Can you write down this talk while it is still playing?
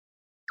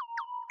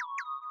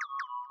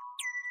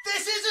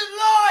This isn't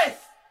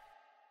life!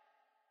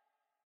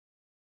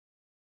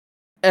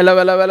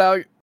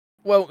 Hello.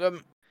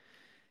 Welcome.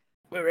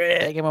 We're here.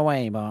 Take him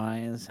away,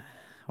 boys.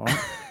 All right.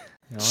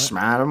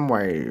 Smile and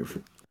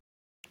wave.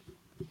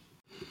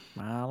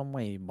 Smile and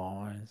wave,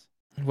 boys.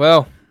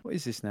 Well, What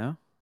is this now?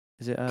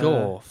 Is it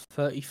go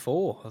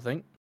 34, I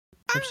think.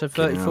 Episode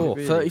Fucking hell. 34.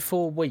 Really?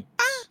 34 weeks.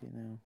 You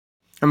know,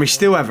 And we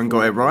still haven't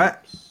got it right.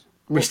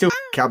 We still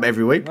up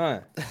every week.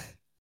 Right.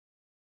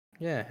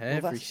 Yeah,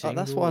 every that's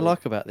single what I week.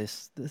 like about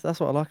this. That's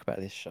what I like about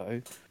this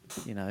show.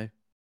 You know,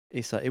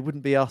 it's it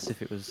wouldn't be us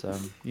if it was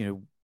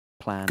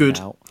planned Good.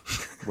 out,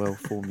 well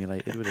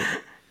formulated, would it?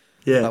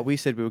 Yeah. Like we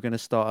said, we were going to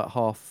start at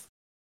half.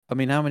 I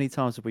mean, how many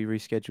times have we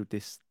rescheduled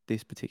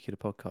this particular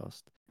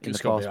podcast in It's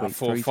the got to past be like week?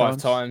 4 or 3 5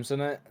 times. times,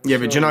 isn't it? Yeah,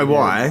 but do you know Surely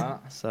why?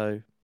 that.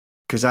 So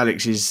Because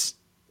Alex he's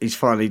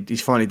finally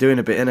doing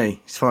a bit, isn't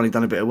he? He's finally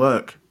done a bit of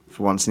work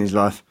for once in his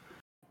life.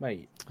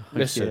 Mate, yeah.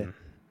 listen.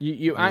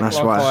 You act That's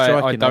like right. I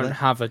Striking, don't are they?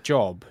 have a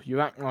job.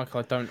 You act like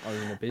I don't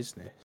own a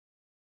business.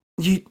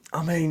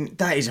 I mean,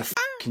 that is a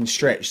fucking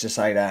stretch to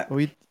say that.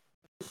 we.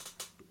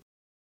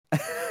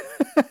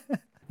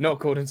 Not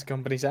according to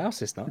Company's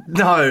House, it's not.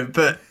 No,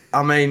 but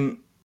I mean,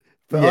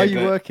 But yeah, are you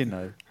but- working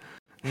though?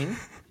 Hmm?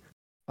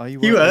 Are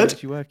you? You heard?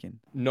 Actually working?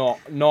 Not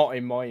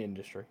in my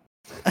industry.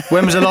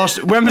 When was the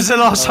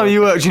last time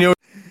you worked in your?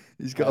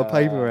 He's got a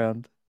paper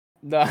round.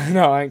 No,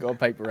 I ain't got a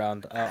paper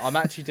round. I'm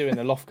actually doing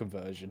the loft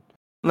conversion.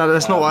 No,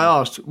 that's not what I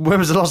asked. When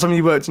was the last time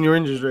you worked in your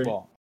industry?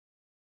 What?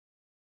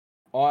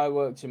 I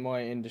worked in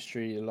my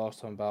industry the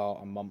last time about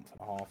a month and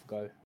a half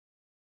ago.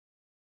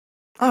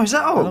 Oh, is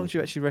that How long all? do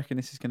you actually reckon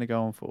this is going to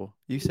go on for?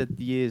 You said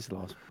years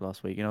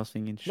last week, and I was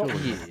thinking, sure.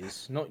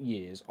 Not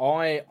years.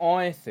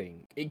 I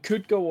think it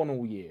could go on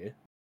all year.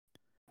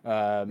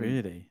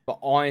 Really? But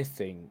I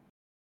think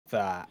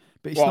that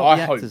But it's well, not I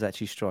the hope- actors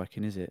actually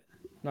striking, is it?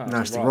 no, No,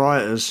 it's the right.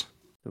 writers.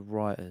 The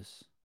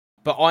writers.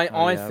 But Oh,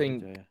 I yeah,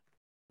 think yeah.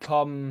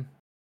 come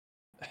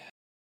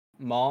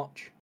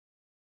March,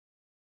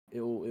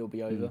 it'll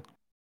be over.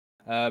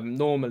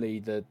 Normally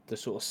the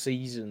sort of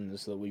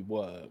seasons that we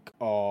work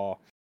are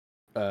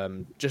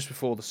just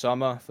before the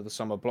summer for the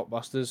summer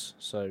blockbusters.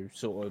 So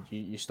sort of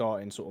you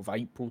start in sort of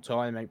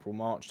April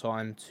March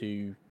time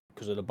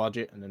because of the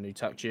budget and the new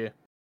tax year.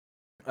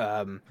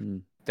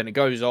 Then it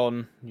goes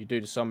on. You do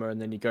the summer, and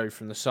then you go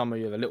from the summer.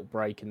 You have a little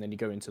break, and then you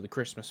go into the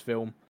Christmas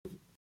film.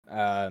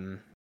 So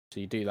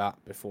you do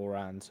that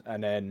beforehand,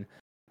 and then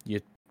you're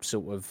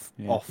sort of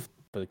off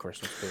for the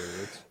Christmas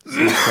period.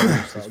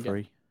 It's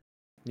free.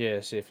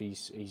 Yeah, see if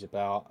he's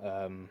about.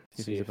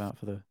 If he's about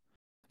for the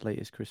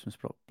latest Christmas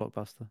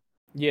blockbuster.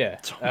 Yeah,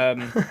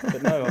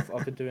 but no,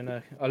 I've been doing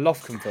a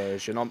loft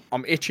conversion.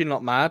 I'm itching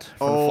like mad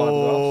for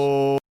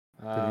Oh,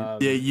 the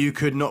 5 yeah, you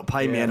could not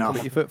pay me yeah, enough.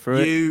 Put your foot through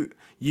it.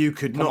 You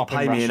could Come not up in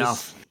pay me rushes.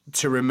 enough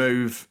to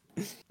remove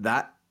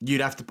that.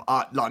 You'd have to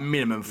like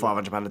minimum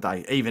 £500 a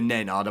day. Even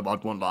then, I'd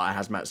want like a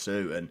hazmat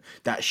suit, and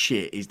that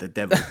shit is the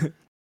devil.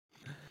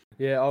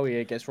 Yeah, oh yeah,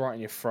 it gets right in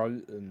your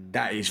throat, and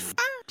That is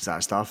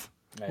that stuff.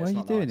 Yeah, Why it's are you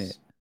not doing nice. it?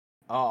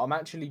 I'm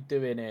actually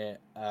doing it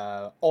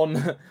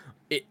on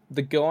it.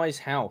 The guy's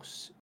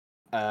house.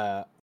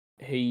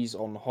 He's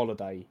on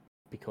holiday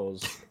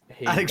because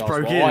he Alex does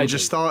broke what in I and do.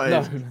 just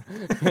started.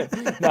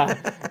 No,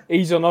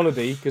 he's on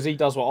holiday because he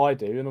does what I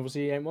do, and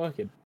obviously he ain't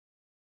working.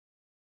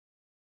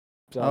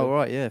 So, Oh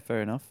right, yeah,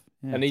 fair enough.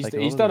 Yeah, and he's take a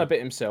done a holiday. bit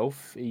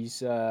himself. He's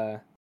He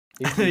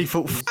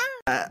thought.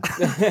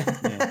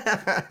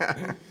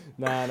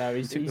 no,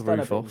 he's took the done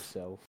a roof bit off.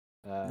 himself.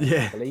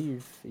 Yeah. I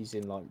believe he's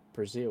in like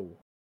Brazil or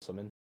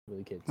something with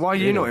the kids. Why are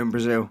you not in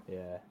Brazil?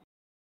 Yeah.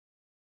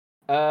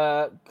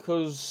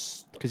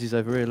 Because Because he's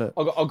over here. Look,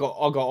 I've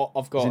got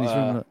he's in his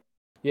room. Look.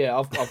 yeah,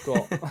 I've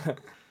got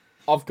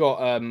I've got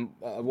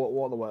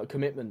what are the word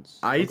commitments.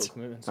 I've got Eight?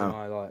 commitments, Oh. and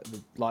I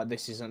like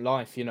this isn't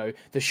life, you know,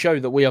 the show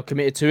that we are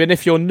committed to. And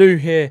if you're new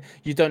here,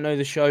 you don't know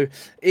the show. It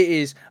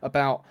is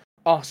about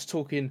us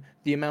talking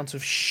the amount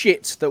of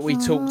shit that we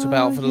talked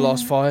about for the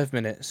last 5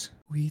 minutes.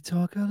 We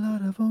talk a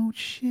lot of old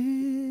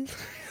shit.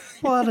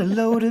 What a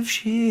load of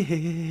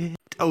shit.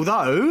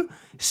 Although,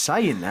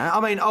 saying that, I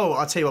mean,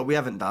 I'll tell you what we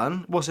haven't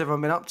done. What's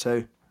everyone been up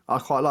to? I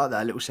quite like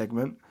that little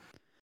segment.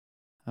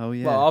 Oh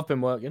yeah. Well, I've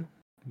been working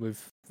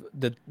with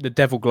the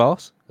devil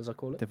glass, as I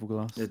call it. Devil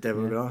glass. The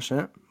devil yeah. glass,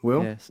 yeah.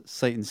 Will? Yeah,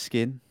 Satan's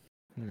skin.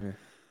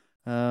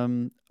 Yeah.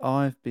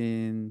 I've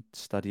been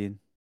studying.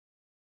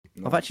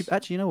 I've Nice.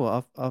 actually, you know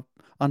what? I've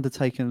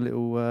undertaken a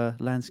little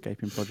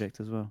landscaping project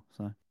as well.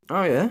 So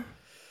Oh, yeah?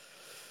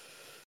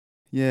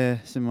 yeah,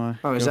 it's in my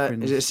Oh, is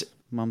girlfriend's it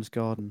mum's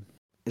garden.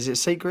 is it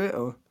secret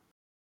or?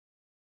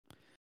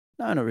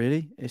 No, not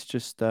really. It's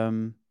just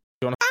Can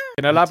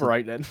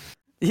elaborate then?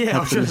 Yeah, I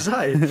was going to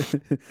say.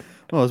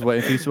 well, I was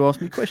waiting for you to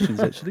ask me questions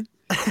actually.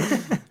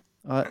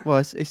 Well,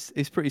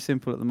 it's pretty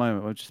simple at the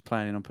moment. We're just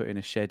planning on putting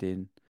a shed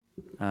in,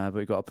 but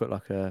we've got to put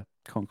like a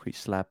concrete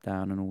slab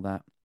down and all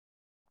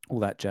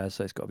that jazz.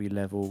 So it's got to be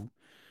level,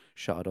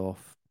 shuttered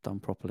off, done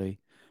properly.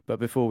 But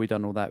before we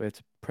done all that, we had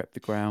to prep the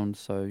ground.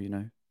 So you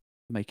know,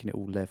 making it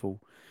all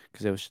level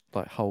because there was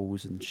like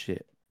holes and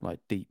shit, like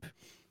deep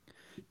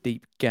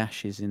deep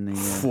gashes in the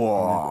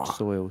Whoa.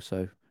 soil,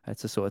 so I had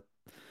to sort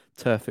of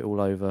turf it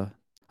all over.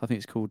 I think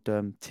it's called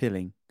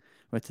tilling.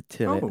 We had to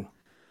till it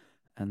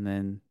and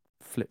then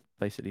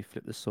basically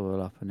flip the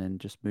soil up and then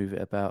just move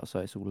it about so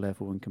it's all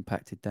level and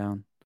compacted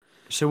down.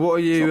 So what are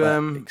It's you?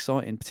 not that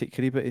exciting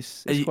particularly, but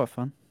it's quite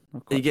fun.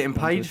 Are you getting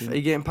paid? Are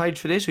you getting paid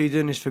for this, or are you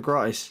doing this for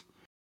gratis?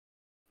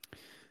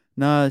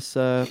 No, it's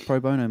pro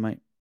bono, mate.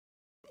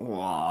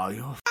 Wow,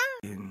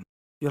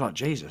 you're like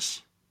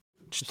Jesus,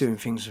 just doing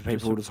things for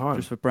people all the time.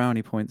 Just for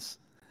brownie points.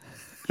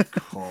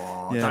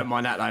 Oh, Don't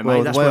mind that though, Well,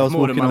 mate. That's the way I worth was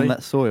more than walking money. on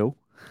that soil.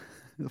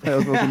 The way I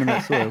was walking on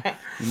that soil,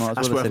 you might as That's well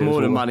have worth said more it was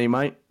than all- money,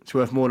 mate. It's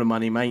worth more than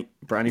money, mate.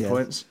 Brownie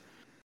points.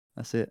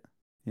 That's it.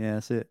 Yeah,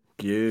 that's it.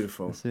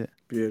 Beautiful. That's it.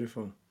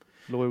 Beautiful.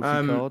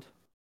 Loyalty card.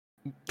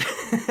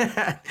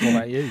 What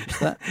about you? What's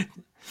that?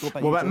 What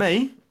about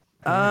me?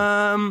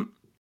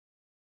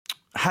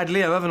 Had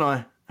Leo, haven't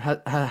I?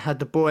 Had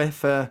the boy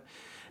for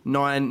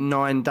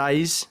nine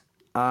days.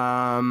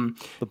 The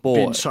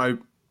boy.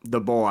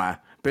 The boy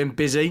been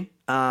busy.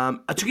 I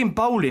took him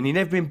bowling. He'd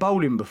never been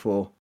bowling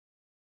before,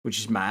 which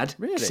is mad.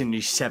 Really? Since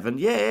he's 7.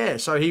 Yeah.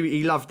 So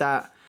he loved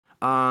that.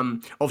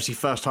 Obviously,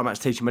 first time I had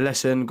to teach him a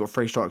lesson. Got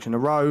 3 strikes in a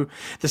row.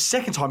 The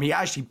second time he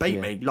actually beat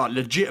me, like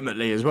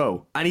legitimately as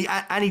well. And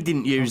he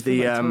didn't use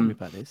I told me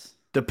about this.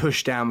 the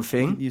push down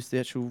thing. Didn't use the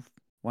actual.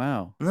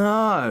 Wow.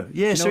 No.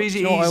 Yeah. So he's.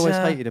 You know what I always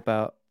hated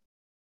about.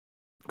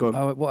 Go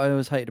on. What I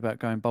always hated about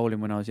going bowling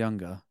when I was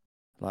younger,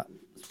 like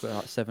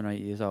 7 or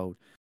 8 years old,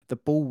 the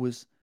ball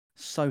was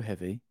so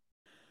heavy,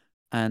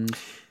 and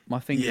my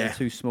fingers were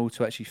too small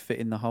to actually fit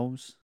in the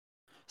holes.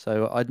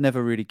 So I'd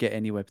never really get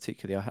anywhere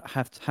particularly. I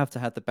have to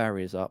have the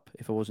barriers up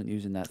if I wasn't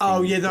using that.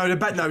 Oh yeah,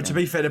 no. To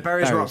be fair, the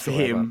barriers were up for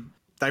him.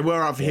 They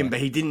were up for him, but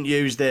he didn't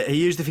use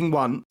he used the thing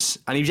once,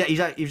 and he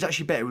was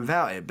actually better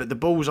without it. But the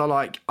balls are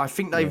like, I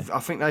think they've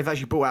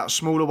actually brought out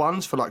smaller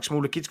ones for like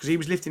smaller kids because he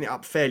was lifting it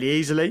up fairly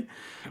easily.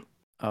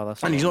 Oh,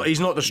 that's. And he's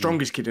not the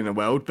strongest kid in the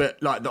world,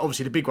 but like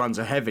obviously the big ones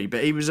are heavy.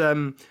 But he was he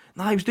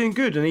was doing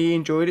good and he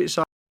enjoyed it.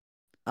 So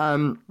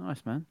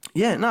nice, man.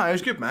 Yeah, no, it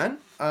was good, man.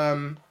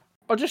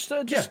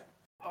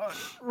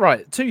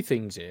 Right, 2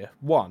 things here.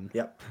 One,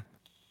 Yep.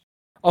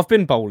 I've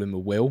been bowling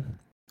with Will.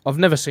 I've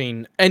never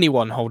seen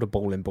anyone hold a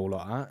bowling ball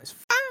like that. It's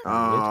You're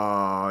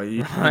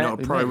not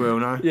a pro, Will,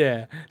 no?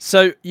 Yeah.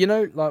 So,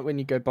 like when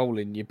you go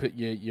bowling, you put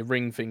your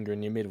ring finger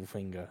and your middle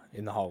finger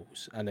in the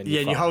holes, and then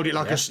you hold it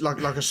like a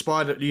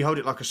spider. You hold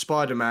it like a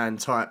Spider-Man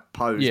type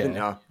pose, didn't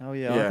you? Oh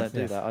yeah, I don't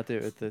do that. I do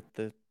it with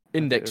the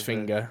index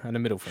finger and a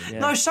middle finger.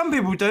 Yeah. No, some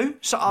people do.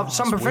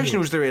 Some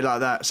professionals do it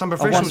like that. Some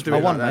professionals do it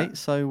I won, like that. mate.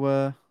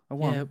 So I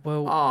won. Yeah,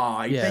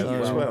 well. He beat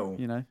you as well.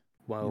 You know.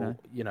 Well,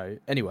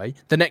 anyway,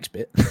 the next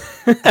bit.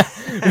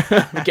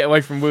 Get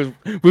away from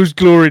Will's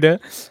glory there.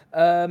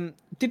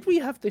 Did we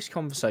have this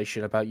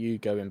conversation about you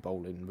going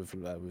bowling with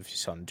your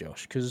son,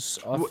 Josh? Because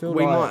I feel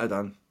we like might have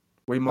done.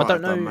 We might I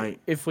don't have done, know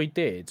mate. if we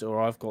did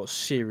or I've got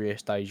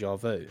serious deja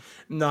vu.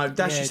 No,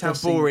 that's just it how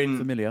does seem boring.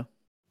 familiar.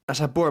 That's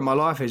how boring my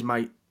life is,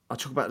 mate. I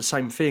talk about the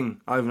same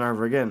thing over and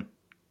over again.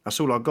 That's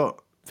all I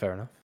got. Fair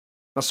enough.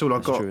 That's all I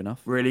got. True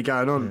enough. Really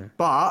going on. Yeah.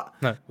 But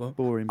No, well,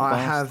 Boring. I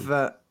bastard.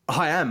 have.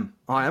 I am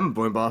a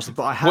boring bastard.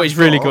 But I have. what he's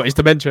really got is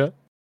dementia.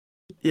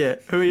 Yeah.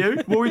 Who are you?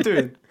 What are we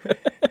doing?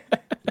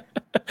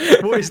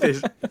 What is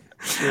this?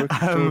 Draw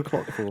a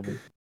clock for me.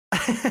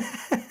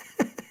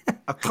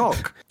 A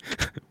clock.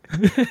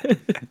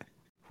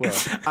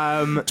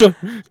 Well,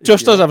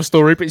 Josh does have a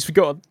story, but he's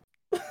forgotten.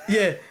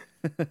 Yeah.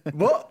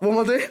 What? What am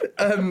I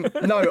doing?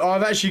 No,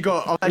 I've actually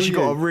got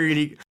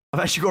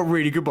a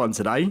really good one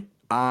today.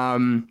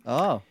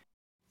 oh,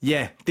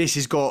 Yeah,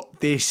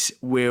 this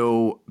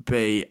will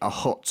be a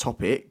hot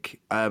topic.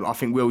 I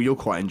think, Will, you'll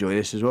quite enjoy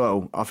this as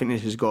well. I think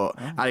this has got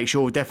Alex,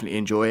 you'll definitely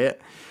enjoy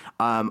it.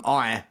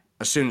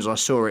 As soon as I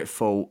saw it,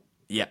 thought,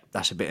 yeah,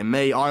 that's a bit of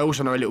me. I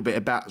also know a little bit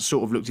about,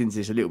 sort of looked into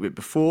this a little bit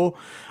before.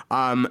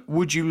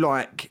 Would you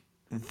like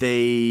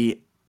the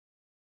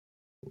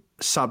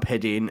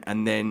subheading,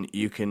 and then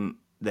you can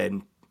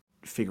then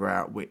figure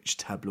out which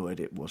tabloid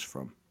it was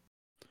from?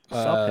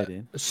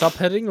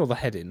 Subheading or the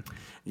heading?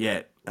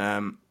 Yeah.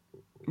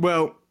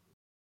 Well,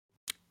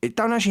 it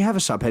don't actually have a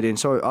subheading,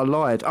 so I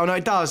lied. Oh no,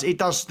 it does. It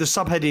does. The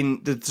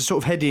subheading, the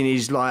sort of heading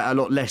is like a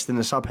lot less than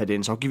the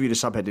subheading. So I'll give you the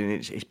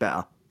subheading. It's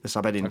better. The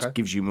subheading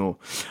gives you more.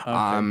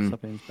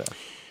 Subheading's better.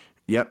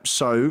 Yep.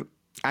 So,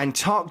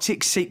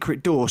 Antarctic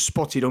secret door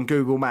spotted on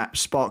Google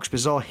Maps sparks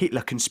bizarre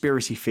Hitler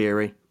conspiracy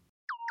theory.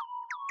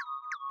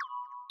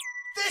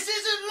 This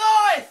isn't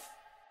life.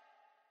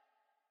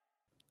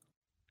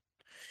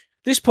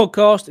 This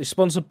podcast is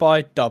sponsored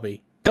by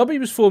Dubby. Dubby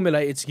was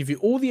formulated to give you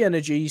all the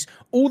energies,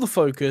 all the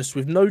focus,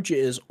 with no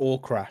jitters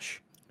or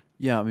crash.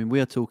 Yeah, I mean, we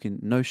are talking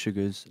no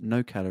sugars,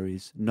 no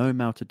calories, no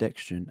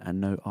maltodextrin, and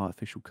no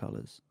artificial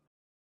colours.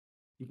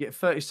 You get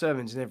 30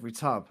 servings in every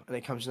tub, and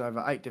it comes in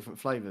over 8 different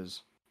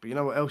flavours. But you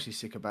know what else is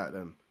sick about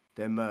them?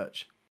 Their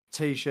merch.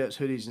 T-shirts,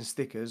 hoodies and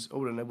stickers,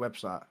 all on their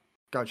website.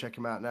 Go check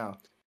them out now.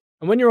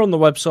 And when you're on the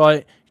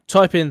website,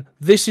 type in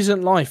 "This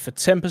Isn't Life" for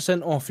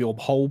 10% off your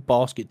whole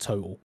basket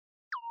total.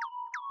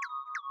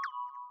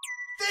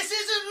 This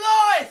isn't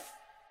life!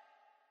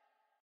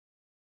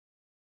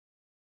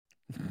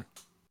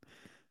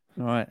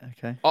 All right,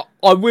 okay.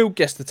 I will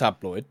guess the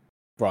tabloid,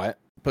 right?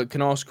 But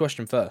can I ask a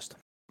question first?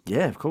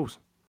 Yeah, of course.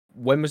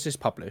 When was this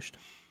published?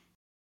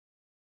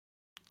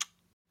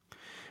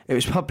 It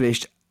was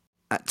published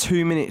at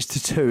 2 minutes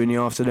to 2 in the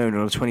afternoon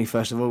on the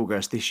 21st of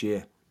August this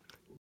year.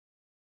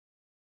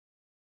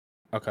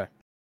 Okay.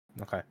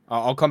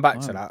 I'll come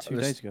back to Wow, that. 2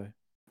 days ago.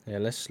 Yeah,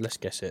 let's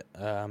guess it.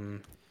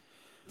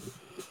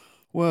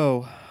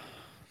 Well,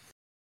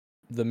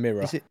 The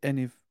Mirror. is it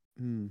any of...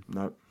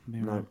 No,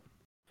 Mirror.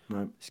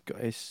 no.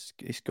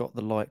 It's got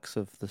the likes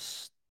of the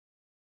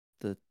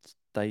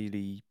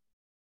Daily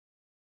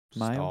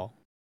Mail. Star.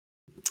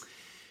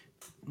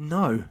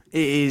 No,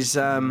 it is.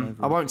 I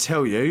won't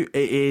tell you.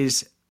 It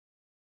is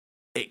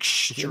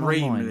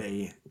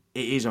extremely.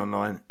 It is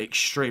online.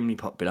 Extremely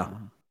popular.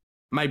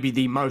 Maybe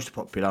the most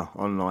popular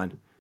online.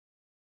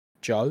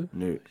 Joe?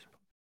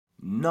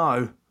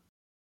 No.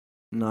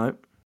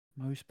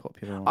 Most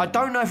popular online. I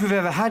don't know if we've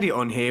ever had it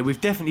on here. We've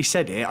definitely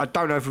said it. I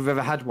don't know if we've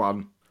ever had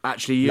one.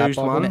 Actually Lad used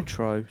Bible? one.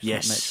 Metro. It's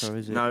Yes. not Metro,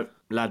 is it? No.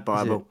 Lad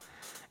Bible.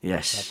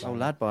 Yes. Oh,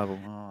 Lad Bible.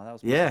 Oh, that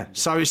was. Yeah.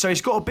 So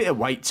it's got a bit of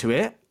weight to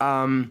it.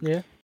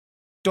 Yeah.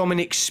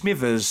 Dominic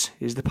Smithers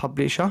is the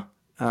publisher.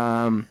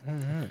 So.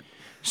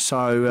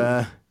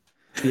 Yeah.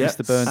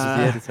 Mr. Burns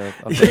is the editor.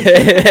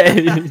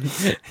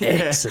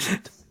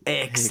 Excellent.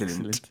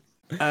 Excellent.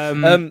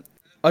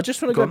 I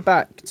just want to Go go on.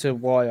 back to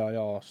why I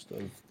asked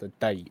of the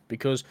date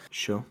because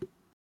Sure.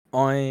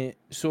 I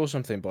saw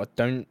something, but I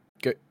don't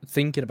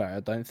thinking about it. I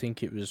don't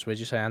think it was. Where'd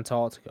you say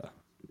Antarctica?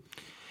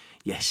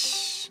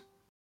 Yes.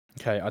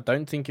 Okay, I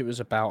don't think it was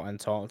about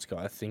Antarctica.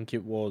 I think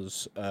it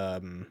was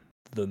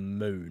the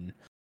moon,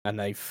 and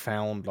they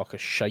found like a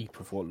shape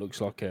of what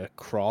looks like a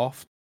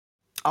craft.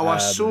 Oh, I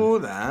saw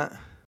that.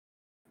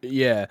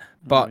 Yeah,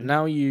 but Right.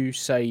 now you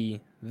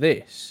say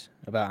this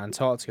about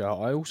Antarctica.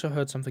 I also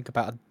heard something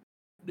about.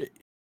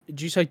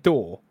 Did you say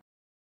door?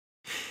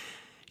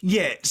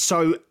 Yeah,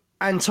 so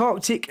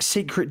Antarctic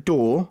secret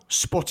door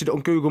spotted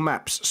on Google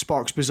Maps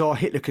sparks bizarre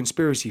Hitler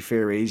conspiracy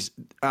theories.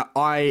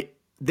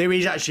 There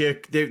is actually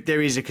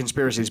there is a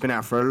conspiracy that's been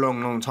out for a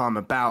long, long time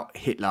about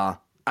Hitler,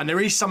 and there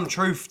is some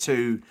truth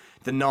to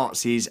the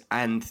Nazis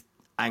and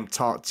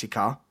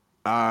Antarctica.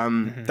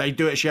 They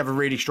do actually have a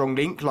really strong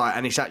link,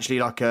 and it's actually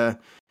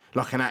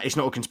it's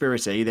not a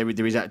conspiracy.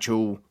 There is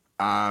actual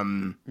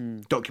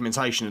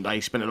documentation that they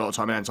spent a lot of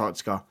time in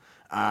Antarctica.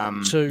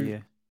 Yeah.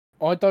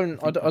 I don't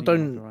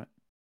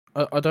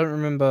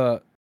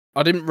remember.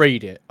 I didn't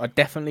read it. I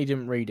definitely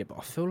didn't read it, but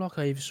I feel like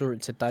I either saw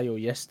it today or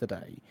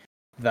yesterday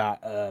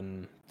that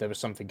there was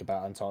something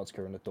about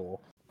Antarctica in the door.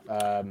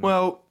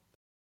 Well,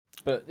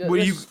 but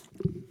will you?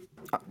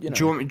 Do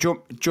you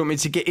want me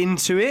to get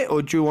into it,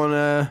 or do you want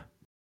to?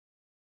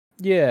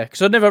 Yeah,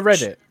 because I never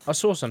read it. I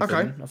saw something.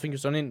 Okay. I think it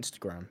was on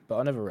Instagram, but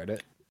I never read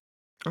it.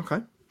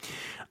 Okay.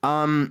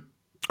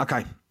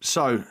 Okay.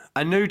 So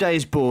a new day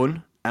is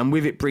born, and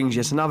with it brings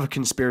yet another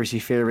conspiracy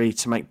theory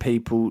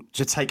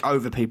to take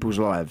over people's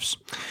lives.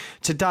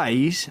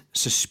 Today's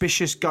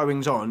suspicious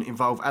goings on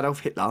involve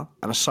Adolf Hitler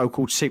and a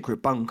so-called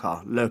secret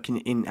bunker lurking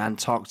in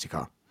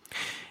Antarctica.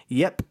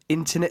 Yep,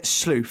 internet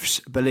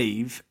sleuths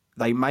believe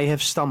they may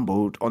have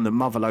stumbled on the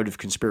motherload of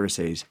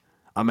conspiracies.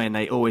 I mean,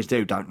 they always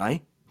do, don't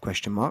they? ?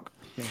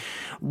 Yeah.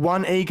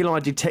 One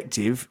eagle-eyed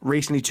detective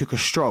recently took a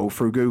stroll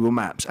through Google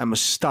Maps and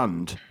was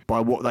stunned by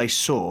what they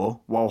saw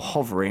while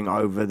hovering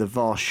over the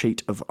vast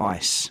sheet of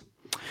ice.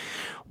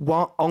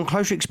 While on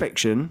closer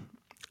inspection,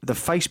 the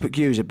Facebook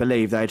user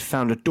believed they had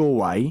found a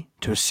doorway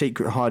to a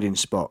secret hiding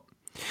spot.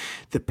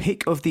 The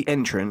pic of the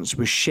entrance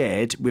was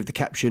shared with the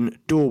caption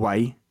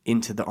 "Doorway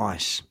into the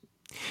ice."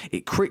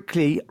 It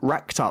quickly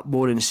racked up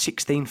more than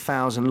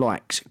 16,000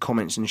 likes,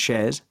 comments and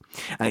shares,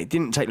 and it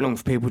didn't take long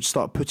for people to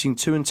start putting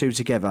two and two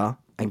together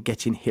and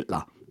getting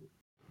Hitler.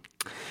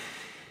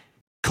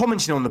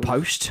 Commenting on the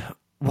post,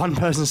 one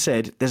person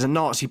said, "There's a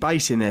Nazi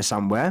base in there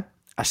somewhere."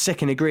 A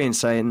second agreeing,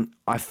 saying,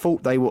 "I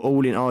thought they were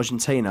all in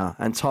Argentina.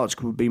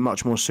 Antarctica would be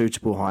much more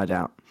suitable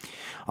hideout.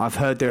 I've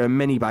heard there are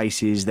many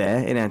bases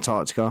there in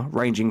Antarctica,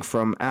 ranging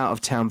from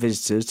out-of-town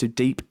visitors to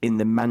deep in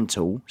the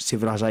mantle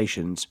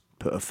civilizations,"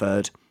 put a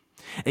third.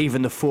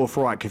 Even the Fourth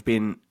Reich have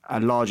been a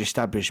large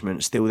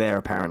establishment still there,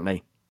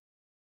 apparently.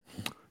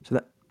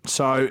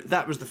 So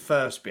that was the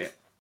first bit.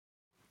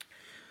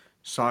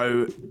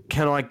 So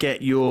can I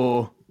get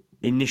your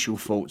initial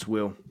thoughts,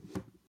 Will?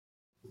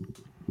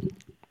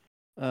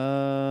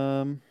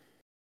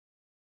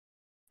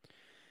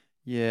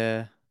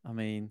 Yeah, I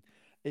mean,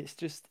 it's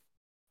just,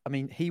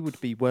 he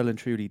would be well and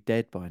truly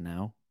dead by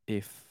now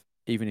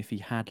even if he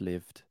had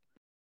lived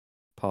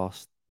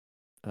past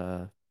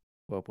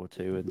World War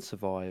II and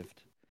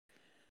survived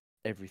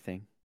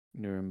everything,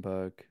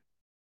 Nuremberg,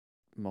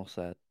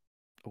 Mossad,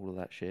 all of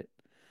that shit.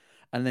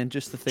 And then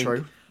just to think,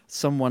 True.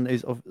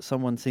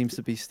 someone seems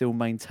to be still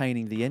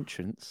maintaining the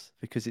entrance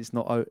because it's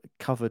not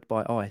covered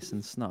by ice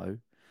and snow.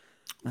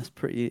 That's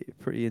pretty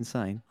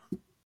insane.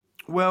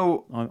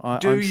 Well,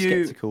 I'm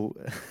skeptical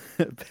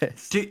at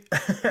best.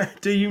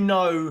 do you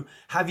know?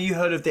 Have you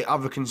heard of the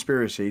other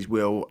conspiracies,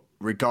 Will,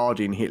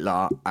 regarding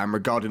Hitler and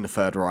regarding the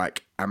Third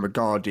Reich and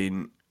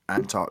regarding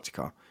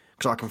Antarctica?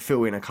 Because I can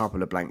fill in a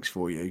couple of blanks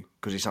for you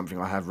because it's something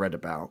I have read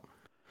about.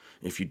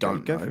 If you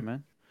don't Go know, for it,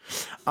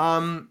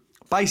 man.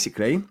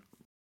 Basically,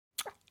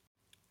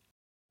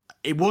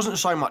 it wasn't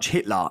so much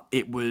Hitler.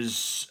 It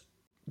was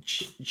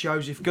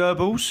Joseph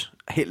Goebbels,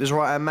 Hitler's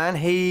right hand man.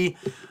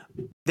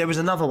 There was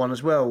another one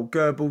as well,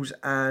 Goebbels,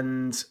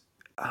 and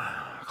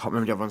I can't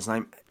remember the other one's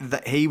name.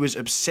 That he was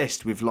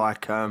obsessed with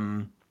like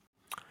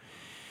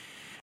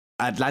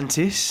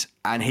Atlantis,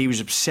 and he was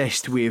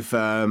obsessed with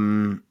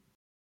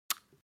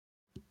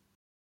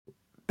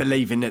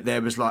believing that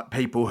there was like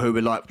people who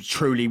were like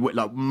truly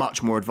like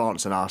much more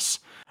advanced than us.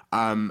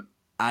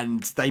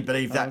 And they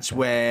believe that's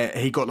where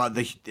he got like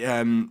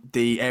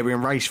the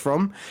Aryan race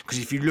from. Because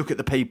if you look at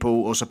the people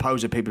or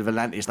supposed people of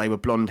Atlantis, they were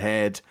blonde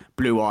haired,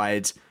 blue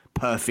eyed,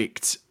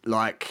 perfect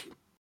like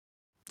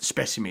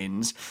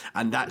specimens,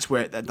 and that's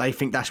where they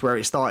think that's where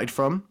it started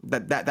from.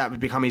 That would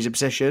become his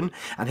obsession,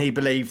 and he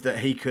believed that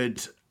he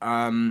could.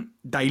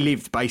 They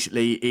lived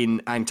basically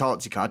in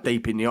Antarctica,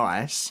 deep in the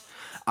ice.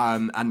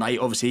 And they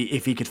obviously,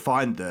 if he could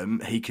find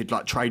them, he could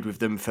like trade with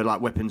them for like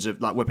weapons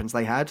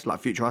they had,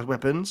 like futurized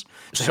weapons,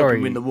 to help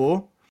him win the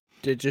war.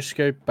 Just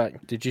go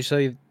back. Did you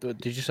say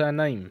a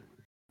name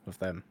of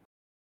them?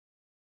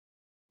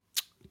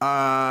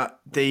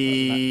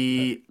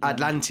 The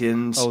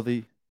Atlanteans. Oh,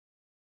 the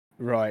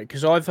Right,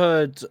 because I've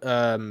heard it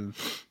was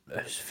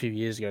a few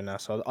years ago now,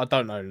 so I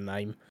don't know the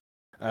name.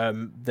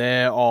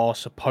 There are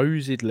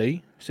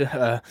supposedly,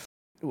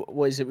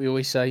 what is it we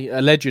always say?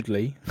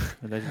 Allegedly,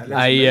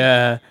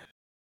 a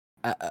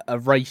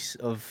race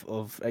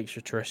of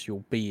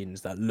extraterrestrial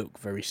beings that look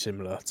very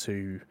similar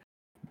to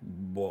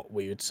what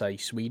we would say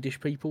Swedish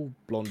people,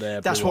 blonde hair.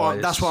 That's what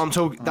I'm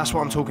talking. That's what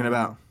I'm talking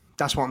about.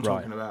 That's what I'm Right.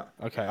 talking about.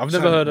 Okay, I've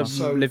never heard of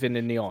living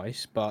in the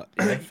ice, but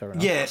yeah, fair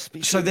enough. Yeah,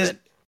 so there's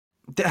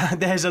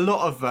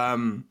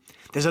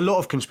a lot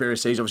of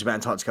conspiracies obviously about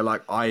Antarctica,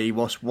 like i.e.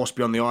 what's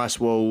beyond the ice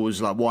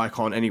walls, like why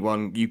can't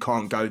you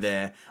can't go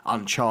there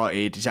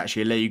uncharted, it's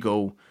actually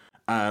illegal.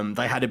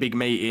 They had a big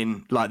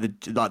meeting, all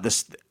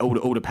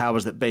the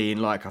powers that be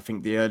in like I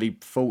think the early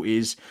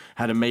 40s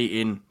had a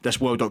meeting that's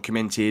well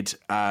documented,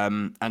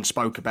 and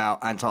spoke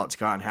about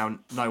Antarctica and how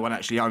no one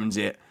actually owns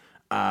it.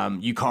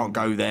 You can't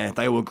go there.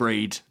 They all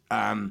agreed.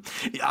 A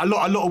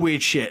lot of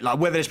weird shit. Like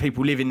whether there's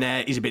people living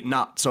there is a bit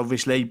nuts,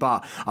 obviously.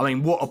 But I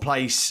mean, what a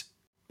place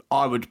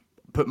I would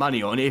put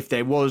money on if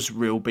there was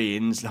real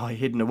beings like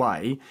hidden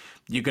away.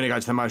 You're going to go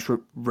to the most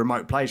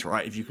remote place,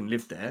 right? If you can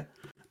live there.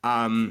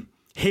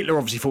 Hitler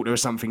obviously thought there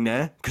was something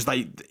there because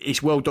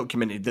it's well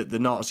documented that the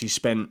Nazis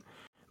spent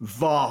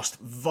vast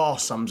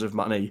sums of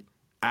money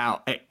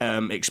out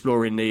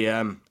exploring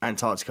the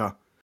Antarctica.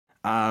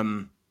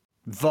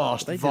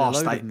 They did a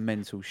load of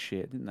mental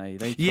shit, didn't they?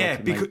 They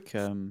tried to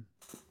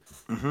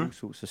make all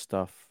sorts of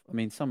stuff. I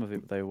mean, some of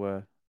it they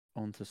were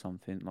onto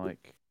something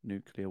like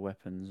nuclear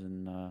weapons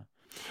and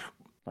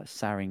like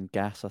sarin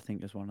gas. I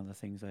think is one of the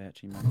things they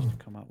actually managed to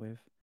come up with.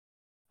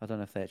 I don't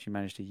know if they actually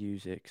managed to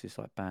use it because it's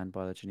like banned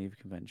by the Geneva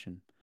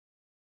Convention.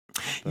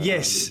 But,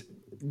 yes,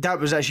 that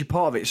was actually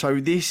part of it.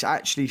 So this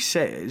actually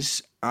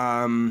says.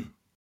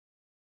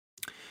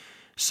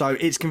 So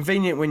it's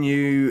convenient when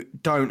you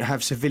don't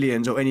have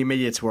civilians or any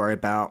media to worry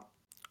about.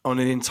 On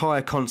an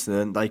entire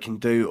continent, they can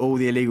do all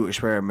the illegal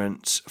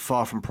experiments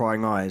far from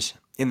prying eyes.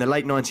 In the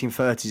late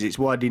 1930s, it's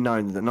widely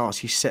known that the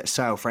Nazis set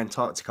sail for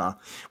Antarctica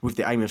with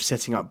the aim of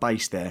setting up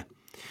base there.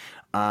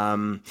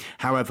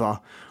 However,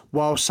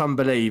 while some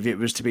believe it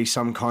was to be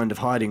some kind of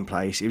hiding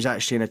place, it was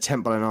actually an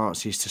attempt by the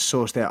Nazis to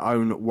source their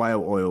own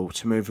whale oil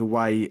to move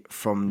away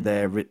from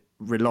their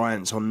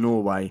reliance on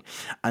Norway,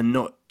 and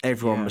not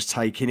everyone was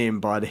taken in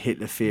by the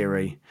Hitler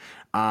theory.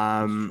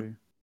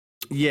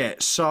 Yeah,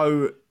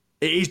 so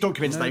it is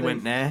documented they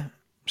went there.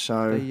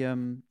 So they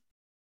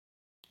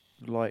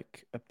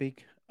like a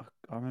big.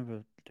 I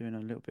remember doing a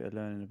little bit of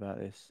learning about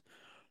this.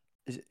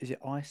 Is it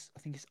ice? I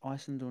think it's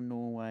Iceland or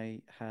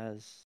Norway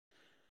has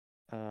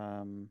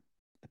a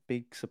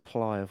big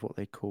supply of what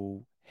they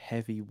call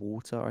heavy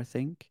water, I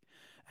think,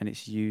 and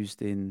it's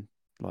used in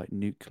like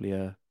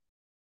nuclear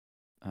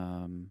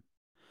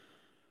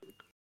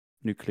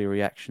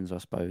reactions, I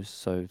suppose.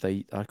 So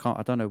I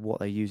don't know what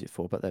they use it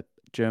for, but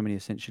Germany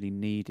essentially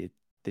needed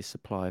this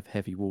supply of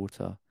heavy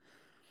water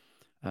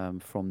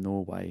from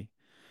Norway,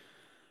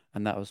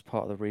 and that was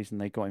part of the reason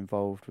they got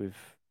involved with,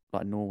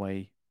 like,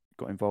 Norway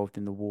got involved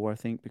in the war, I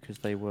think, because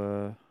I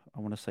want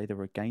to say they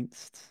were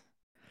against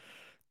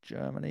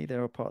Germany. They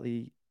were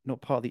not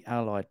part of the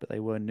Allied, but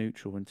they were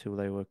neutral until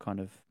they were kind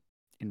of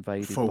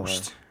invaded.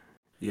 Forced.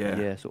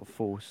 Sort of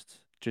forced,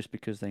 just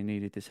because they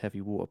needed this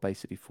heavy water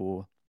basically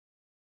for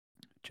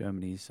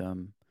Germany's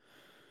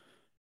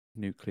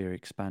nuclear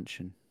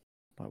expansion,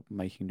 like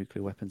making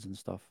nuclear weapons and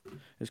stuff.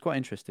 It's quite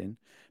interesting.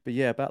 But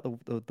yeah, about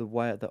the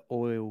way the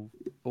oil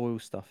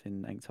stuff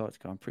in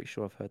Antarctica, I'm pretty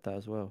sure I've heard that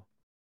as well.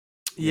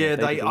 Yeah,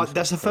 they did all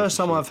that's the sorts of first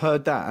crazy time shit. I've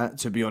heard that,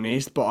 to be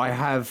honest. But I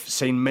have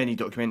seen many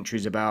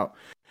documentaries about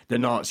the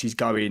Nazis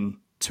going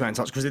to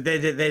Antarctica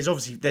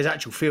because there's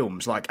actual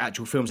films, like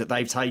actual films that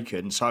they've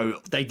taken.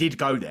 So they did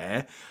go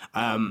there,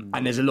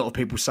 and there's a lot of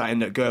people saying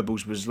that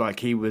Goebbels was like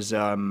he was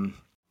a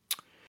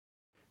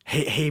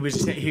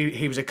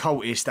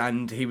cultist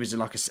and he was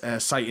like a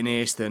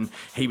Satanist and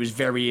he was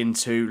very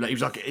into like he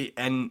was like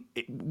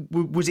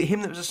was it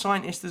him that was a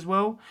scientist as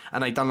well?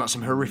 And they done like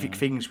some horrific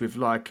things with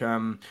like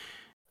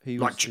He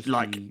was just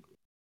the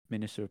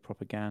minister of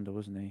propaganda,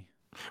 wasn't he?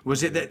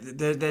 Was it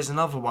that there's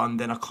another one?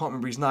 Then I can't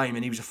remember his name,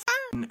 and he was a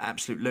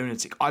absolute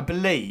lunatic. I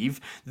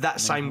believe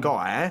that same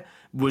guy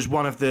was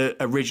one of the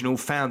original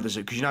founders,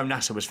 because you know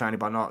NASA was founded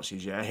by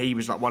Nazis. Yeah, he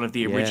was like one of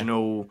the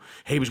original.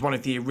 He was one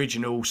of the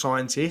original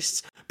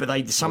scientists.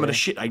 But some of the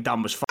shit they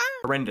done was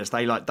horrendous.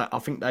 They like that. I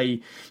think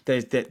they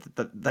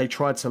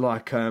tried to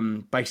like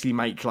basically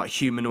make like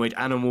humanoid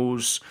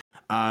animals.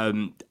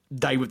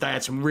 They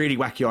had some really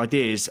wacky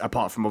ideas,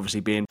 apart from obviously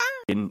being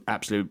in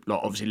absolute, like,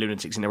 obviously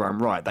lunatics in their own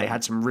right. They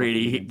had some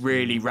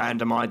really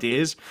random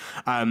ideas.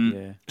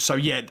 So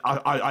yeah,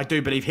 I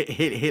do believe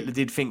Hitler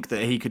did think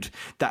that he could.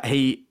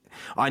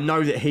 I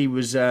know that he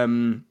was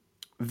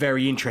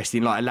very interested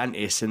in like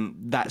Atlantis, and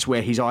that's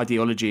where his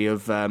ideology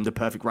of the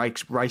perfect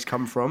race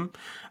come from.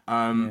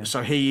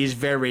 So he was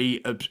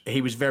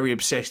very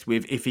obsessed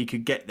with, if he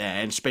could get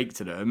there and speak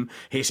to them,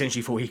 he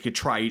essentially thought he could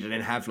trade and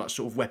then have like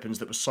sort of weapons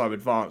that were so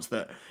advanced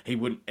that he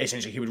would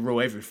rule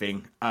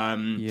everything.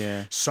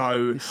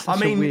 So It's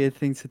such a weird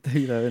thing to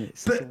do, though, isn't it?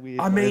 It's such a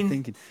weird way of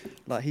thinking.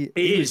 Like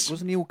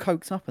wasn't he all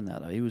coked up in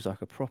that though? He was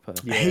like a proper.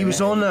 Yeah, he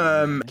was on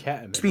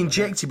ketamine, to be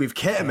injected with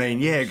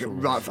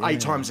ketamine, like 8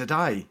 times a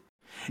day.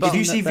 If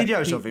you see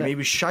videos of him, he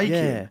was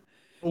shaking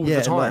all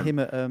the time. Like him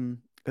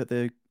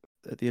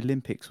at the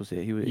Olympics, was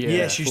it? He was,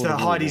 yes, he used to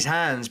hide his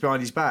hands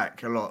behind his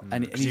back a lot,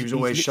 and he was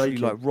always shaking,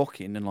 like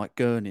rocking and like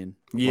gurning.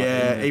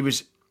 Yeah, he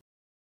was.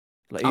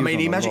 Like,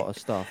 imagine a lot of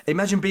stuff.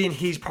 Imagine being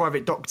his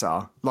private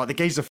doctor. Like the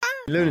geezer's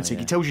a lunatic.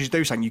 He tells you to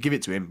do something, you give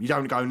it to him. You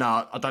don't go,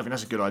 no, I don't think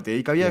that's a good idea.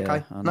 You go,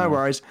 okay, no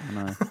worries. I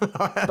know. Do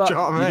you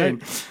know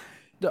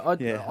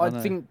what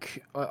I mean?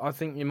 I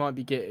think you might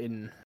be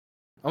getting.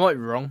 I might be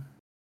wrong.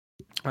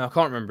 I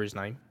can't remember his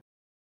name,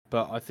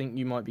 but I think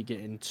you might be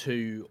getting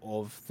 2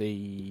 of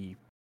the.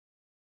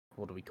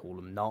 What do we call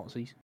them?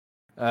 Nazis.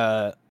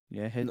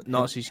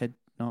 Nazis. Head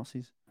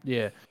Nazis.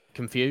 Yeah,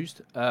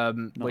 confused.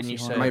 When you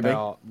say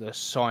about the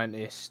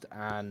scientist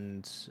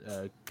and.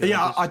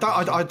 Yeah, I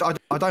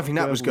don't think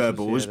that was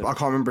Goebbels, but I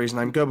can't remember his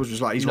name. Goebbels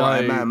was like he's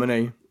right man, wasn't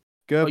he?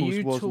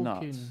 Goebbels was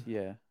nuts.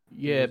 Yeah.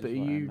 Yeah, but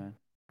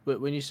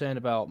But when you're saying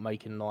about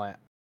making like,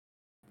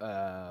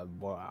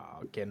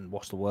 again,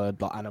 what's the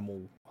word? Like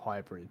animal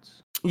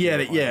hybrids. Yeah.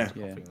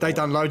 They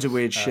done loads of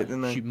weird shit,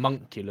 didn't they?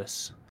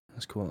 Homunculus.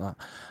 Let's call it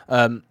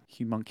that.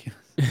 Homunculus.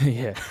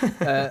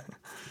 Yeah.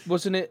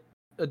 Wasn't it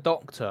a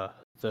doctor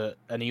that,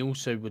 and he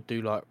also would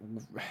do like,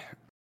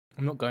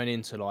 I'm not going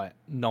into like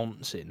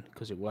nonsense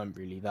because it weren't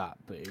really that,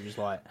 but it was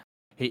like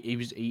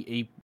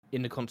he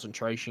in the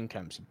concentration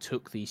camps, he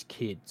took these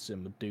kids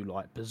and would do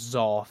like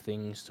bizarre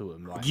things to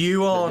them. Like there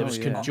was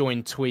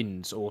conjoined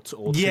twins or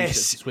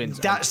yes, twins.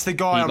 That's the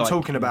guy I'm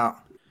talking about.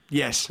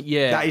 Yes,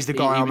 that is the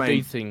guy I mean. He would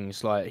do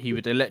things like he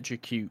would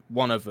electrocute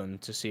one of them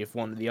to see if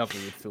one of the other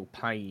would feel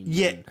pain.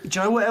 Yeah, do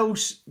you know what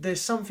else?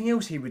 There's something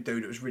else he would do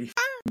that was really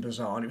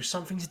bizarre, and it was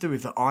something to do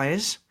with the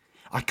eyes.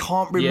 I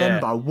can't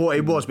remember what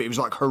it was, but it was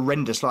like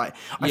horrendous. Like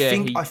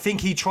I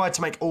think he tried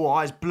to make all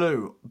eyes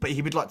blue, but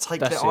he would like take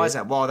their eyes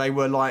out while they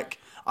were like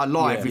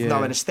alive with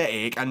no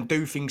anaesthetic and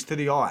do things to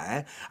the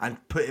eye and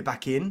put it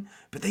back in.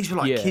 But these were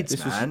like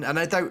kids, man, and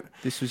they don't.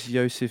 This was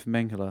Josef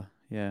Mengele.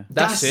 Yeah,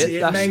 that's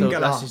it. Mengele.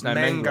 That's his name.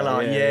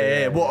 Mengele.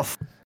 Yeah. What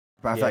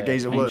a that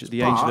geezer was.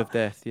 The Angel of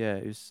Death. Yeah,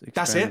 it was.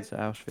 That's it. At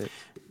Auschwitz.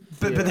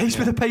 But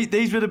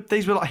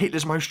these were like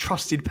Hitler's most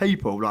trusted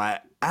people.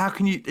 Like, how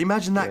can you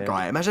imagine that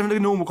guy? Imagine having a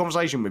normal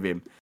conversation with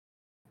him.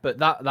 But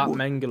that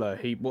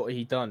Mengele, what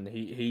he done?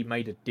 He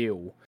made a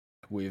deal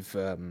with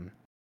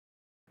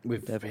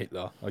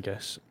Hitler, I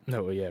guess.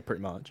 No, yeah,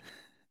 pretty much.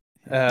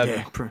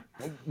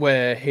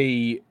 Where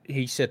he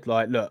said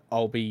like, look,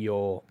 I'll be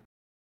your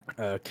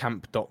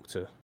camp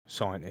doctor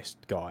scientist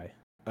guy.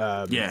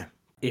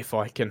 If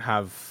I can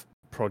have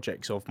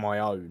projects of my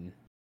own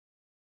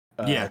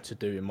to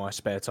do in my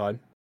spare time.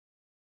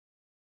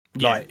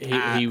 Like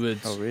he would.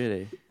 Oh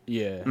really?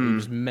 Yeah, he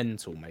was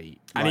mental, mate.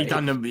 And like, he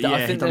done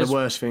the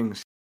worst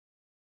things.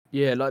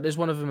 Yeah, like there's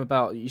one of them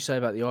about you say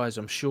about the eyes.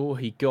 I'm sure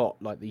he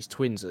got like these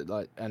twins,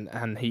 like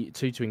and he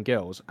 2 twin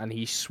girls, and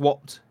he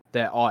swapped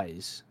their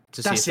eyes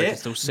to see if they could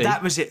still see.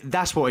 That was it.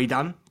 That's what he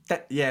done.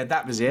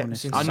 That was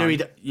it. I knew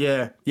he.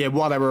 Yeah.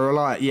 While they were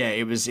alive,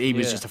 he was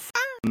just a.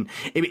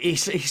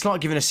 It's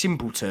like giving a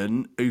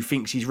simpleton who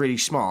thinks he's really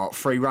smart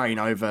free reign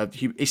over.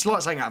 It's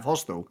like saying out of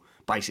Hostel,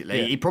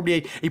 basically. He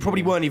probably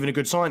weren't even a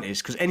good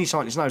scientist, because any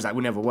scientist knows that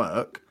will never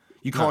work.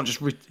 You can't just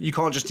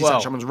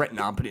detach someone's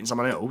retina and put it in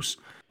someone else.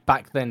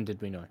 Back then,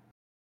 did we know?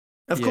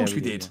 Of course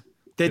we did.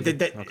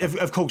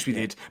 Of course we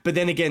did. But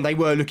then again, they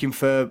were looking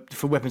for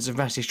weapons of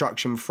mass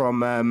destruction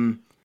from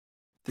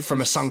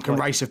a sunken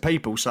race of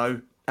people.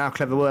 So how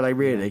clever were they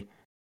really?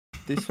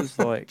 This was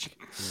like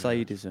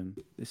sadism.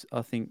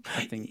 I think.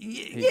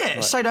 Yeah,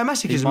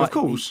 sadomasochism, of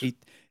course.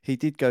 He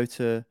did go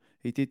to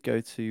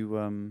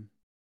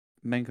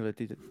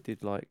Mengele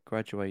did like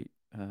graduate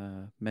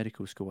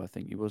medical school. I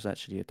think he was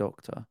actually a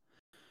doctor.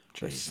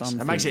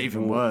 That makes it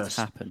even worse.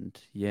 Happened,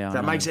 yeah.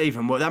 That makes it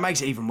even worse. That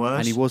makes it even worse.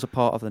 And he was a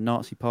part of the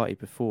Nazi Party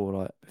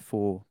before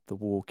the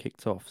war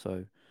kicked off.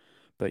 So,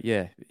 but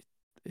yeah,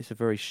 it's a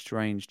very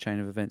strange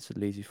chain of events that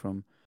leads you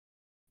from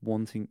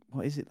wanting.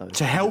 What is it though?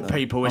 To help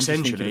people, I'm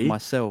essentially. just thinking of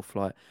myself,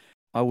 like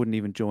I wouldn't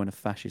even join a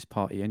fascist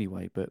party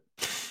anyway. But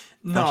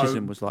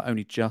fascism was like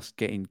only just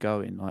getting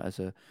going, like as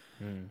a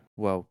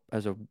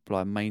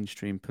like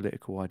mainstream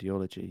political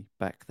ideology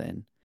back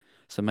then.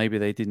 So maybe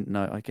they didn't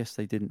know. I guess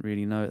they didn't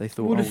really know. They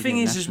thought, the thing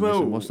is as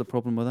well. What's the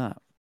problem with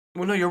that?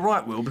 Well, no, you're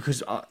right, Will,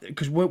 because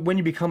when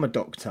you become a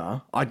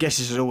doctor, I guess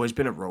this has always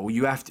been a rule.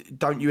 You have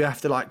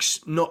to like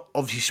not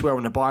obviously swear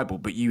on the Bible,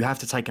 but you have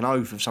to take an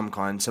oath of some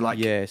kind. So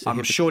like,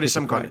 I'm sure there's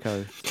some kind of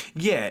oath.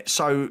 Yeah.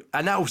 So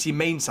and that obviously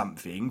means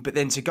something, but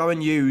then to go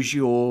and use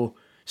your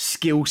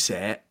skill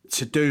set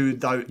to do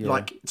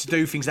like to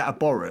do things that are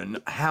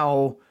abhorrent,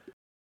 how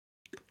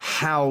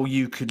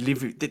you could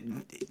live,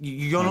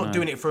 you're not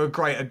doing it for a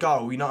greater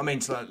goal, you know what I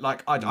mean? So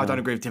like I don't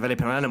agree with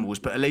developing on animals,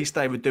 but at least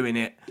they were doing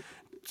it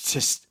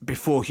just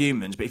before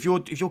humans. But if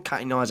you're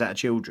cutting eyes out of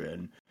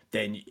children,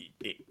 then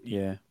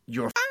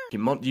you're a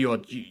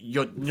fucking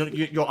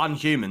you're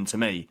unhuman to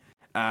me.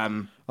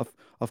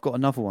 I've got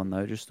another one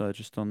though, just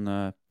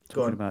on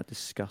talking about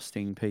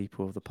disgusting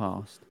people of the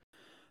past.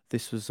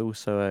 This was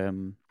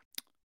also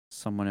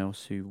someone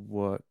else who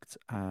worked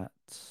at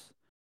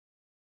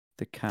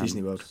the camps.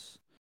 Disney World.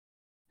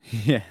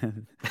 Yeah,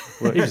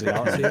 well, He was the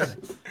artist.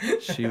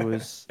 she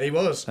was. He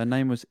was. Her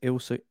name was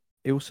Ilse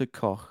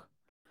Koch,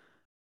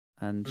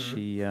 and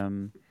she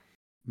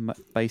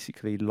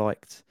basically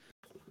liked.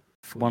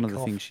 One of the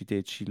things she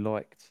did, she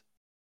liked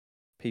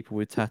people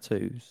with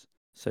tattoos,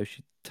 so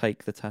she'd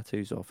take the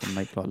tattoos off and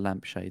make like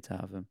lampshades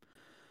out of them.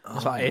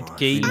 It's like Ed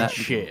Gein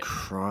shit.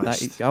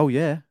 Christ.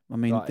 Yeah. I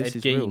mean, Like this Ed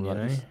is real. Gein, Like,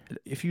 you know?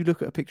 if you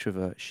look at a picture of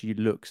her, she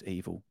looks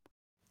evil.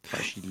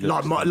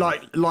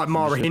 Like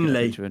Mara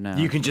Hindley,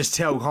 you can just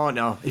tell, can't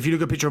you? If you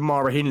look at a picture of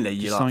Mara Hindley,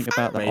 you're like, something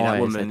about the eyes, that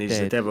woman is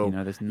dead, the devil. You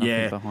know, there's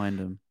nothing behind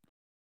them.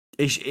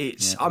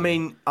 It's. I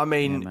mean,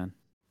 man.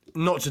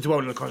 Not to dwell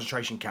on the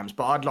concentration camps,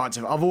 but I'd like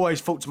to. I've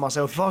always thought to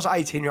myself, if I was an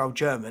 18-year-old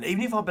German,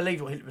 even if I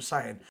believed what Hitler was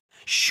saying,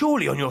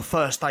 surely on your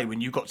first day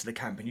when you got to the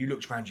camp and you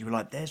looked around, you were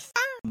like, "There's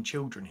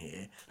children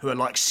here who are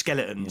like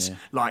skeletons. Yeah.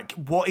 Like,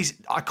 what is?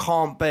 I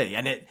can't be."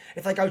 And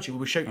if they go to you,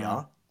 we'll shoot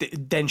you.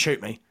 Then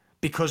shoot me.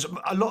 Because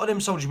a lot of them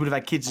soldiers would have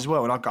had kids as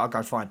well, and I'll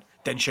go fine.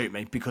 Then shoot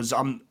me, because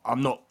I'm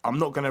not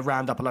going to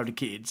round up a load of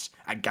kids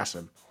and gas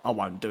them. I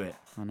won't do it.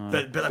 I know.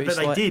 But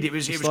they like, did. It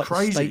was like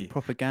crazy. State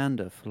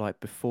propaganda for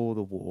like before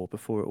the war,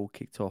 before it all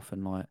kicked off,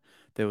 and like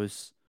there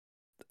was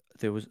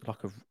like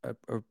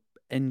a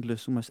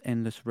almost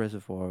endless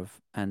reservoir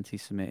of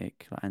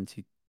anti-Semitic,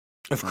 like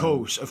Of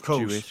course.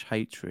 Jewish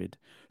hatred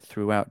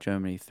throughout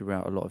Germany,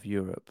 throughout a lot of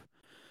Europe.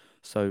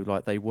 So,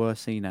 like, they were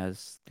seen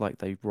as, like,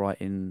 they write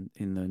in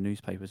the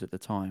newspapers at the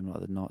time, like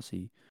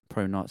the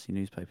pro-Nazi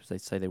newspapers, they'd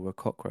say they were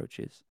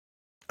cockroaches.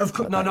 Of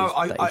course,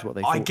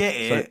 like, I get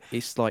it. So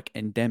it's like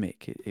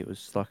endemic. It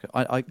was like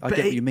I get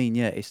what you mean.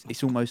 Yeah,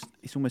 it's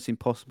almost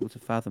impossible to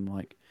fathom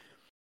like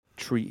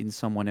treating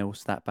someone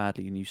else that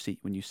badly, and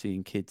when you see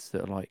in kids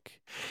that are like.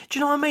 Do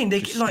you know what I mean?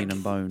 They just like skin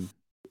and bone.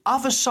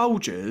 Other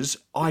soldiers,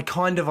 I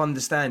kind of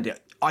understand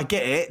it. I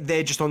get it.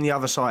 They're just on the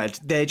other side.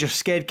 They're just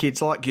scared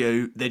kids like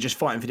you. They're just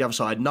fighting for the other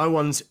side. No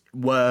one's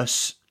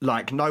worse.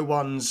 Like, no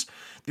one's...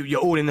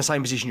 You're all in the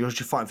same position. You're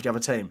just fighting for the other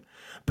team.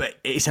 But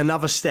it's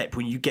another step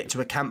when you get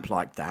to a camp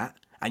like that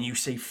and you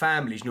see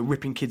families and you're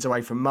ripping kids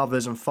away from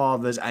mothers and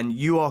fathers and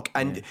you are...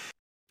 And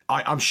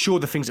I'm sure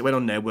the things that went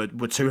on there were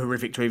too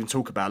horrific to even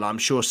talk about. Like, I'm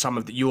sure some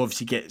of you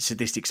obviously get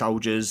sadistic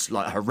soldiers,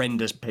 like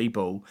horrendous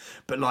people.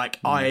 But like,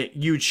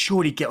 you'd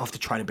surely get off the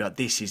train and be like,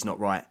 this is not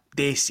right.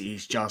 This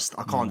is just,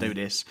 I can't do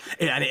this.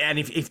 And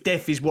if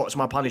death is what's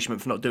my punishment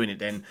for not doing it,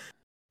 then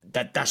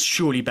that's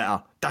surely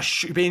better.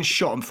 Being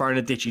shot and thrown in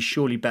a ditch is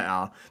surely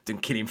better than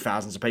killing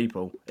thousands of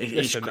people.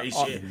 It's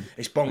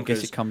bonkers. I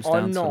guess it comes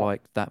down to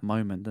like that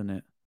moment, doesn't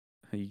it?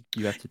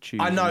 You have to choose.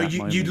 I know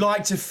you'd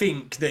like to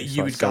think that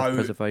you would go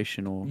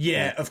preservation or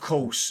of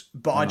course,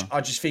 but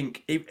I just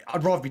think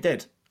I'd rather be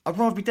dead. I'd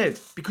rather be dead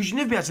because you'd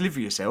never be able to live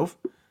with yourself.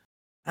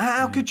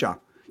 How could you?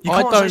 You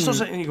can't. It's not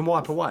something you can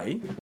wipe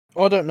away.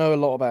 I don't know a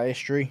lot about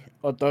history.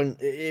 I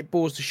don't. It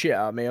bores the shit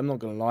out of me. I'm not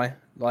gonna lie.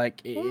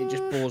 Like it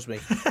just bores me.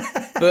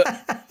 But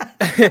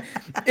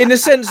in the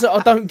sense that I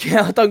don't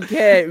care. I don't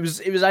care. It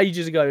was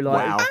ages ago.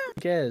 Like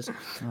who cares?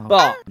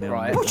 But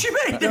right. What do you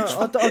mean? No,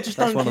 I just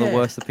don't care. That's one of the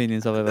worst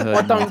opinions I've ever heard.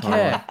 I don't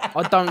care.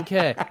 I don't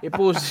care. It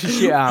bores the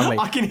shit out of me.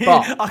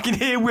 I can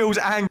hear Will's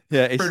anger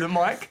through the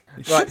mic.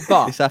 Right,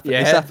 but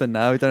it's happened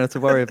now. We don't have to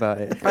worry about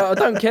it. I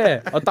don't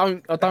care. I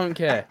don't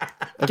care.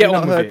 Have Get you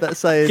on not with heard it. that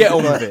saying? Get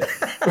on like, with it.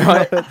 Have you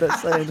not heard that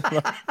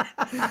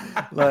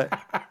saying? Like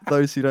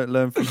those who don't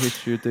learn from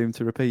history are doomed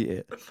to repeat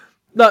it.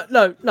 No.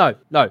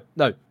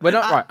 We're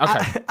not right.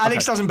 Okay.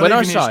 Alex doesn't When believe I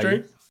in say-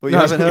 history. Well, you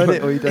haven't heard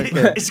it, or you don't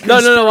care. It's No.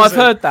 I've conspiracy.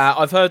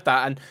 heard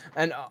that,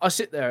 and I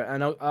sit there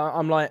and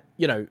I'm like,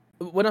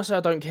 when I say I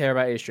don't care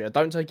about history, I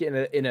don't take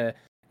it in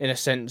a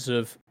sense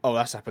of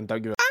that's happened.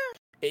 Don't give a.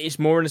 It's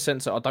more in a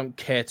sense that I don't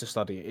care to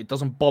study it. It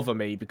doesn't bother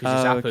me because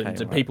it's happened and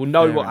right. people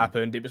know Fair what enough.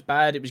 happened. It was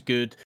bad. It was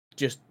good.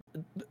 Just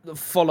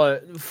follow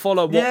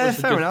what Yeah, was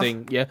the fair good enough.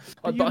 thing. Yeah,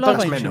 But you I love don't.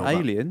 ancient mental, but-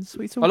 aliens. What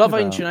are you I talking love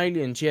about? Ancient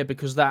Aliens. Yeah,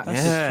 because that's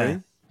Yeah.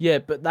 History. yeah,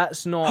 but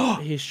that's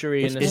not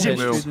history It's in more a Is it sense.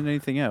 real? history than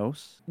anything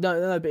else.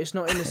 No, but it's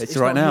not in. It's It's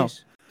right not now.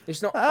 his-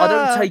 It's not. I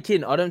don't Ah.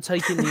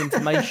 take in the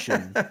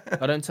information.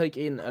 I don't take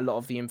in a lot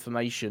of the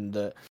information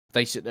that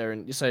they sit there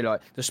and say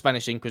like the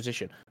Spanish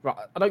Inquisition. Right.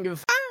 I don't give a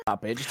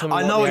that bit. Just tell me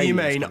I what know the what you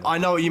aliens mean. came I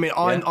up. know what you mean.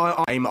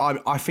 Yeah.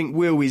 I think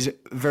Will is a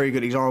very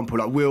good example.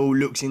 Like Will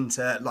looks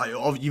into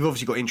you've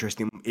obviously got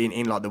interest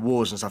in like the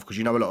wars and stuff because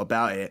you know a lot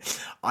about it.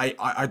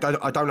 I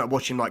don't like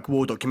watching like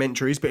war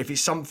documentaries, but if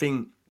it's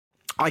something,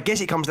 I guess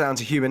it comes down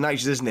to human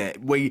nature, doesn't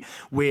it? We're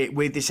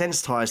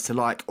desensitized to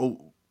like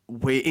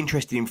we're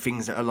interested in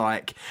things that are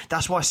like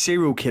that's why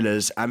serial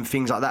killers and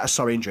things like that are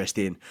so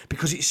interesting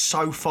because it's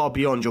so far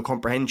beyond your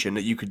comprehension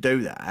that you could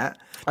do that.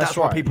 That's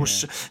why right, people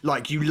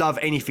like you love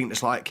anything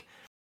that's like.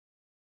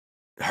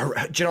 Do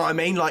you know what I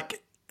mean?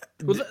 Like,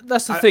 Well,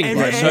 that's the thing,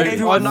 right? So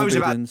everyone knows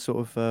about. And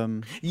sort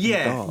of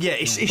Yeah, dark,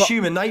 it's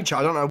human nature.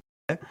 I don't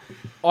know.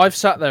 I've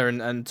sat there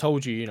and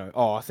told you,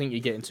 I think you're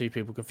getting two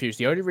people confused.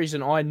 The only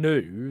reason I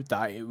knew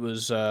that it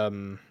was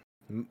Molga.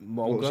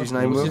 What's his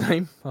name, What was Will? his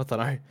name? I don't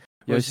know.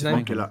 Yeah, What's his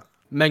name? Mengele.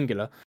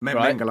 Mengele.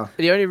 Right? Mengele.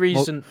 The only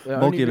reason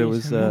Mogula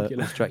was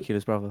Mogula.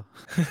 Dracula's brother.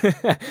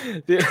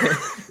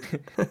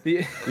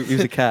 the, He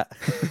was a cat.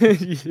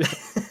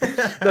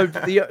 no,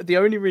 but the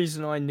only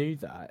reason I knew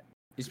that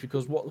is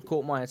because what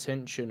caught my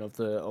attention of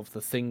the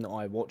thing that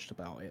I watched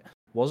about it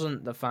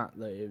wasn't the fact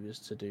that it was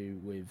to do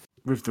with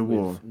the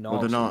war Nazis. or the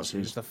It was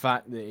Nazis. the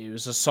fact that it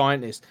was a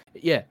scientist.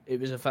 Yeah, it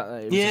was the fact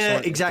that it was a Yeah,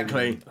 scientist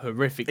exactly. doing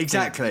horrific. things.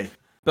 Exactly.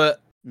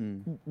 But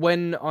Mm.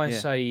 when I Yeah.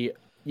 say,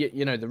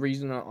 the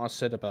reason I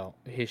said about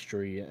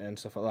history and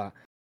stuff like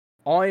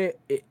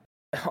that,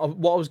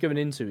 what I was going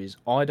into is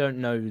I don't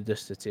know the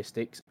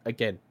statistics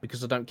again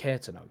because I don't care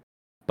to know.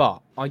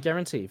 But I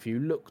guarantee if you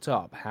looked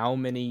up how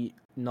many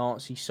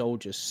Nazi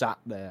soldiers sat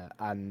there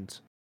and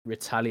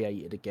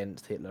retaliated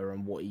against Hitler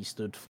and what he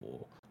stood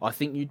for, I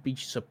think you'd be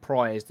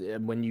surprised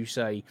when you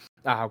say,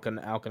 how can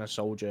a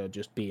soldier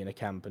just be in a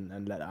camp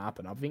and let that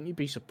happen? I think you'd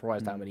be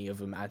surprised how many of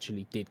them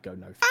actually did go,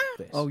 no,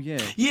 this. Oh yeah.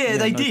 Yeah,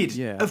 they no, did.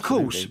 Yeah, of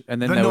course. absolutely.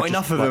 And then but they were not just,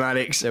 enough of like, them,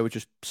 Alex. They were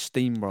just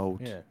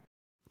steamrolled. Yeah.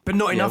 But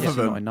not enough yes, of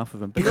them. Not enough of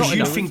them. Because Not you'd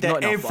enough, think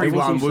not that enough. But There was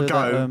everyone would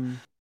also go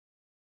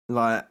that,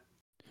 like.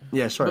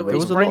 Yeah, sorry. But there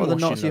Will. was a lot of the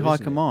brainwashing Nazi though, High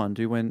isn't it? Command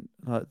who went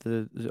like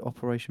the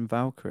Operation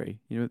Valkyrie.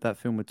 You know that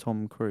film with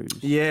Tom Cruise.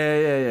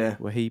 Yeah.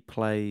 Where he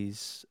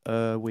plays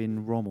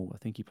Erwin Rommel. I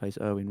think he plays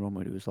Erwin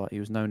Rommel. He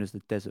was known as the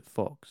Desert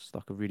Fox,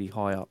 like a really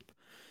high up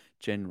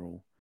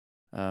general.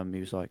 He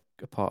was like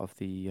a part of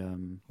the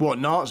What,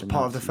 Nazi?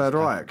 Part of the Nazis' Third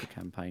Africa Reich?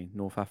 campaign,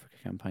 North Africa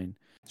campaign.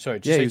 Sorry,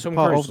 did Yeah, he you was say a Tom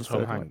part Cruise of or the Tom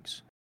Third Reich.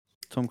 Hanks?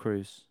 Tom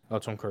Cruise. Oh,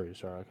 Tom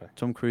Cruise. Right, okay.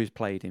 Tom Cruise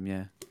played him.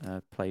 Yeah,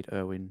 played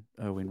Erwin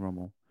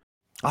Rommel.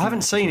 I haven't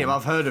that's seen his it, name. but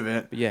I've heard of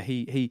it. But yeah,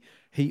 he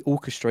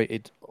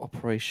orchestrated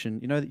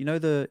Operation.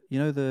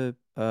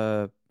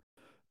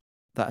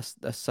 That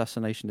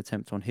assassination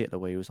attempt on Hitler,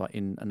 where he was like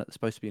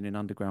supposed to be in an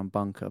underground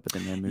bunker, but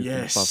then they moved him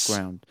Yes. above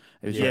ground.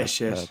 It was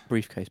Yes, like yes. a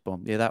briefcase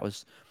bomb. Yeah, that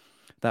was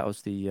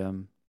the.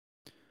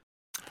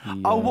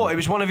 Oh, what? It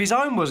was one of his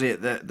own, was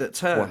it? That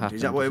turned. happened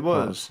Is that what as it a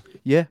part of- was?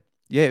 Yeah.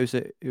 It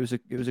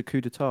was a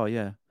coup d'état.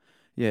 Yeah,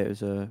 it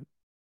was a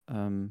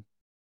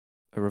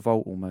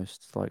revolt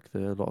almost. Like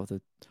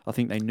I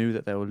think they knew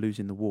that they were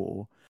losing the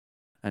war,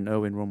 and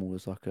Erwin Rommel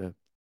was like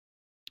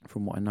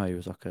from what I know, he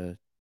was like a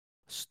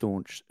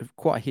staunch,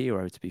 quite a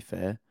hero to be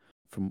fair,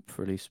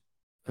 for at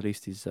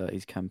least his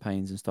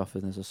campaigns and stuff,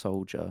 and as a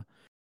soldier,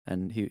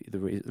 and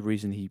the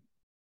reason he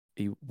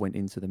went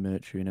into the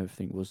military and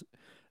everything was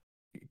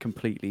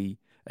completely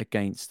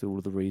against all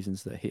of the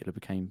reasons that Hitler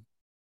became,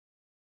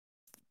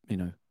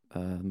 the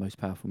most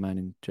powerful man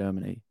in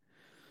Germany.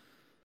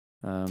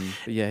 But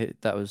yeah,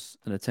 that was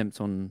an attempt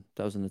on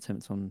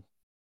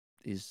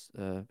his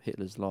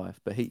Hitler's life.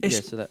 But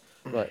so that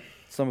like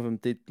some of them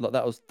did like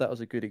that was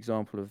a good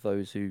example of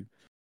those who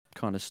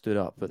kind of stood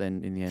up, but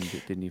then in the end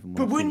it didn't even.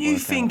 But wouldn't you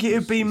think it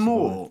would be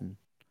more? And,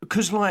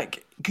 Because,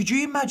 like, could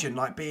you imagine,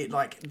 like, there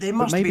but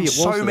must have maybe been it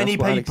was, so though, many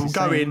that's what Alex people is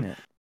saying, going. isn't it?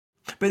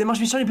 But there must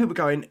be so many people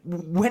going,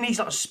 when he's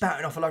like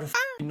spouting off a load of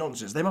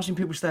nonsense, there must be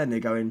people standing there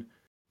going,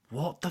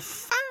 what the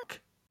fuck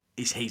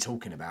is he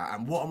talking about?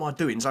 And what am I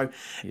doing? So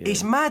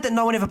it's mad that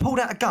no one ever pulled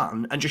out a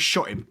gun and just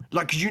shot him.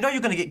 Like, because you know you're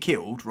going to get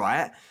killed,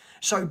 right?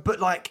 So, but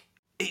like,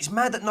 it's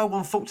mad that no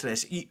one thought to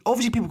this.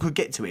 Obviously, people could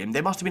get to him.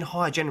 There must have been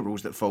higher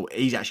generals that thought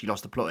he's actually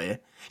lost the plot here.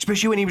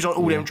 Especially when he was on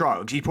all them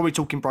drugs. He's probably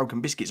talking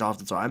broken biscuits half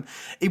the time.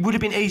 It would have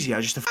been easier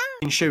just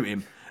to shoot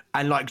him.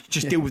 and like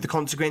just deal with the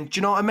consequence. Do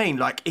you know what I mean?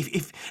 Like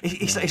if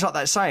it's like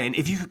that saying,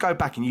 if you could go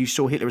back and you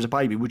saw Hitler as a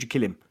baby, would you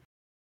kill him?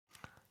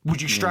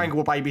 Would you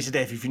strangle a baby to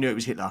death if you knew it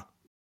was Hitler?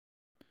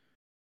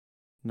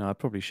 No, I'd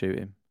probably shoot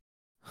him.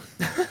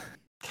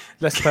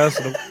 Less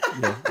personal.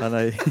 Yeah, I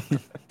know.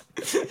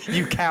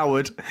 You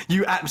coward!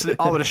 You absolute!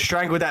 I would have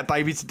strangled that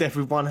baby to death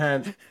with one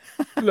hand.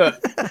 Look,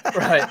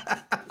 right.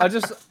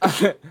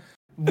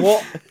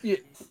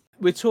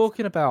 We're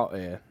talking about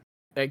here,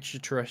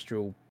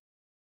 extraterrestrial,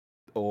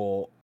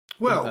 or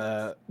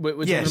we're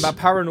talking about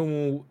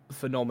paranormal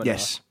phenomena.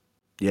 Yes.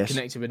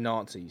 Connected with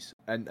Nazis,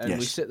 and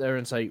we sit there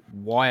and say,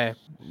 why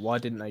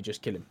didn't they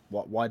just kill him?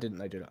 Why didn't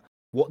they do that?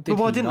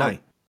 Why didn't they?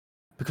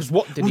 Because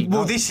what did he know?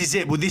 Well, this is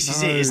it. Well, this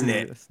is it, isn't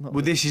it?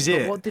 Well, this is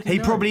it. What did he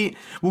know? probably...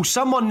 Well,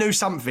 someone knew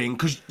something,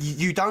 because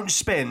you don't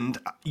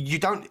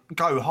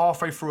go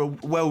halfway through a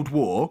world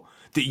war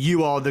that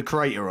you are the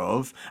creator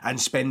of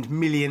and spend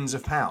millions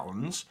of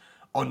pounds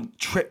on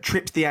trips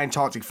to the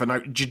Antarctic for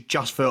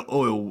just for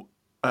oil,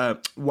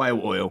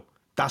 whale oil.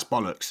 That's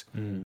bollocks.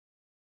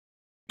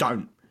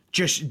 Don't.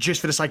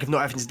 Just for the sake of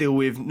not having to deal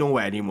with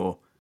Norway anymore.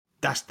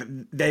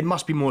 There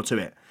must be more to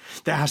it.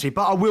 There has to be.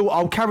 But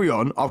I'll carry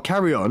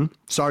on.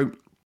 So,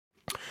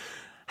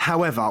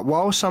 however,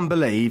 while some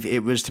believe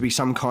it was to be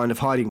some kind of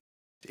hiding,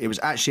 it was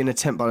actually an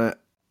attempt by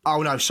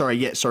that's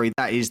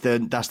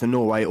the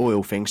Norway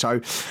oil thing.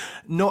 So,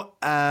 not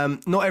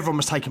everyone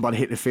was taken by the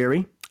Hitler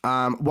theory.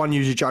 One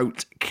user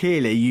joked,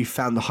 clearly you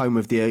found the home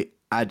of the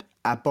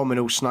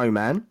abominable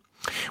snowman,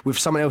 with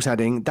someone else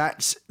adding,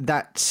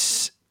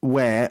 that's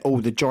where all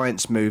the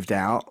giants moved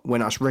out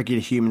when us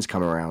regular humans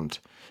come around.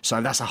 So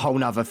that's a whole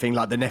nother thing,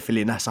 like the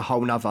Nephilim, that's a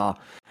whole nother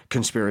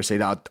conspiracy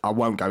that I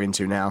won't go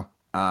into now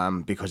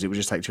because it would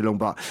just take too long.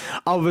 But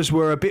others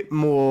were a bit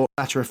more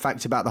matter of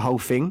fact about the whole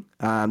thing.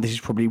 This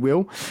is probably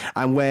Will.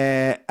 And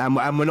we're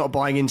not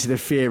buying into the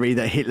theory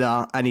that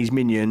Hitler and his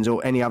minions or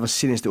any other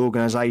sinister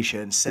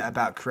organisation set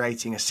about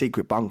creating a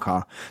secret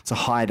bunker to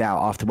hide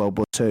out after World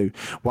War II.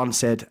 One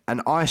said,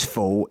 an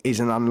icefall is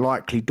an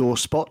unlikely door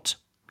spot,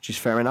 which is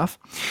fair enough.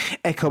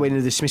 Echoing in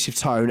a dismissive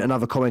tone,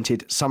 another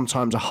commented,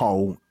 sometimes a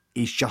hole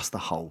is just a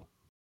hole.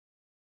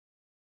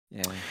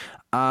 Yeah.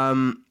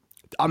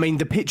 I mean,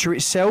 the picture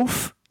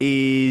itself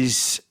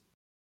is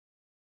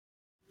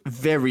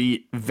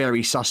very,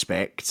 very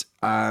suspect.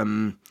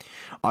 I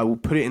will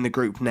put it in the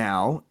group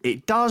now.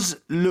 It does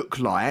look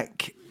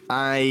like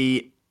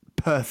a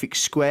perfect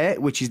square,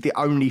 which is the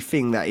only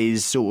thing that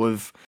is sort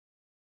of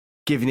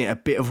giving it a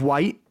bit of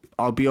weight,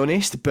 I'll be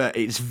honest, but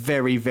it's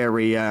very,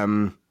 very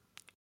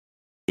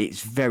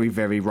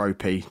very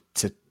ropey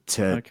to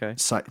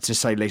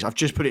say the least. I've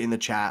just put it in the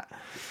chat.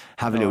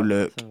 Have a little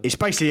look. It's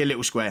basically a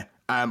little square.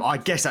 I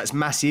guess that's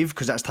massive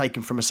because that's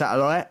taken from a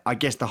satellite. I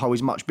guess the hole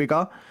is much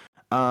bigger.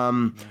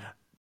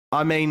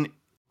 I mean,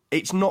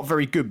 it's not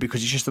very good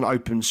because it's just an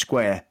open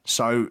square.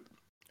 So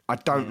I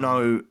don't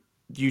know.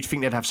 You'd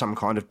think they'd have some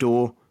kind of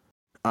door.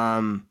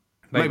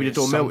 Maybe the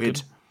door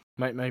melted.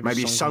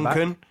 Maybe it's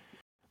sunken.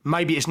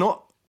 Maybe it's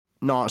not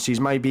Nazis.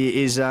 Maybe it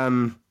is.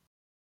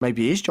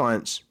 Maybe it is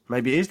giants.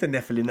 Maybe it is the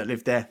Nephilim that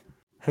lived there.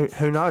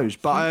 Who knows?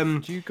 But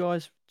what do you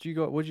guys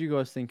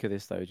think of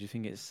this though? Do you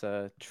think it's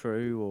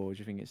true or do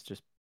you think it's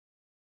just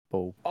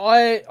bull?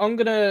 I'm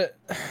gonna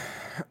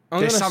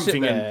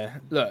something sit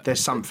there. Look, there's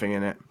something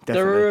in it. Definitely.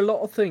 There are a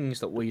lot of things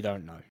that we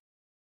don't know.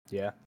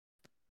 Yeah.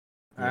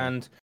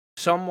 And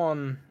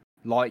someone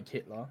like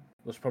Hitler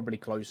was probably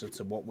closer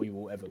to what we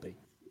will ever be.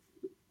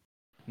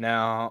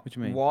 Now, what do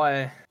you mean?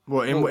 Why?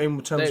 What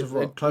in terms of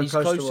what? He's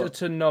closer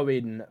to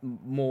knowing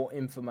more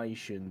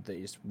information that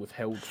is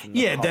withheld from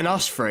the than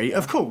us three,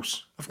 of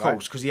course,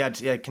 because he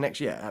had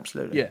connection. Yeah,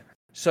 absolutely. Yeah.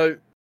 So,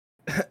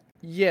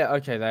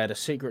 okay, they had a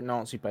secret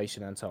Nazi base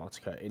in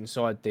Antarctica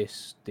inside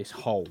this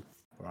hole,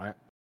 right?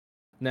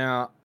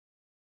 Now,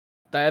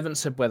 they haven't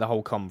said where the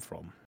hole come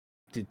from.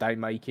 Did they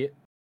make it?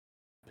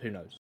 Who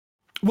knows?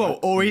 Well,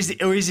 or is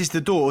this the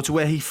door to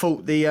where he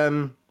thought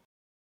the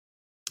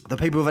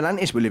people of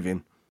Atlantis were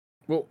living?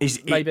 Well,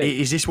 maybe.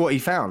 Is this what he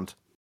found?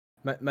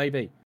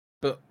 Maybe.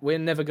 But we're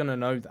never going to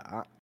know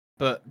that.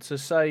 But to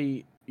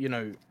say,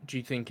 do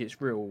you think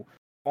it's real?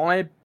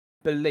 I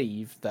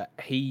believe that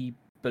he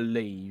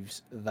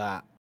believes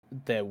that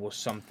there was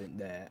something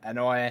there. And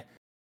I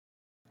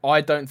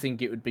don't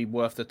think it would be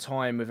worth the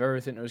time with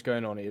everything that was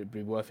going on. It would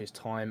be worth his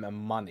time and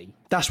money.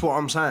 That's what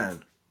I'm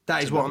saying.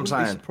 That is what I'm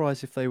saying. I'd be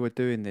surprised if they were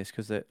doing this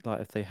because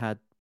if they had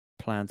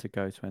planned to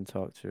go to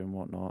Antarctica and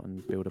whatnot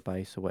and build a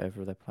base or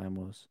whatever their plan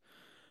was.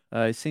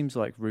 It seems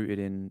like rooted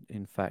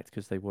in fact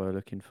because they were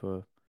looking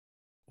for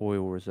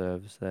oil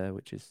reserves there,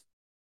 which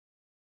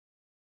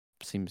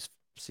seems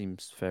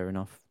fair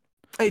enough.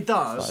 It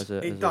does.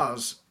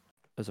 Does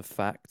as a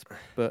fact,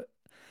 but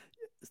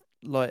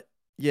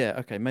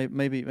okay,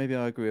 maybe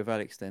I agree with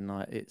Alex then.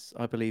 I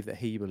believe that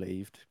he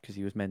believed because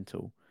he was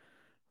mental.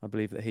 I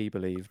believe that he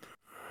believed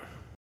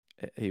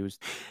he was,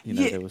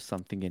 there was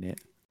something in it.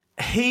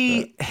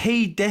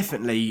 He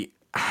definitely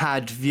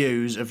had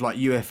views of like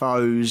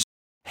UFOs.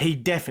 He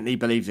definitely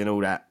believed in all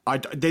that.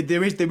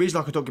 There is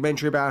like a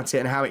documentary about it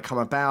and how it come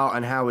about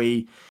and how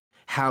he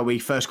how he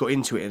first got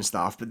into it and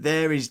stuff. But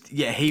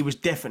he was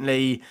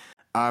definitely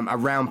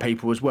around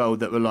people as well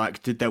that were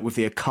like dealt with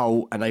the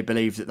occult, and they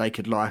believed that they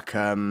could like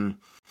bring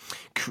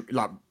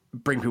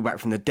people back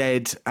from the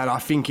dead. And I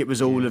think it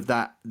was all of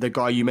that. The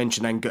guy you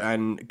mentioned and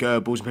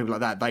Goebbels and people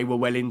like that, they were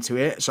well into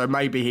it. So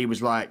maybe he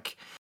was like.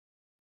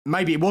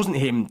 Maybe it wasn't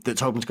him that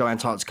told him to go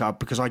Antarctica,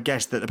 because I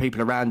guess that the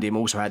people around him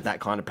also had that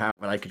kind of power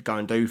where they could go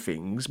and do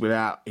things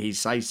without his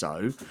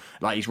say-so,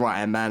 like his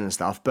right-hand man and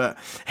stuff. But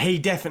he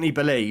definitely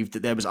believed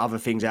that there was other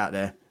things out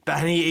there.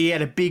 But he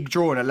had a big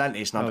draw in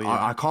Atlantis, and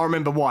I can't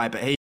remember why,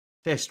 but he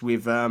obsessed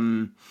with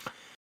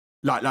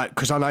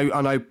because I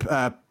know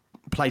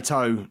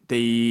Plato,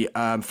 the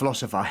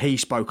philosopher, he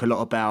spoke a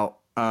lot about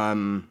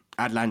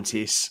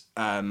Atlantis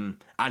and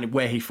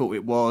where he thought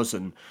it was,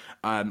 and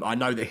I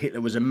know that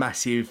Hitler was a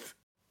massive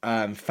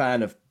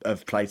fan of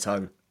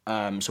Plato.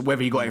 So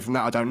whether he got it from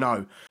that, I don't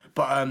know.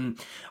 But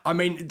I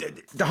mean,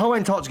 the whole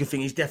Antarctica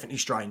thing is definitely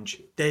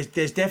strange. There's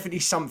definitely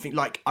something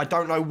like, I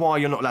don't know why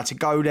you're not allowed to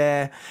go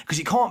there, because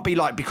it can't be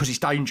like because it's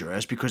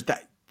dangerous, because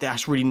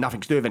that's really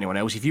nothing to do with anyone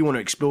else. If you want to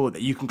explore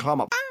that, you can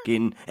climb up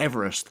in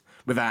Everest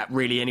without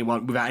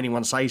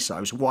anyone say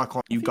so. So why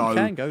can't you go? You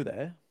can go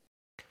there.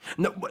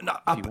 No,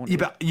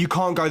 but you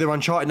can't go there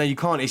uncharted. No, you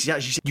can't. It's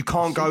actually you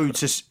can't go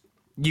to.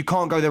 You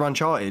can't go there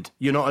uncharted.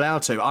 You're not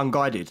allowed to,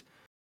 unguided.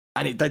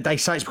 And they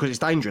say it's because it's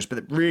dangerous,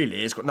 but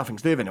really it's got nothing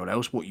to do with anyone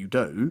else. What you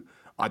do,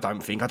 I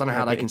don't know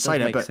how they can say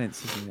that. But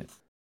sense, doesn't it?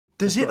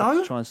 Does it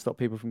though? Try and stop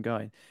people from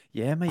going.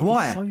 Yeah, mate.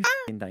 Why? It's so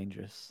f***ing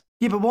dangerous.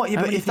 Yeah, but what? Yeah,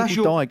 how but many if that's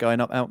people die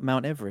going up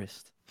Mount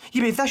Everest?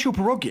 Yeah, but if that's your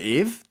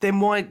prerogative, then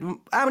why?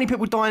 How many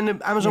people die in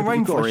the Amazon rainforest?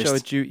 You've got to show a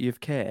duty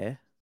of care.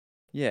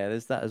 Yeah,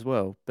 there's that as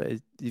well. But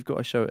you've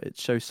got to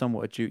show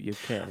somewhat a duty of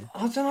care.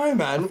 I don't know,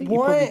 man. I think why?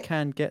 You probably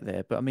can get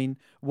there, but I mean,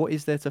 what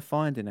is there to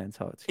find in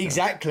Antarctica?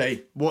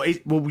 Exactly. Well,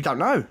 we don't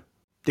know.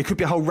 There could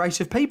be a whole race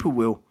of people,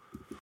 Will.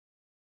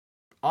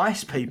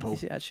 Ice people.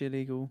 Is it actually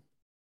illegal?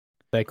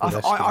 They're called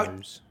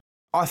Eskimos.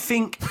 I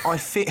think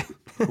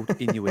called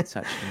Inuits,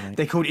 actually, mate.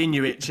 They're called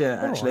Inuits,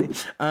 yeah, actually.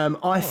 No.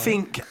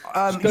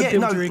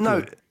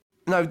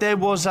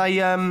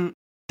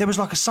 There was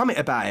like a summit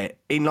about it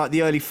in like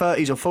the early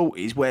 30s or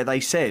 40s where they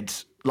said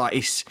like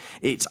it's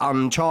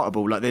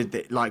unchartable.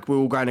 Like we're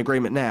all going to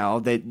agreement now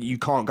that you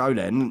can't go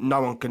there.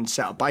 No one can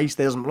set up base.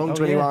 There doesn't belong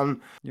to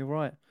anyone. You're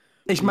right.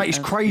 It's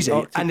crazy,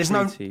 and there's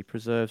no.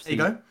 Preserves there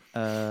you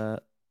go.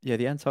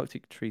 The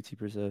Antarctic Treaty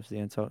preserves the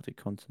Antarctic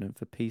continent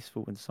for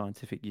peaceful and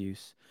scientific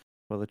use,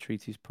 while the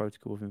treaty's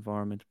protocol of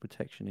environmental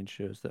protection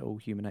ensures that all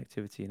human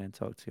activity in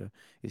Antarctica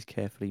is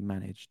carefully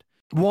managed.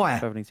 Why?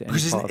 Travelling to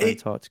any part of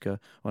Antarctica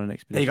on an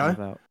expedition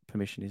without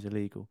permission is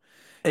illegal.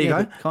 There you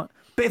go.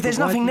 But if there's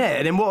nothing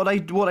there, then what are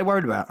they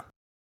worried about?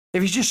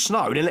 If it's just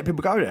snow, then let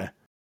people go there.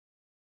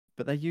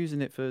 But they're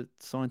using it for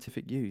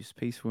scientific use,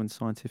 peaceful and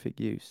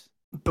scientific use.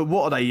 But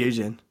what are they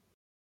using?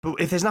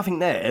 But if there's nothing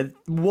there,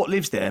 what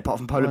lives there apart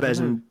from polar bears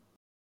and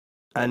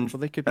well,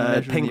 they could be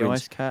measuring penguins? The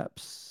ice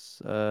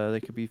caps. They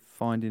could be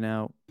finding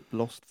out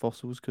lost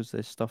fossils because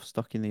there's stuff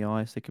stuck in the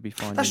ice. They could be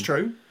finding. That's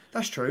true.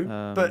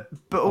 But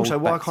also,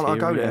 why can't I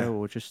go there?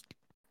 Or just,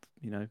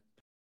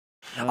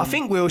 I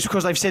think, Will, it's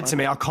because they've said to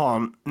me I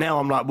can't. Now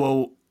I'm like,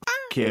 well,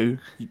 f*** you.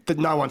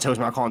 No one tells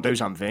me I can't do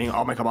something.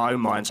 I'll make up my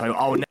own mind. So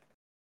I'll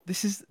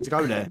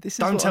go there.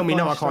 Don't tell me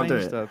no, I can't do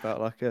it.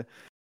 About like a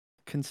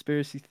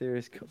conspiracy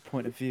theorist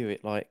point of view,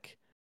 it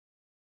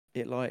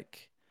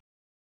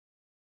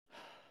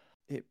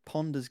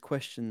ponders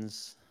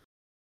questions.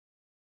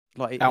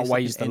 Like it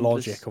outweighs the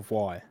logic of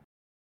why.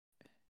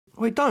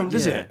 Well, it don't,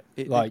 does it?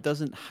 It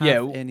doesn't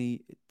have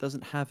any. It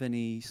doesn't have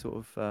any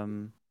sort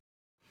of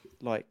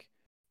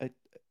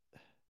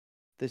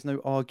there's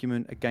no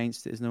argument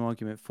against it. There's no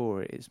argument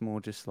for it. It's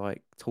more just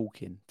like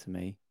talking to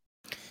me.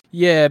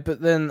 Yeah,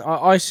 but then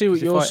I see what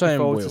you're saying.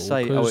 If I were to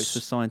say, it's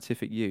for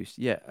scientific use.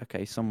 Yeah,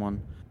 okay.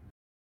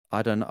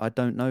 I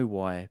don't know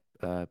why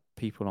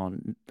people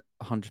aren't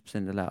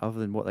 100% allowed. Other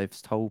than what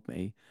they've told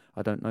me,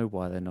 I don't know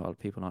why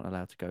people aren't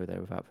allowed to go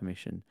there without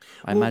permission.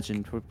 I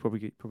imagine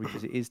probably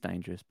because it is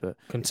dangerous, but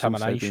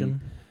contamination.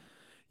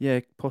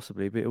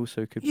 Possibly, but it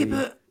also could be.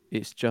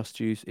 It's just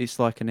used. It's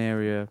like an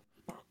area.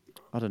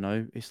 I don't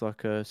know. It's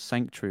like a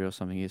sanctuary or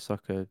something. It's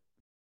like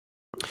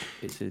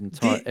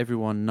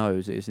everyone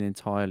knows it is an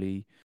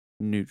entirely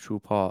neutral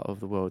part of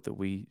the world that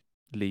we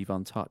leave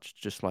untouched.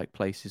 Just like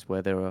places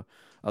where there are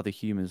other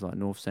humans, like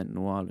North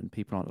Sentinel Island,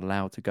 people aren't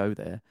allowed to go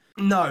there.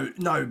 No.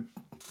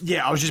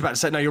 Yeah, I was just about to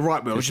say. No, you're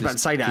right, Will. I was just about to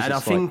say that, and I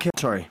think.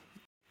 Sorry.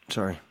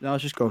 No, I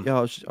was just going. Yeah,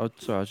 I was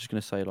just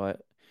going to say, like,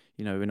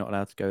 we're not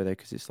allowed to go there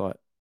because it's like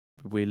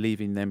we're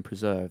leaving them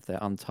preserved. They're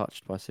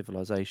untouched by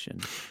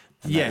civilization.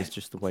 And that is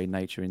just the way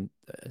nature,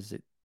 as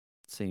it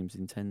seems,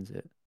 intends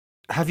it.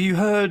 Have you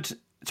heard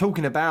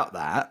talking about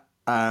that?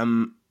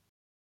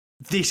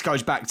 This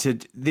goes back to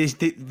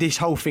this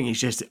whole thing is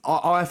just.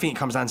 I think it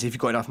comes down to if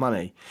you've got enough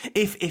money.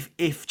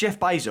 If Jeff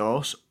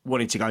Bezos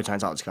wanted to go to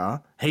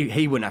Antarctica,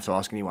 he wouldn't have to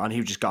ask anyone. He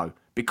would just go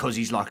because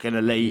he's like an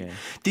elite. Yeah.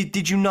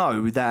 Did you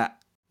know that?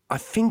 I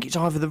think it's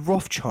either the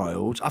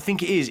Rothschilds. I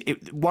think it is.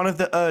 One of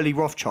the early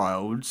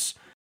Rothschilds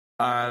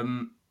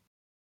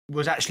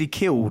was actually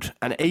killed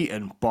and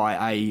eaten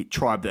by a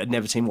tribe that had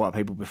never seen white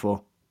people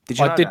before. Did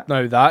you know I did that?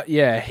 know that.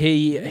 Yeah,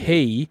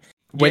 he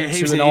went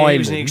to an island. He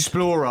was an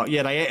explorer.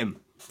 Yeah, they ate him.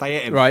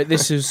 Right.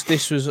 This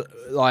was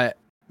like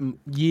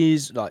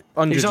years, like He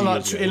hundreds was on of like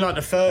years ago. in like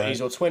the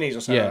 30s or 20s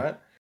or something. Yeah.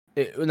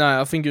 Right?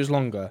 No, I think it was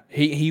longer.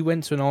 He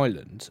went to an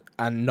island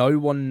and no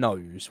one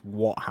knows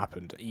what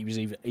happened. He was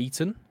either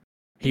eaten.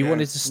 He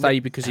wanted to stay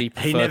because he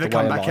preferred He never the way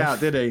come of back life. out,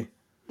 did he?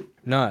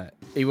 No,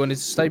 he wanted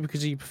to stay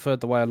because he preferred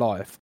the way of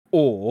life,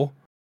 or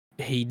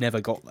he never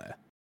got there.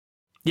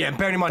 Yeah, and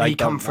bearing in mind They he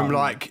come don't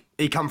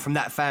know. from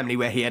that family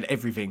where he had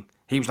everything.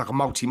 He was like a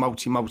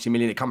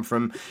multi-million. It come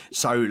from,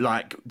 so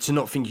like to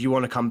not think you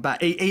want to come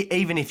back,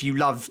 even if you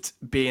loved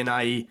being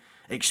a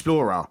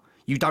explorer,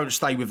 you don't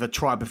stay with a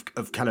tribe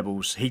of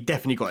cannibals. He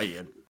definitely got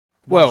eaten.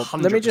 Well,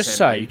 let me 100% just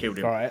say, he killed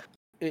him. right?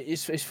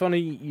 It's funny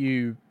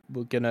you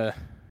were gonna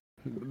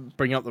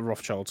bring up the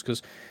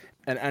Rothschilds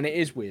and it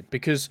is weird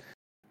because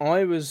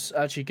I was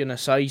actually gonna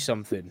say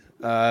something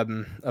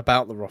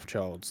about the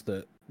Rothschilds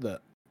that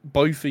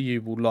both of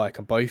you will like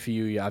and both of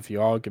you have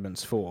your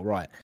arguments for.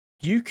 Right?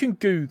 You can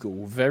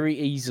Google very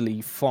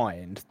easily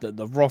find that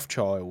the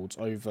Rothschilds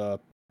over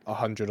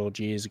 100 odd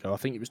years ago, I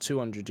think it was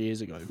 200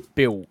 years ago,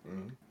 built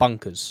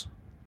bunkers.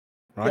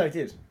 Right? Yeah, he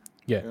did.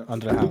 Yeah,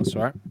 under the house,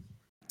 right?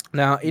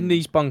 Now, in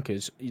these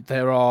bunkers,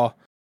 there are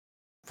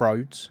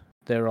roads,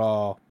 there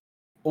are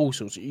all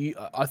sorts.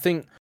 I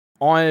think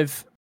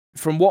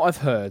from what I've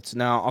heard,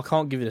 now I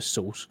can't give it a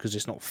source because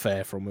it's not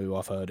fair from who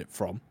I've heard it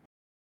from,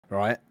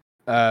 right?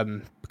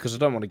 Because I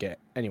don't want to get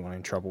anyone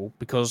in trouble.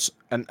 Because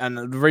and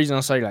the reason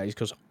I say that is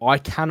because I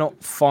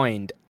cannot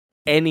find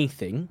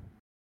anything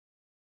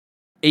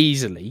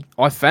easily.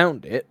 I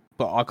found it,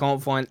 but I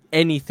can't find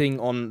anything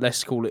on,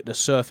 let's call it the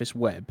surface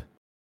web,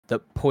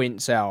 that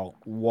points out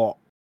what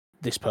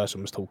this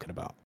person was talking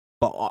about.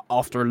 But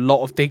after a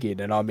lot of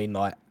digging, and I mean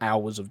like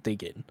hours of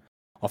digging,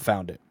 I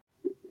found it.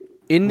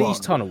 In these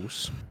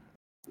tunnels,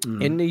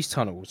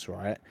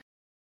 right?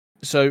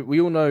 So we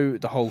all know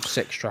the whole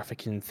sex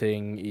trafficking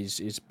thing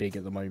is big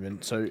at the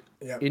moment. So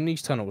in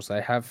these tunnels,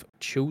 they have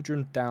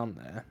children down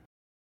there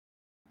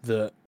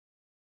that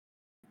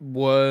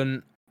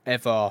weren't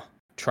ever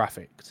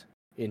trafficked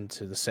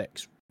into the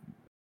sex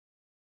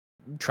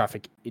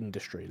traffic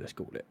industry, let's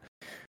call it.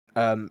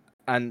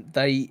 And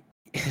they,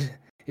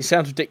 it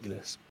sounds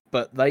ridiculous,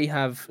 but they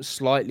have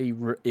slightly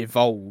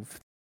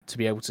evolved to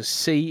be able to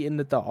see in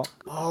the dark.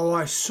 Oh,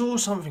 I saw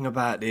something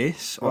about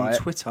this on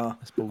Twitter.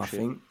 That's bullshit. I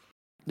think.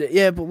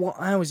 Yeah, but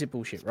how is it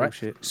bullshit, right?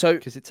 Bullshit. So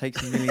because it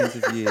takes millions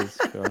of years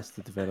for us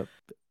to develop.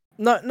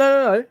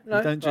 No. You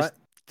don't just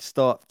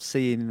start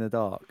seeing in the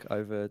dark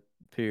over a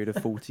period of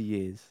 40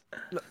 years.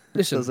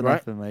 Listen, doesn't right?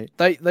 happen, mate.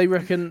 They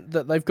reckon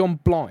that they've gone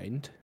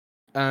blind,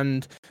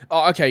 and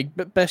okay,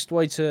 but best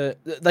way to,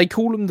 they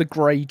call them the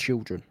grey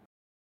children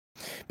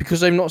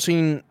because they've not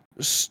seen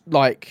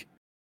like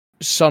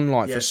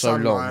sunlight for so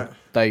long.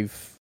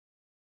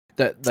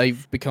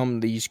 They've become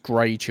these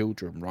grey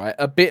children, right?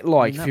 A bit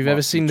like if you've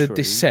ever seen The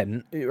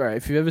Descent, right?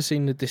 If you've ever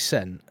seen The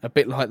Descent, a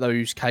bit like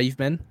those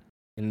cavemen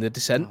in The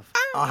Descent.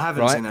 I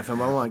haven't seen that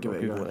film. I won't give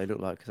it a go. What they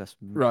look like because that's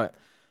right.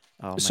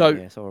 Oh, mate, so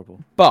yeah, it's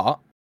horrible. But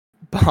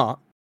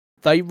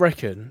they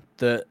reckon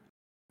that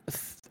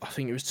I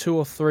think it was 2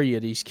 or 3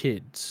 of these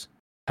kids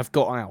have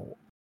got out,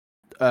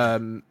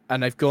 and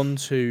they've gone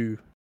to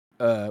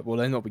well,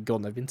 they've not been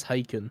gone. They've been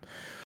taken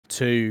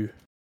to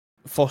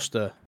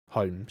foster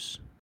homes.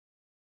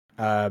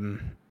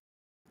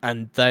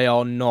 And they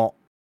are not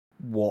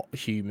what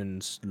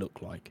humans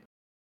look like.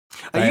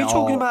 Are you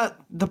talking about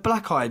the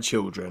black-eyed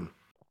children?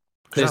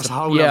 That's a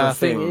whole I other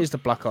thing. think it is the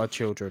black-eyed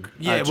children.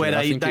 Yeah, actually. where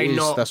I think they it is,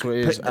 knock. that's what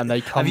it is, and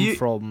they come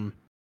from.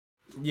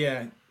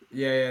 Yeah.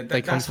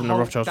 They come from the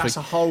Rothschilds. That's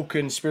a whole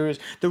conspiracy.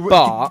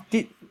 But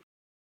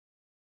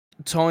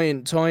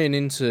tying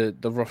into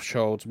the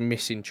Rothschilds'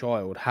 missing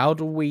child, how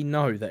do we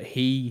know that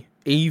he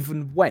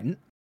even went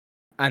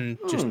and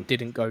just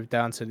didn't go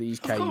down to these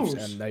caves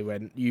and they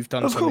went, "You've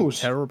done something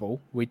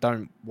terrible. We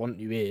don't want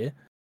you here."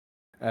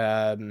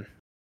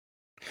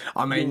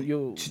 I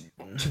mean,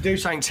 to do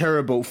something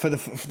terrible for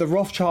the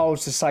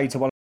Rothschilds to say to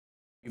one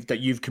that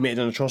you've committed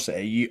an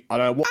atrocity, I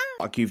don't know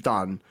what you've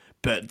done,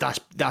 but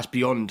that's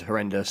beyond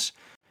horrendous.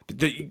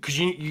 Because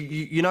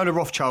you know the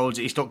Rothschilds,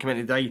 it's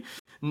documented. They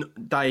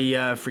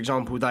for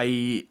example,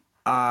 they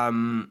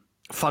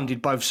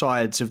funded both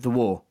sides of the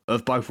war,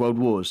 of both world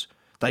wars.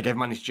 They gave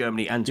money to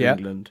Germany and to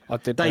England. I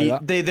did know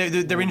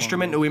that. They're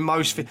instrumental in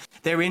most.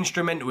 They're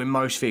instrumental in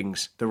most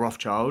things. The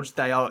Rothschilds.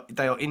 They are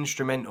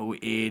instrumental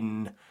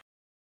in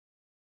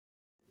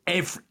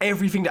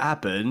everything that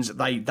happens.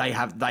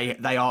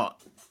 They are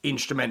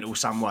instrumental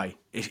some way.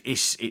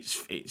 It's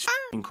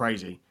f***ing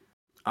crazy.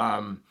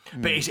 But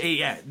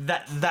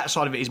that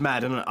side of it is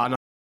mad, and I know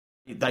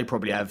they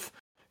probably have.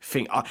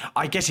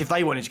 I guess if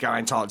they wanted to go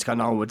Antarctica,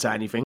 no one would say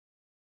anything.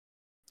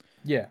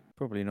 Yeah,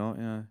 probably not.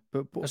 Yeah,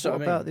 but what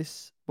about mean.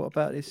 This? What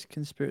about this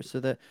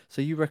conspiracy?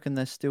 So you reckon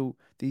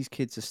these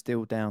kids are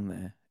still down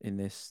there in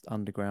this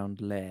underground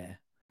lair?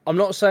 I'm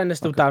not saying they're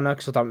still down there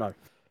because I don't know.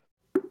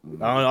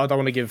 I don't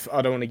want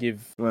to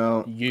give.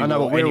 Well, You I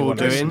know or what we're all anyone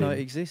else doing. No, it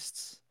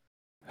exists.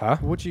 Huh?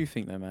 What do you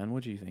think, though, man?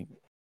 What do you think?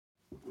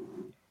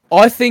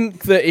 I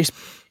think that it's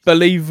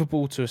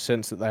believable to a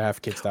sense that they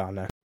have kids down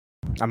there.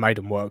 I made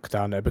them work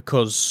down there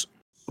because.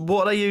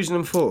 What are they using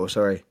them for?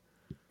 Sorry.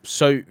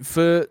 So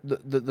for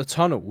the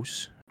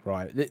tunnels,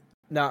 right?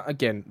 Now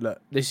again, look,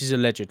 this is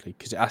allegedly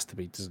because it has to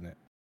be, doesn't it?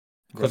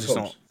 Because it's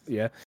not.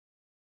 Yeah.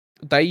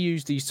 They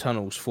use these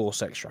tunnels for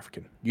sex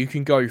trafficking. You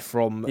can go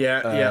from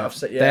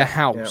their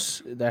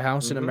house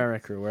in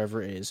America or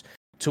wherever it is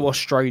to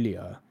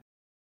Australia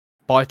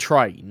by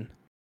train.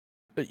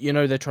 But you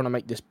know they're trying to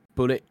make this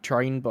bullet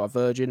train by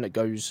Virgin that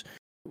goes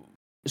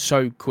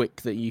so quick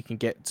that you can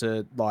get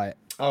to like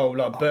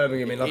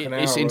Birmingham in like an hour.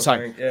 It's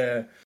insane.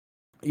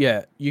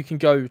 Yeah, you can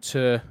go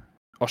to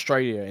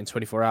Australia in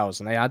 24 hours,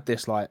 and they had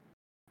this like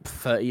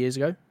 30 years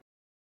ago.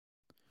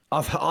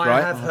 I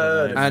have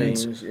heard of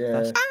things. Yeah,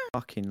 that's a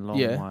fucking long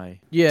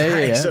way. Yeah.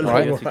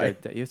 Right,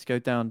 you have to go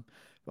down.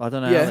 I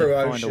don't know how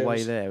they find a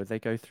way there. Would they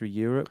go through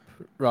Europe?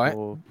 Right,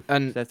 or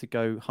and they have to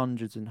go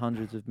hundreds and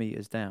hundreds of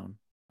meters down.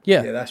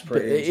 Yeah, that's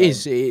pretty. It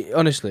is.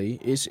 Honestly,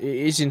 it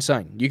is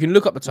insane. You can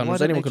look up the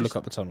tunnels. Anyone can look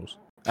up the tunnels,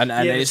 and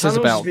it says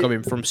about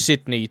going from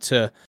Sydney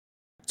to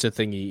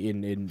thingy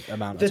in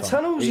amount of time. The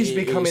tunnels is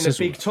becoming a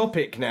big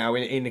topic now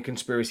in the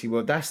conspiracy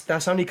world.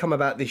 That's only come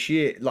about this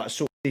year. Like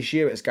sort of this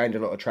year, it's gained a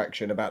lot of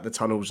traction about the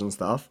tunnels and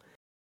stuff.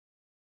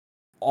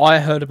 I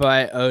heard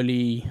about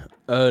it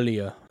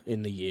earlier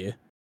in the year,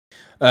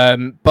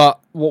 but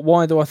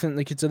why do I think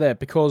the kids are there?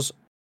 Because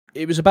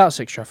it was about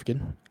sex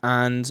trafficking,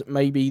 and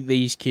maybe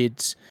these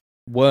kids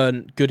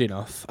weren't good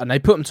enough, and they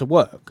put them to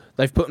work.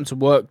 They've put them to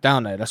work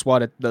down there. That's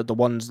why the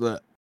ones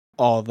that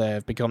are there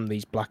have become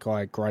these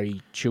black-eyed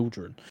grey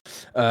children.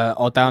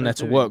 Are down there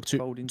to work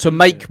to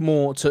make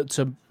more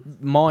to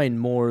mine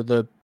more of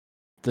the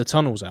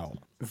tunnels out.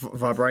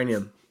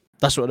 Vibranium.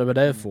 That's what they were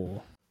there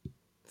for.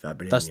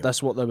 Vibranium.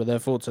 That's what they were there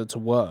for to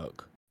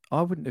work.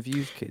 I wouldn't have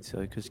used kids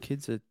though, because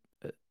kids are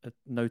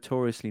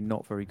notoriously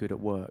not very good at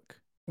work.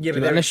 Yeah,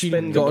 but unless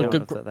you've got a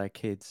good that they're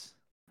kids.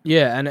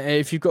 Yeah, and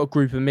if you've got a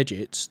group of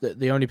midgets,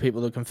 the only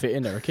people that can fit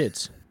in there are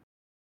kids.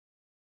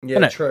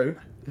 Yeah, true.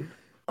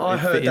 I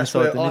heard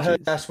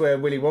that's where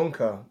Willy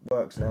Wonka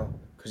works now,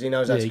 because he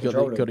knows how to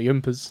control them. Got the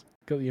Oompas.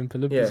 Got the Oompa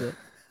Loompas.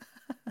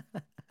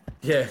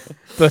 Yeah.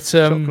 But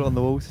chocolate on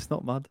the walls. It's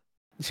not mud.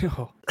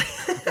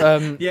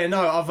 Yeah,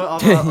 no, I've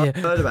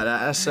heard about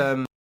that. That's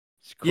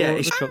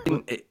it's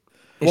chocolate.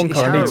 Wonka,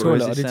 I need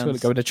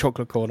toilet. Go in the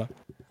chocolate corner.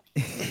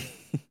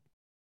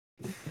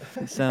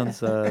 It sounds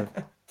very,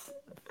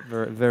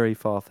 very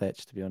far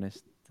fetched, to be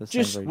honest.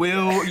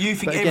 Will you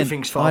think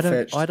everything's far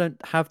fetched? I don't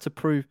have to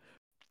prove.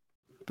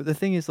 But the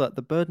thing is, like,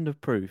 the burden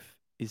of proof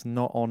is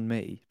not on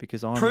me,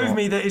 because prove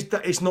me that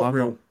it's not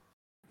real.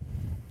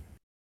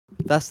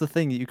 That's the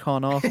thing that you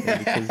can't ask me,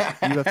 because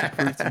you have to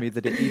prove to me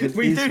that it even is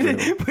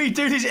real. We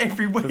do this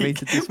every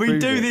week. We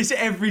do this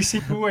every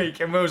single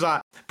week, and Will's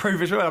like,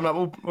 "Prove it's real." I'm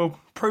like, "Well,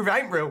 prove it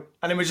ain't real,"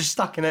 and then we're just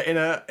stuck in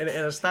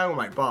a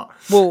stalemate. But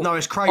no,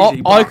 it's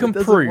crazy. I can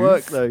prove.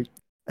 Work, though.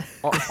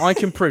 I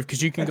can prove,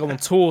 because you can go on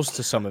tours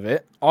to some of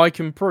it. I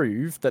can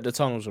prove that the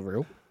tunnels are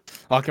real.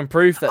 I can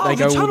prove that they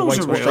go all the way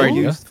to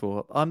Australia.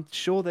 I'm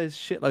sure there's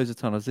shitloads of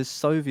tunnels. There's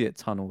Soviet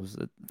tunnels.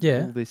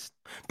 Yeah. All this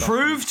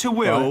prove to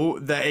Will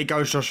that it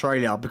goes to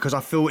Australia, because I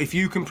feel if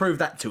you can prove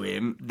that to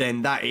him,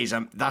 then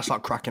that's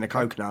like cracking a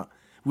coconut.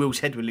 Will's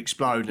head will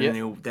explode,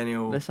 and then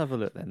he'll. Let's have a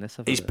look then.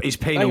 His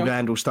penile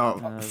gland will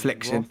start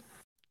flexing.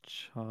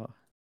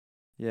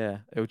 Yeah,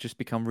 it'll just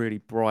become really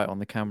bright on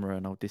the camera,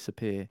 and I'll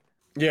disappear.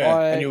 Yeah,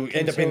 and you'll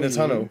end up in the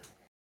tunnel.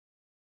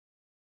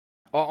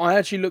 I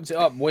actually looked it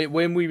up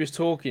when we was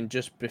talking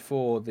just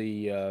before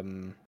the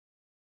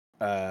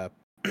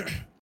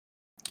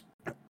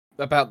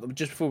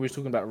just before we was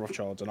talking about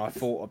Rothschilds, and I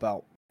thought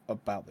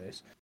about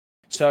this.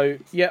 So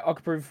yeah, I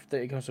could prove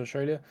that it comes to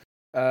Australia.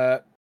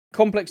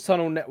 Complex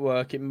tunnel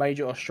network in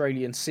major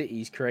Australian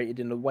cities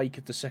created in the wake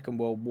of the Second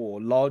World War.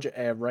 Larger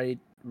air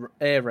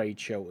raid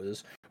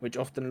shelters, which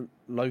often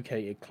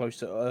located close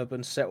to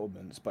urban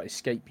settlements, but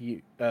escaped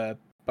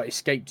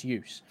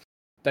use.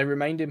 They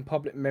remained in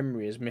public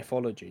memory as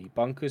mythology.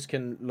 Bunkers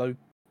can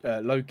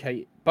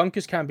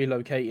be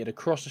located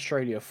across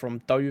Australia, from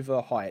Dover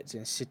Heights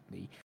in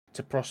Sydney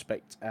to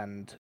Prospect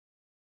and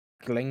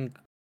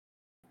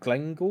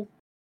Glengall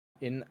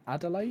in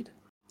Adelaide.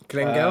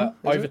 Glengall?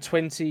 Over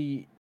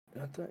 20.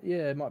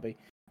 Yeah, it might be.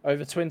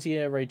 Over 20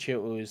 air raid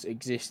shelters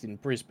exist in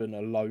Brisbane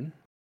alone.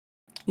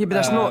 Yeah, but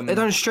that's not. They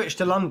don't stretch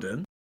to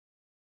London.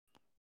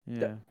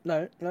 Yeah.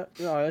 No,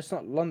 it's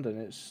not London.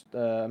 It's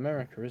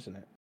America, isn't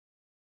it?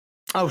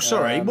 Oh,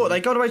 sorry. What, they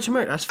got away to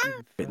America? That's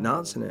a bit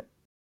nuts, isn't it?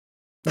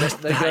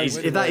 If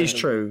that is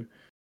true.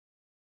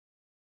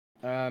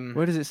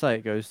 Where does it say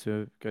it goes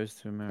to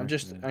America?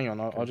 Hang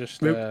on. I'll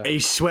just.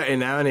 He's sweating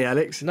now, isn't he,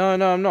 Alex? No,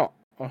 I'm not.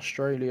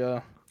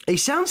 Australia. He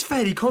sounds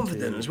fairly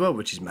confident as well,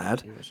 which is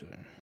mad.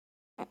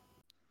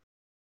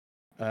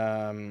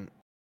 Here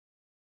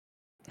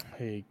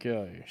you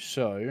go.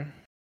 So,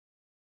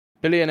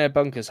 Billionaire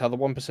bunkers, how the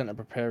 1% are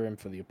preparing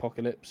for the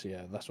apocalypse.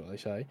 Yeah, that's what they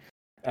say.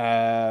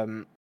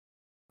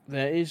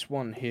 There is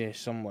one here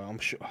somewhere. I'm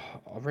sure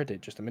I read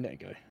it just a minute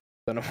ago.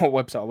 Don't know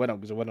what website I went on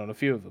because I went on a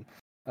few of them.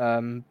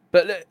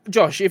 But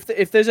Josh,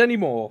 if there's any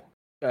more,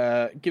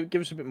 give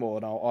us a bit more,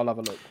 and I'll have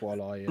a look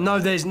while I. No,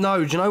 there's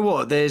no. Do you know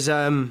what? There's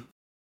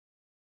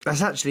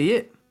That's actually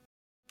it.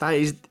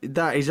 That's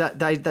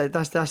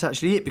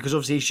actually it, because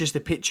obviously it's just a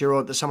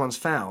picture that someone's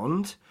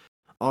found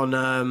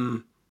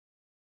on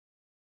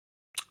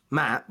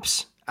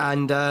maps,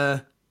 and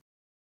they're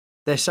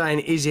saying,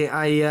 is it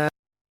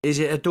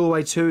a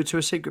doorway to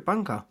a secret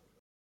bunker?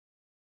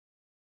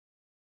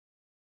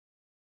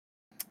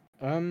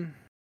 I mean,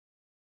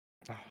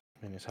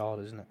 it's hard,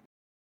 isn't it?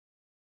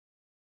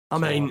 I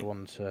It's a mean, hard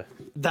one to...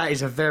 that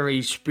is a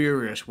very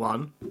spurious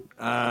one.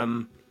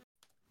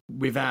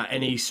 Without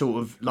any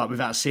sort of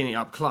without seeing it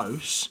up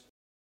close.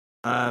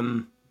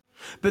 But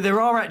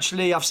there are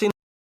actually, I've seen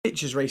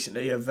pictures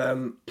recently of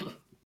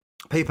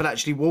people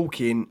actually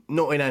walking,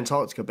 not in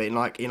Antarctica, but in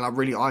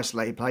really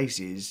isolated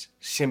places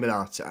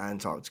similar to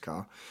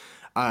Antarctica,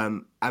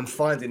 and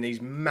finding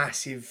these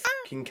massive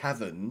fucking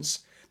caverns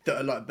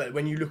that are but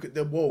when you look at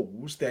the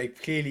walls, they've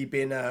clearly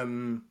been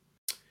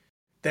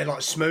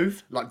they're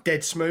smooth,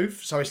 dead smooth.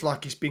 So it's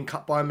like it's been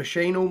cut by a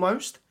machine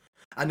almost,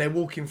 and they're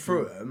walking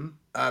through them.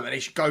 And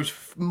it goes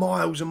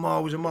miles and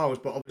miles and miles,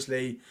 but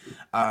obviously,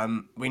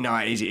 we know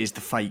it is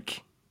the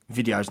fake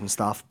videos and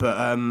stuff.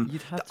 But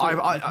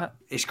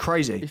it's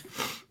crazy.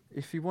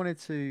 If you wanted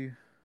to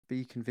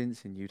be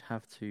convincing, you'd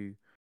have to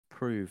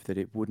prove that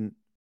it wouldn't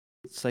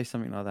say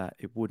something like that.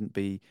 It wouldn't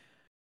be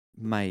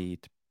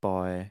made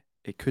by.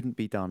 It couldn't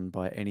be done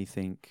by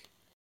anything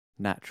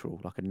natural,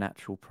 like a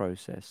natural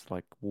process,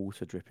 like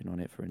water dripping on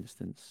it, for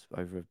instance,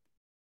 over a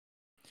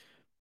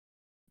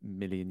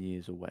million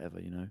years or whatever.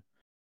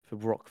 For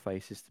rock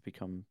faces to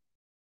become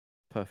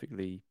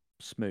perfectly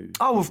smooth.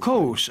 Oh, of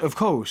course.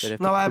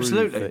 No,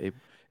 absolutely.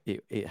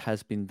 It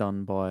has been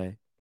done by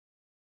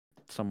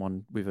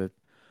someone with a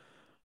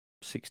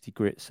 60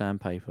 grit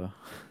sandpaper.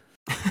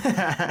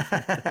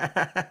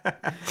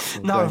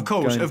 No, of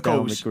course.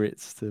 Down the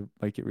grits to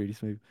make it really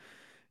smooth.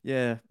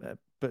 Yeah,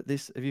 but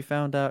have you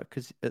found out?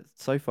 Because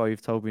so far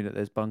you've told me that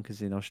there's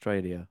bunkers in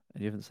Australia,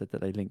 and you haven't said that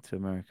they link to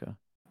America.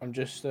 I'm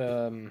just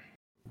trying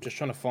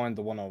to find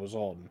the one I was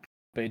on.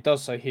 But it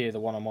does say here, the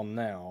one I'm on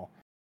now,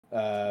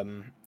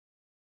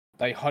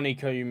 they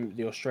honeycomb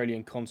the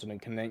Australian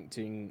continent,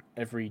 connecting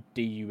every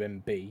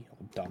DUMB,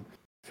 or dumb,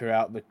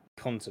 throughout the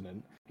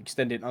continent,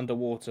 extending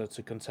underwater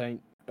to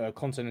contain a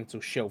continental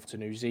shelf to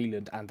New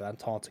Zealand and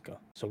Antarctica.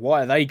 So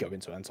why are they going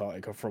to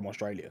Antarctica from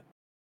Australia?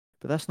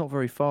 But that's not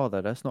very far,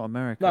 though. That's not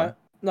America.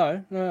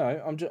 No.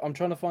 I'm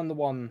trying to find the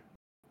one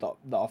that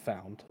I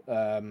found.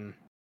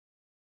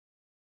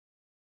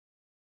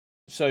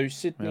 So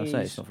Sydney. I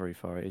say it's not very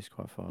far. It is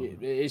quite far.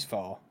 It is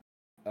far.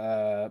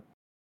 I'm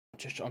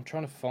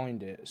trying to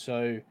find it.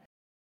 So,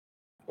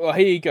 well,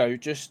 here you go.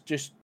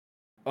 Just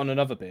on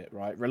another bit,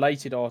 right?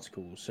 Related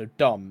articles. So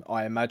dumb,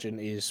 I imagine,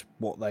 is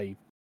what they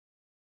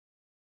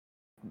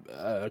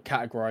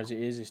categorize it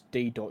is. It's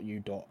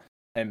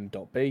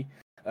D.U.M.B.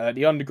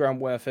 The Underground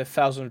Warfare,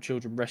 Thousands of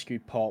Children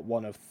Rescued, Part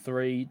 1 of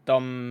 3.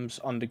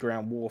 Dumb's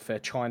Underground Warfare,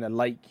 China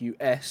Lake,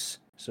 US.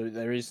 So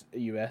there is a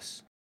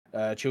US.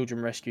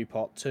 Children Rescue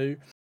Part 2.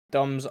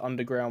 Dumb's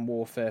Underground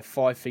Warfare,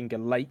 Five Finger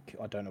Lake.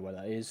 I don't know where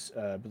that is,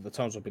 but the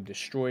tunnels have been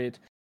destroyed.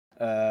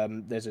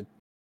 There's a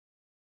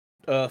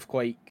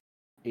earthquake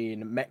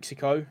in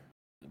Mexico.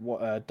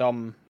 What a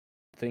dumb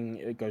thing.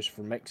 It goes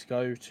from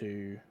Mexico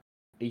to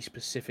East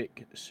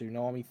Pacific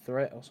tsunami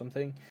threat or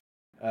something.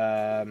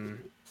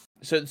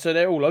 So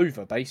they're all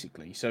over,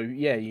 basically. So,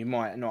 yeah, you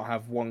might not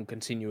have one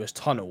continuous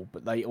tunnel,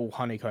 but they all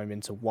honeycomb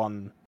into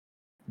one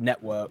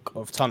network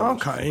of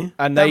tunnels. Okay,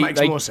 and that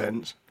makes more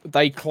sense.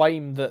 They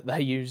claim that they're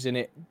using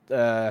it.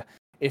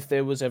 If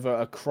there was ever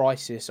a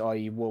crisis,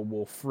 i.e., World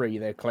War III,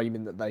 they're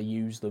claiming that they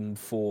use them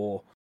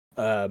for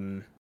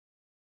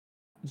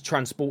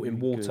transporting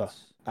water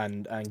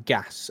and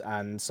gas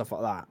and stuff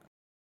like that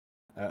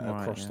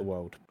across the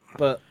world.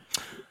 But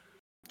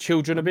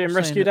children are being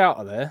rescued out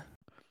of there.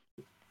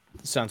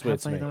 Sounds weird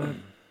to me.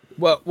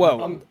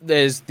 Well,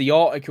 there's the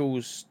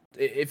articles.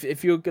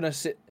 If you're gonna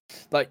sit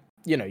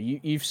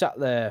you've sat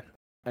there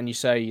and you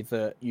say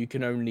that you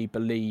can only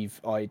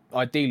believe,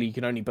 ideally you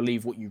can only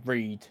believe what you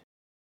read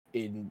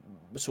in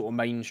sort of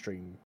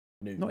mainstream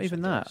news. Not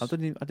even that. I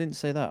didn't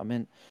say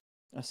that.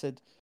 I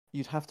said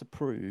you'd have to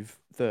prove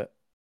that,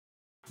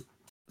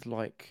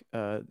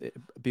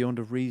 beyond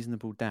a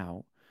reasonable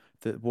doubt,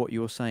 that what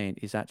you're saying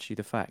is actually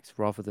the fact,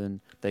 rather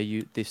than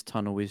this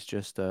tunnel is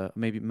just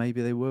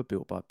maybe they were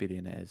built by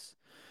billionaires,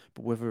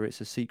 but whether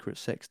it's a secret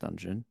sex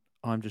dungeon,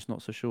 I'm just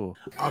not so sure.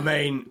 I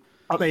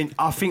think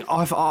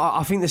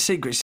the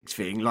secret sex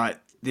thing, like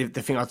the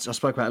thing I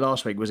spoke about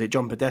last week, was it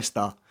John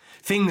Podesta?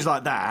 Things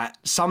like that.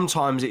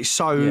 Sometimes it's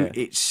so. Yeah.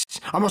 It's.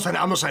 I'm not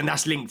saying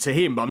that's linked to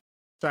him, but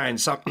I'm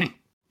saying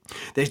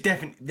there's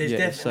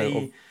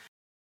definitely.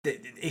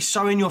 It's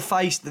so in your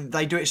face that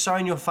they do it so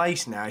in your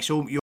face now. It's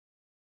all.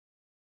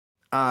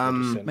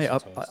 Mate, I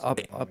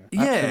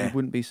Yeah. absolutely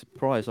wouldn't be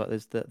surprised. Like,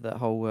 there's that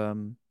whole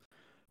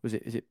is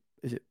it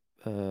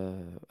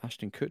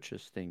Ashton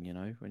Kutcher's thing? You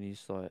know, when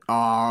he's like,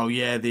 Oh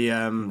yeah,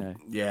 know,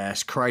 yeah,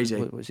 it's crazy.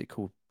 what is it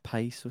called?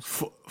 Pace or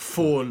something?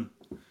 Fawn.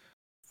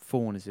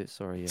 Fawn, is it?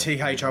 Sorry, yeah.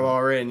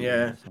 Thorn,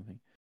 yeah. Something.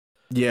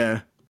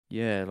 Yeah.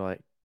 Yeah,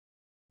 like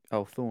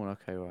Thorn.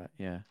 Okay, right,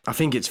 yeah. I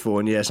think it's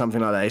Fawn, yeah,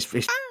 something like that. It's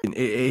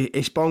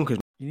bonkers.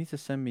 You need to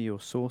send me your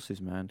sources,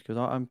 man, because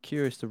I'm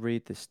curious to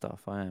read this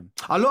stuff. I am.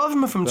 A lot of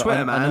them are from But Twitter,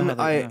 I man. know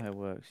how it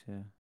works. Yeah.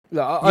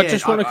 Look, I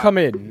just want to come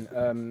in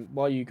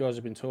while you guys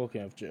have been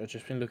talking. I've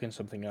just been looking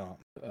something up.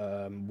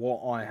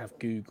 What I have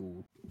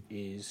googled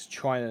is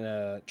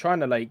China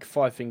Lake,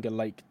 Five Finger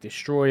Lake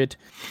destroyed.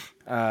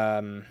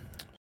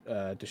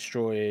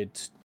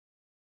 Destroyed.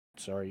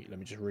 Sorry, let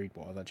me just read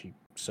what I've actually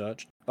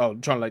searched. Oh,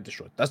 China Lake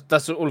destroyed.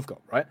 That's all I've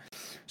got, right?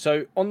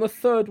 So on the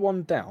third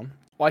one down,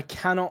 I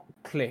cannot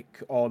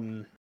click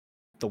on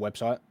the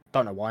website.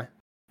 Don't know why.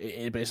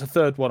 But it's a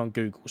third one on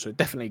Google, so it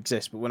definitely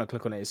exists. But when I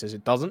click on it, it says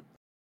it doesn't.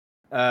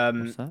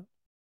 What's that?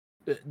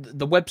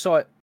 The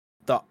website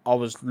that I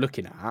was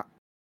looking at,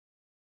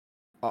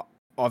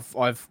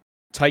 I've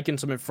taken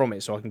something from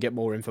it so I can get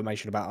more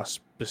information about a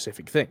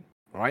specific thing,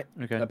 right?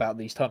 Okay. About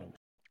these tunnels.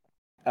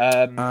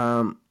 I've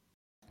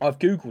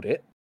googled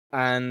it,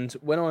 and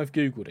when I've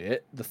googled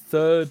it, the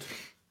third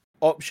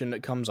option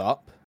that comes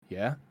up,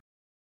 it's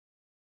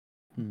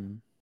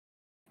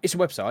a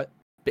website,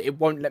 but it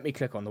won't let me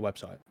click on the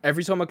website.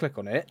 Every time I click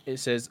on it, it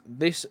says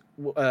this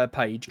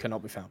page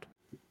cannot be found.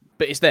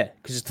 But it's there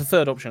because it's the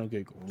third option on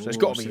Google, so it's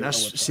got to be.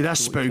 That's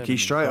spooky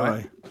straight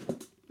away.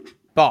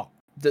 But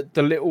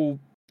the little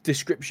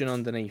description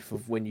underneath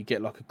of when you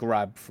get like a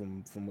grab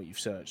from what you've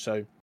searched.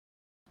 So,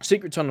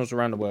 secret tunnels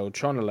around the world,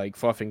 China Lake,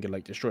 Five Finger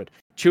Lake destroyed,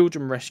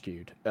 children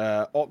rescued,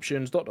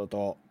 options ...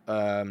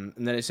 and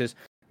then it says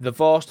the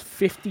vast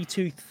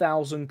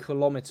 52,000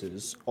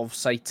 kilometers of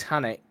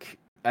satanic.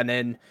 And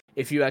then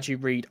if you actually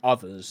read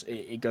others,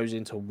 it goes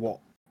into what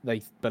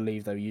they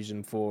believe they were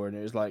using for, and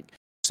it was like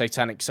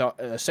satanic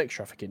sex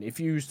trafficking. If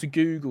you used to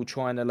Google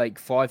China Lake,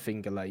 Five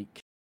Finger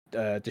Lake,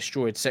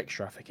 destroyed sex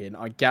trafficking,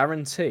 I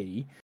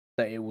guarantee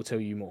that it will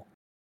tell you more.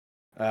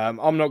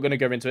 I'm not going to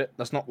go into it.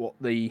 That's not what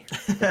the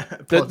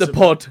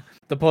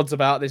pod's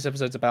about. This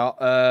episode's about.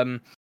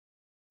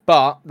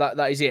 But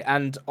that is it.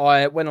 And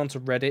I went on to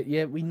Reddit.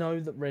 Yeah, we know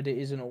that Reddit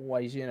isn't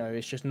always,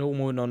 it's just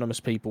normal anonymous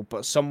people.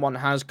 But someone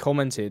has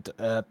commented.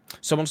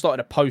 Someone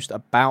started a post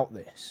about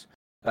this,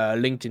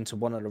 linked into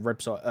one of the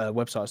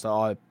websites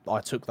that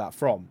I took that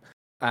from,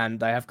 and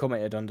they have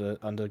commented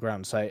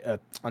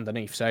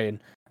underneath saying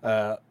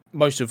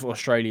most of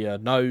Australia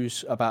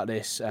knows about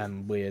this,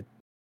 and we're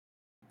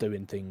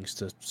doing things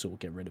to sort of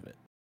get rid of it.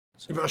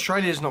 So. But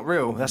Australia's not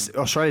real.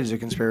 Australia's a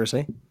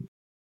conspiracy.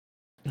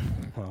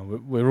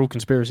 Well, we're all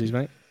conspiracies,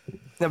 mate.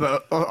 No,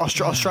 but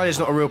Australia's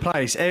not a real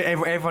place.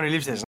 Everyone who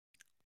lives there.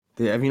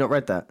 Have you not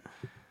read that?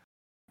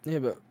 Yeah,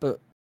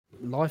 but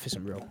life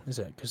isn't real, is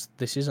it? Because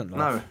this isn't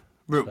life.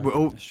 No,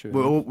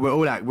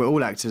 we're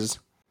all actors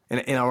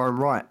in our own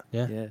right.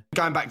 Yeah.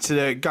 Going back to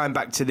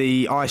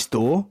the ice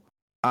door.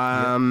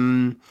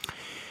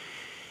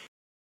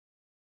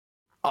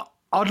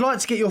 I'd like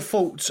to get your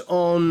thoughts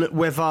on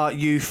whether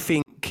you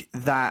think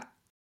that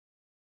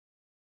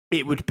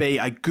it would be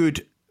a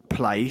good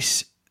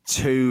place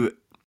to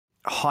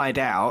hide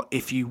out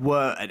if you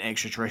were an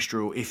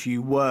extraterrestrial, if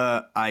you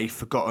were a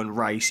forgotten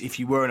race, if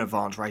you were an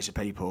advanced race of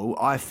people.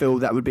 I feel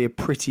that would be a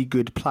pretty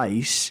good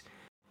place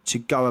to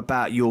go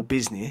about your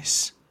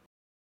business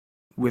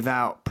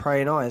without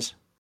praying eyes.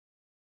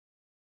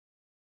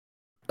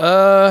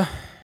 What?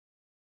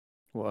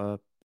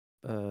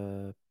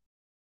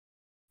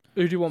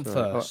 Who do you want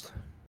first?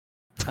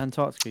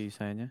 Antarctica, you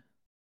saying, yeah?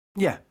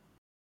 Yeah.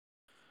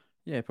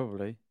 Yeah,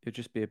 probably. It'd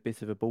just be a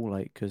bit of a ball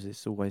ache because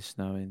it's always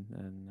snowing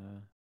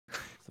and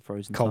it's the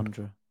frozen cold.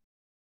 tundra.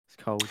 It's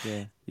cold,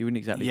 yeah. You wouldn't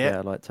exactly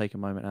dare take a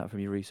moment out from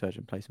your research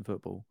and play some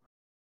football.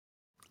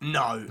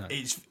 No,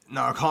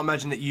 I can't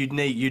imagine that you'd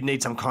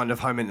need some kind of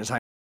home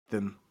entertainment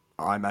them.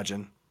 I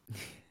imagine.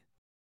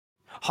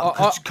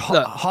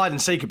 Hide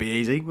and seek could be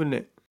easy, wouldn't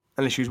it?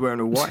 Unless she was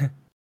wearing all white.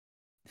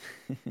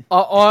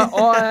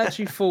 I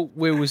actually thought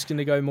Will was going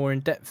to go more in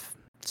depth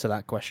to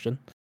that question.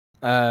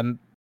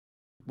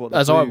 What,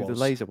 as I was. The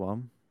laser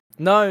one?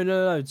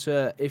 No.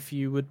 If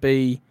you would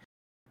be,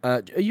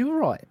 are you all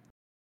right?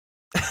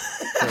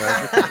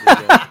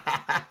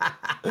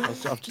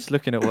 I'm just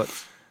looking at what.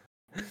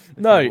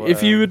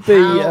 If you would be.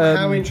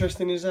 How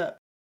interesting is that?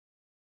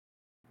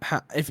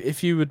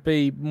 If you would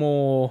be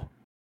more,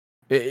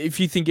 if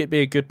you think it'd be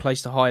a good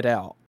place to hide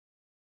out.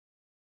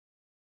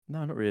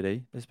 No, not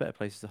really. There's better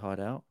places to hide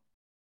out.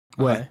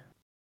 Where?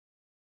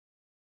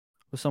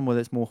 Well, somewhere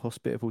that's more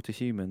hospitable to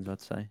humans,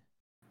 I'd say.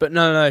 But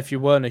no. If you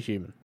weren't a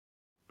human.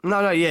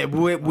 No. Yeah,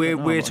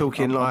 we're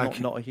talking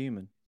I'm not a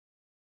human.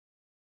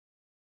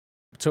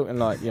 We're talking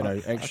like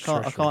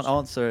extraterrestrials. I can't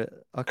answer it.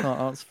 I can't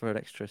answer for an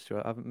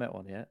extraterrestrial. I haven't met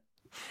one yet.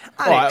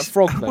 Alex, right, a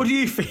frog. Then. What do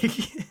you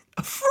think?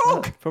 A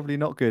frog? No, probably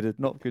not good.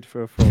 Not good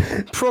for a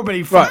frog.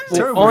 Probably right,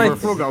 terrible for a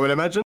frog, I would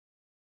imagine.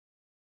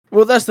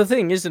 Well, that's the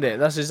thing, isn't it?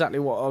 That's exactly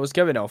what I was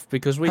going off,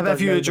 because we How about don't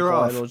if you know were a the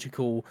giraffe?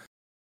 biological.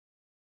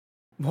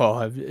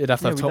 Well, it'd have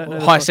to have we don't know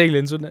the high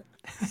ceilings, wouldn't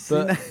it? See,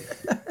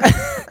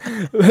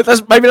 But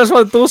that's why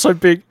the door's so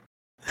big.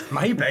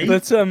 Maybe.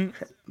 But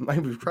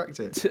Maybe we've cracked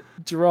it.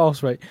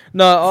 giraffes, mate.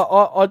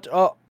 No,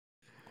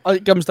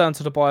 it comes down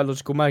to the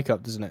biological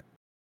makeup, doesn't it?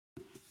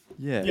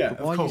 yeah, Yeah, but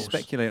of why are you course.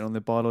 speculating on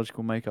the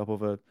biological makeup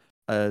of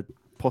a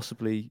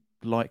possibly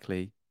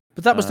likely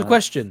But that was the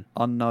question.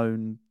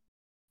 unknown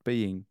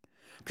being?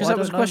 Because Well,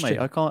 that was the I don't know, question.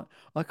 mate.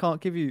 I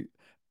can't give you.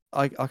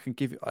 I can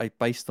give you.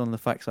 Based on the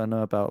facts I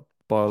know about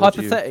biology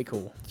of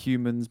Hypothetical.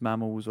 humans,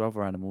 mammals, or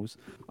other animals,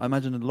 I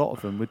imagine a lot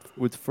of them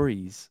would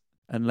freeze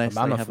unless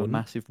they mammoth have a wouldn't.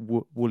 massive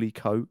woolly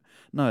coat.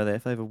 No,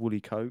 if they have a woolly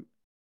coat,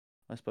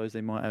 I suppose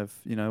they might have,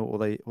 or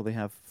they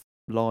have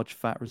large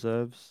fat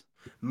reserves.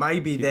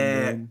 Maybe keep them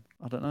they're warm.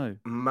 I don't know.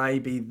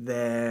 maybe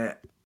they're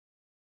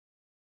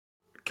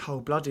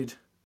cold-blooded.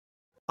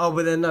 Oh,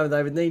 but then no,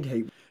 they would need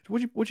heat. What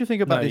do you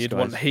think about No, this, you'd guys?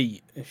 want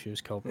heat if you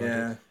was cold-blooded.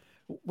 Yeah.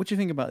 What do you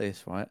think about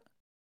this, right?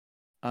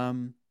 I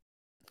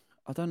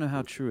don't know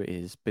how true it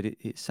is, but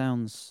it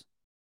sounds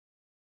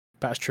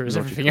That's true as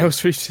everything Logical.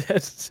 else we've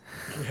said.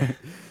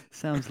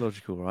 sounds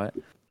logical, right?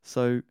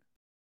 So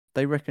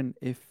they reckon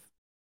if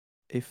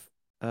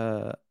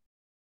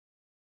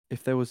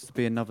there was to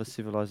be another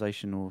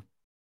civilization or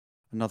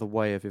another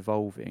way of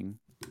evolving,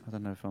 I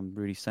don't know if I'm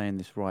really saying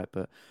this right,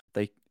 but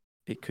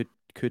it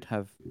could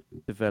have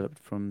developed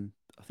from,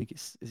 I think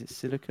is it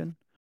silicon?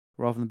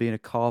 Rather than being a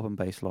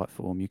carbon-based life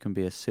form, you can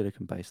be a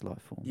silicon-based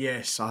life form.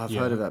 Yes, I have Yeah.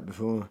 heard of that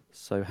before.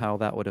 So how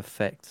that would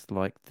affect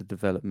like the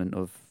development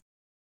of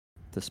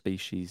the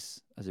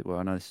species, as it were.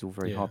 I know this is all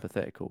very Yeah.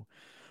 hypothetical,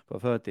 but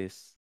I've heard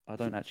this. I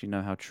don't actually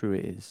know how true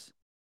it is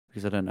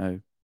because I don't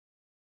know.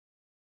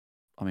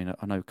 I mean,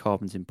 I know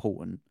carbon's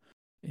important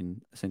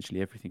in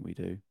essentially everything we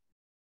do,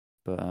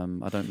 but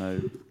I don't know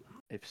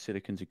if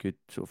silicon's a good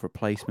sort of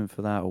replacement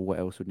for that, or what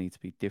else would need to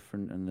be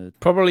different. And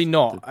Probably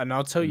not, the and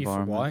I'll tell you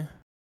for environment.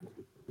 why.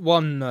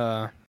 One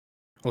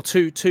or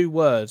two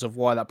words of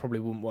why that probably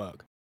wouldn't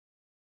work.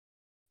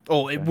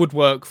 Or it Okay. would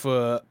work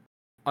for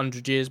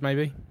 100 years,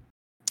 maybe.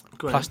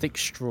 Go on. Plastic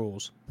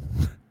straws.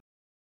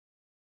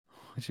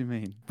 What do you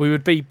mean? We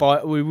wouldn't be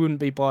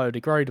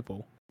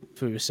biodegradable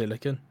if we were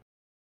silicon.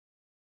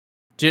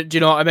 Do you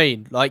know what I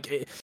mean?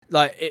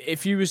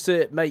 If you was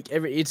to make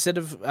instead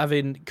of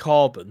having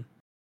carbon,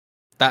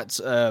 that's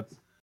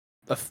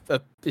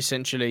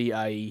essentially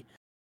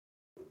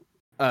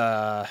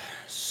a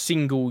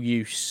single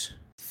use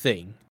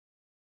thing.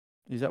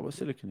 Is that what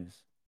silicon is?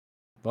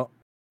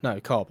 No,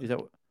 carbon. Is that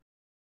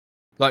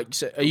what?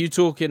 So are you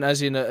talking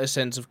as in a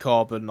sense of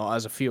carbon, not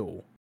as a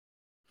fuel?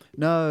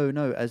 No,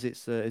 as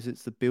it's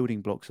the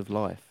building blocks of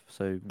life.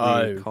 So we're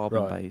Oh,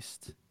 carbon right.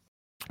 based.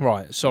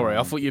 Right. Sorry,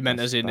 I thought you meant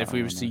that's as in if about we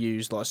all I was to know.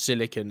 use like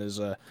silicon as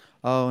a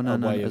Oh no,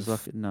 way as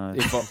of like no.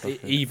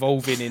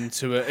 evolving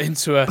into a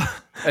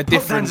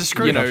different, to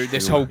screw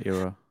this whole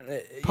era.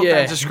 Pop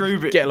that into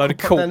screw get a load of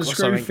pop cork that into or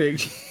screw something.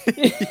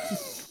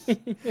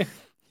 fix.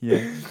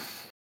 Yeah.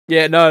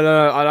 Yeah, no,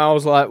 and I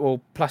was like,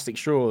 well, plastic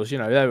straws, they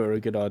were a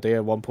good idea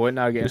at one point.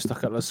 Now getting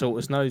stuck up the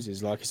salters'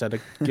 noses, like I said, a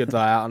good day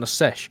out on a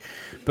sesh.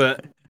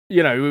 But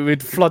we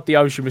would flood the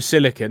ocean with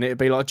silicon; it'd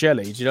be like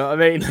jelly. Do you know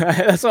what I mean?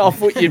 That's what I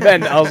thought you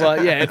meant. I was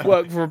like, yeah, it'd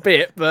work for a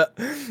bit, but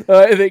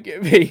I think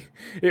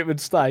it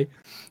would stay.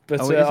 But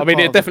Oh, it is a I mean, part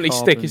it'd of the definitely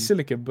stick carbon. as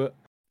silicon. But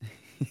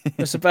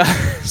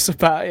that's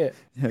about it.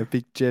 Yeah, a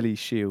big jelly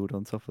shield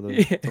on top of the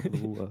Yeah. top of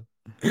the water.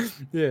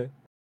 Yeah.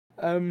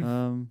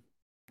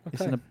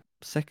 It's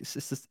Okay.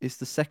 it's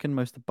the second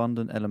most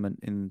abundant element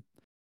in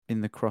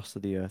the crust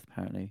of the Earth,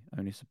 apparently,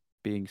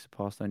 being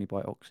surpassed only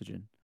by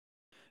oxygen.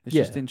 It's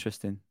just Yeah.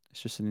 interesting.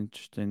 It's just an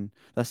interesting.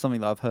 That's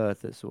something that I've heard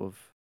that sort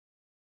of.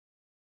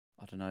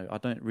 I don't know. I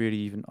don't really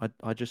even.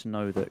 I just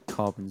know that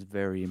carbon's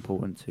very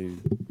important to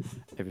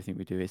everything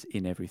we do. It's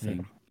in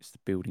everything. It's the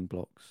building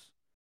blocks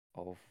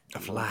of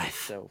life.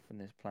 itself and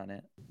this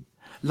planet.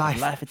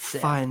 Life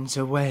itself. finds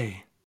a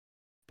way.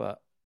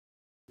 But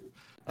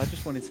I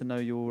just wanted to know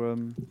your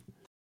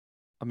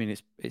I mean,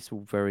 it's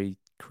all very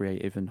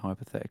creative and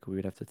hypothetical.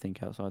 We'd have to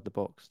think outside the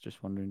box.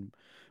 Just wondering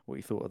what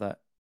you thought of that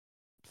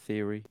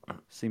theory.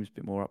 Seems a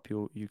bit more up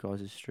you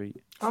guys'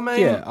 street. I mean,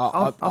 Yeah,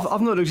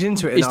 I've not looked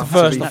into it It's the enough.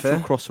 first to be Natural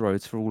fair.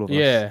 crossroads for all of us.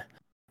 Yeah.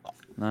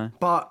 No.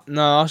 But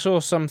No, I saw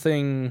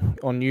something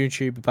on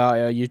YouTube about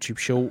a YouTube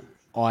short.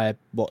 I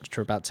watched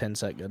for about 10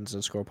 seconds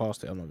and scrolled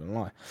past it. I'm not gonna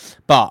lie,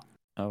 but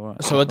Oh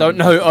right. so I don't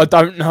know. I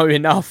don't know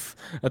enough.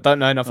 I don't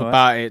know enough All right.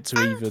 about it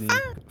to even.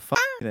 Fuck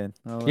then.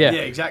 Oh, right. Yeah.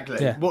 yeah, exactly.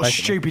 Yeah, What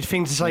basically. stupid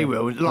thing to say,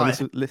 Will? Oh, Like,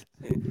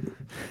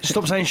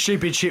 stop saying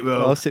stupid shit, Will.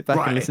 I'll sit back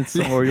and Right. listen to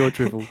some more of your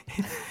drivel.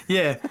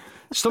 Yeah,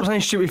 stop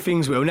saying stupid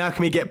things, Will. Now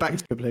can we get back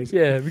to it, please?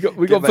 Yeah, we got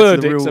Get back to the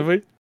verdicts, real- have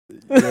we?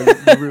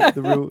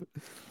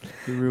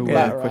 The real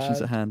Yeah.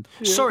 questions at hand.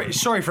 Sorry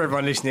for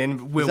everyone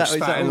listening. Will that- is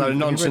that spouting a all? load of Have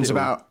you read nonsense it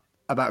all?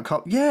 about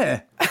carbon.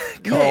 Yeah,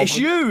 yeah, it's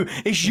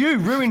you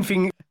ruining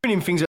things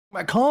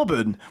about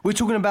carbon. We're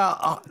talking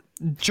about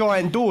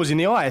giant doors in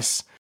the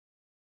ice.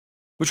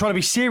 We're trying to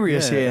be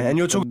serious here, and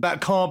you're talking about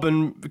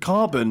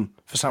carbon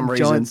for some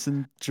reason. Giants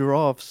and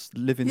giraffes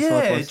living side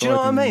by side. Do you know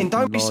what I mean?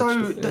 Don't be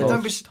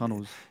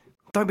tunnels.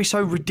 Don't be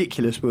so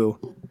ridiculous, Will.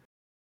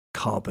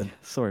 Carbon.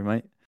 Sorry,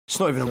 mate. It's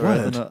not even a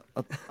word.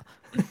 I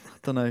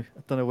don't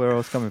know where I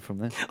was coming from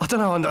there. I don't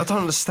know. I don't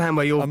understand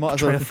where your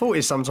train of thought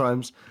is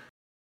sometimes.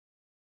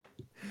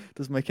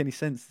 Doesn't make any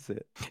sense, does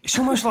it? It's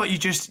almost like you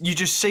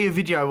just see a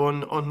video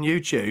on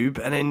YouTube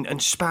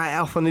and spat it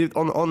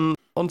out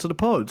onto the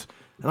pod.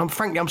 And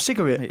I'm sick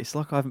of it. Mate, it's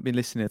like I haven't been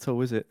listening at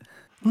all, is it?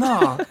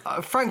 No,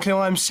 frankly,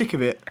 I'm sick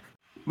of it.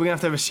 We're gonna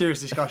have to have a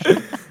serious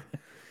discussion.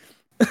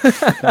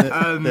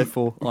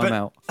 Therefore, I'm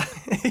out.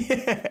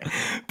 Yeah,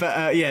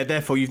 but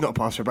therefore, you've not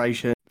passed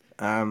probation.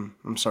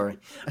 I'm sorry.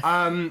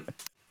 No,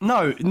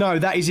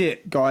 that is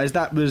it, guys.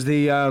 That was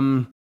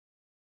the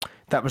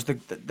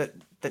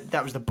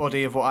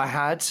body of what I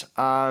had.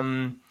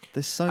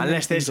 There's so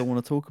many things I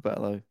want to talk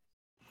about, though.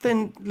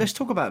 Then let's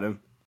talk about them.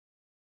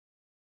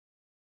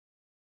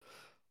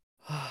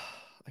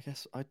 I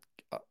guess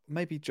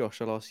maybe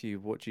Josh. I'll ask you.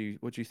 What do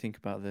you think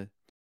about the?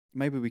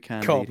 Maybe we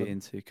can Carbon. lead it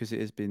into because it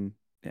has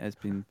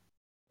been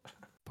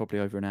probably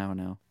over an hour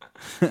now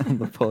on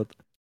the pod.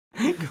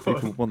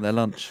 People want their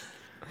lunch.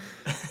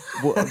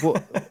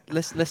 What?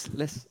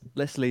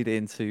 Let's lead it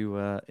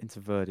into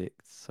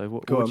verdicts. So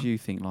what do you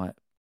think? Like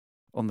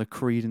on the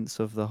credence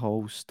of the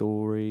whole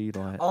story.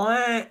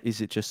 Like, is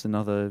it just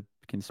another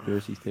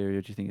conspiracy theory,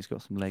 or do you think it's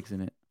got some legs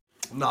in it?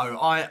 No,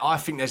 I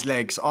think there's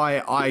legs.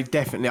 I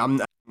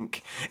definitely,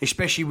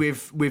 especially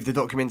with the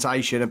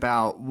documentation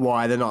about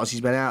why the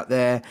Nazis went out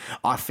there.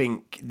 I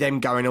think them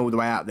going all the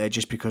way out there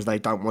just because they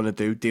don't want to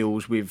do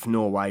deals with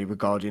Norway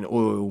regarding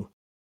oil,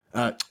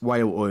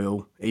 whale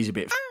oil, is a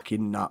bit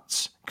fucking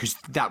nuts. Because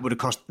that would have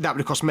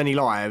cost many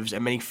lives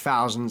and many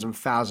thousands and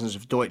thousands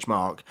of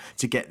Deutschmark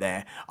to get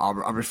there. I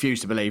refuse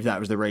to believe that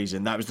was the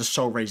reason. That was the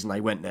sole reason they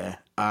went there.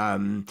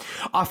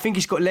 I think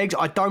it's got legs.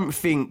 I don't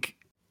think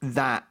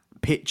that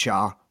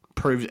picture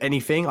proves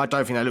anything. I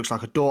don't think that looks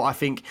like a door. I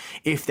think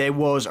if there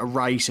was a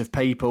race of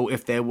people,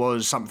 if there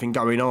was something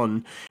going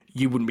on,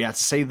 you wouldn't be able to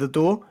see the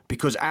door,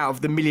 because out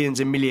of the millions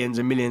and millions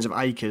and millions of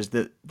acres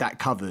that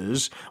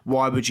covers,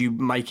 why would you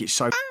make it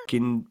so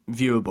fucking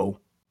viewable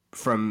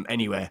from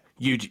anywhere?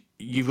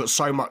 You've got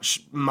so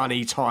much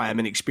money, time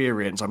and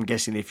experience. I'm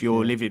guessing if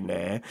you're living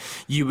there,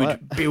 you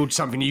would build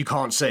something you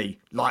can't see.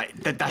 Like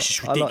that's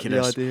just ridiculous.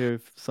 I like the idea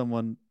of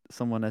someone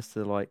has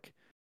to like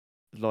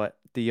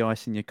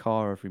de-icing your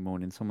car every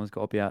morning. Someone's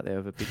got to be out there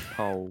with a big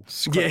pole.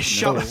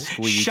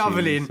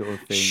 Shoveling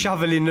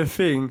the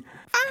thing.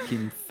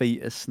 Fucking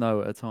feet of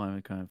snow at a time.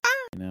 And kind of,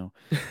 no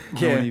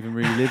one even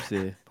really lives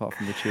here apart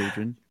from the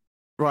children.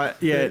 Right,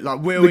 yeah.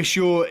 Like, Will,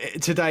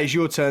 today is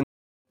your turn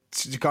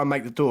to go and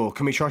make the door.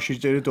 Can we trust you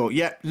to do the door?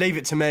 Yeah, leave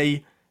it to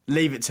me.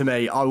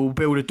 I will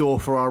build a door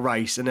for our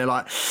race. And they're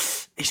like,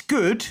 it's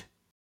good.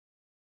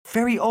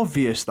 Very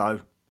obvious,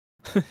 though.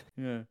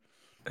 Yeah,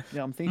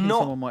 I'm thinking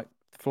someone might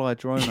fly a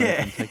drone over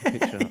and take a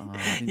picture. Oh, I didn't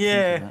think of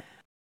that.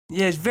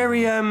 Yeah, it's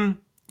very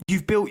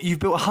you've built a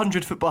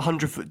 100-foot by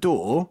 100-foot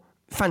door.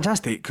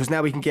 Fantastic, because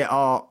now we can get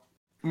our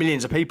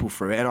millions of people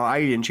through it and our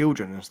alien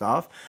children and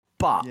stuff.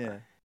 But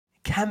it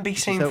can be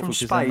seen from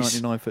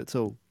space. 99 foot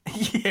tall.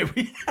 Yeah,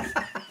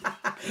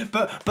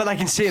 but they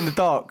can see in the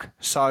dark.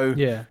 So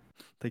yeah,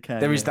 they can.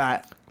 There is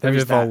that. They've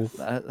evolved.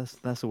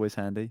 That's always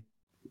handy.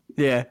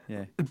 Yeah.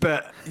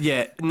 But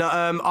no.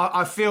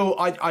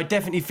 I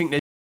definitely think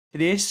there's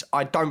this.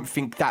 I don't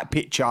think that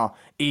picture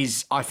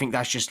is. I think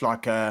that's just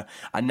like a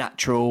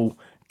natural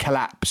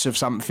collapse of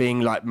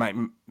something. Like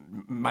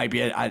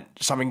maybe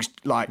something's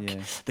like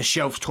the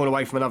shelf's torn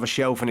away from another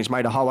shelf and it's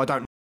made a hole. I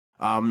don't.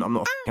 I'm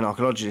not a fucking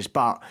archaeologist,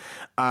 but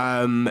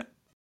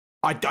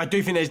I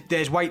do think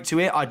there's weight to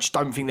it. I just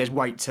don't think there's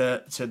weight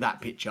to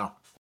that picture.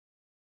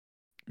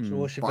 So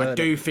what's your But verdict?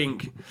 I do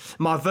think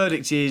my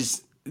verdict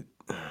is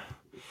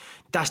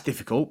that's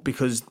difficult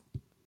because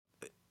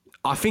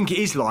I think it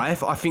is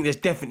life. I think there's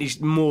definitely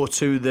more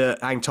to the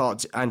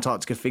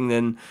Antarctica thing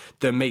than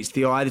meets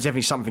the eye. There's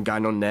definitely something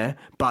going on there.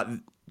 But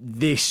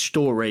this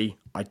story,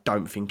 I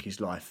don't think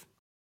is life.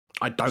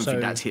 I don't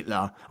think that's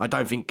Hitler. I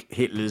don't think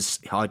Hitler's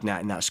hiding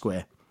out in that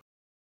square.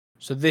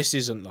 So this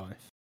isn't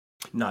life.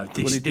 No,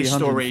 this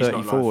story is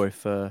not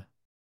life. If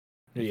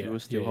he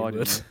was still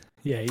hiding there.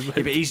 Yeah, he would.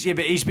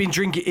 But he's been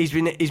drinking. He's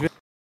been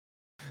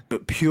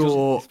but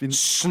pure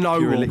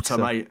snow water,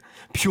 mate.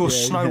 Pure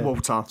snow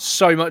water.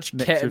 So much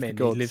Nectar of the ketamine, he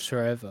gods. lives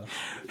forever.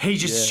 He's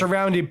just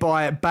surrounded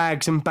by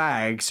bags and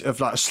bags of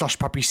like slush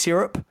puppy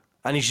syrup,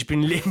 and he's just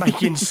been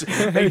making.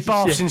 He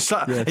baths in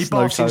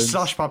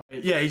slush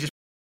puppy. Yeah, he just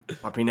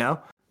puppy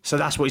now. So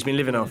that's what he's been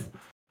living off.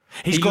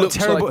 He looks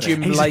terrible. like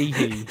Jim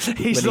Leahy when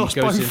he lost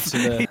goes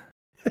both.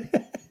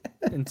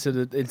 into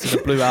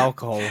the blue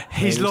alcohol.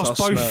 He's lost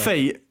both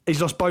feet. He's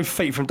lost both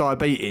feet from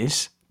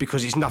diabetes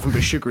because it's nothing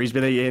but sugar he's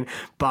been eating.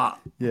 But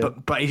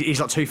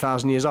he's like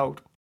 2,000 years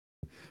old.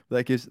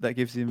 That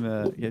gives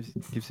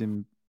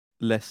him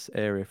less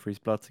area for his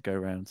blood to go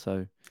around.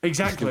 So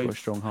exactly, he's still got a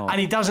strong heart.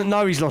 And he doesn't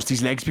know he's lost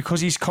his legs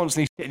because he's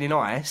constantly sitting in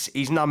ice.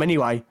 He's numb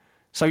anyway.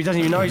 So he doesn't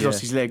even know he's Yeah.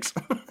 lost his legs.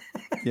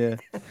 Yeah.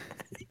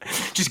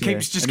 just Yeah.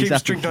 keeps And he's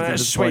happy drinking because that he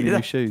has sweet,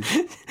 new shoes.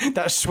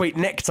 that sweet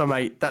nectar,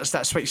 mate. That's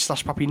that sweet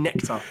slush puppy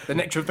nectar. The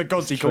nectar of the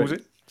gods, he calls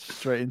it.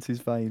 Straight into his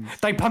veins.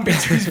 They pump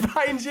into his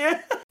veins,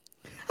 yeah.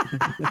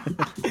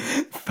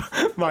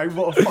 Mate,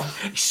 what a fuck.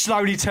 He's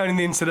slowly turning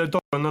into the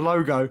dog on the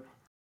logo.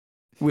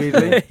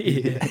 Weirdly.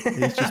 Yeah.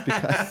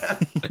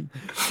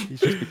 He's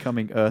just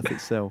becoming Earth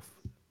itself.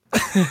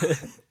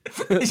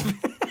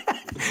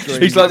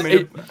 He's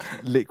like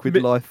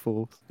Liquid life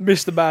force.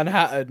 Mr.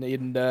 Manhattan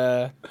in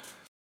Yeah,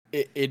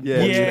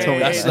 Tommy.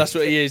 That's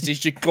what he is. He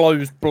just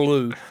glows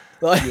blue.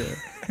 Like,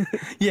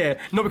 Yeah,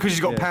 not because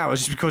he's got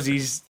powers, just because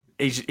he's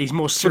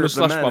more syrup than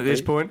slush man puppy. at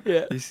this point.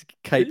 Yeah. His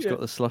cape's got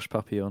the slush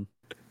puppy on.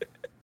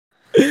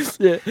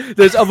 Yeah.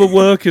 There's other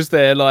workers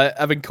there, like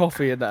having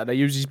coffee and that, and they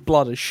use his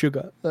blood as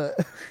sugar.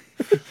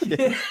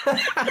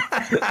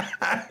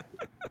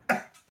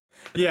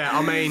 Yeah,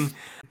 I mean,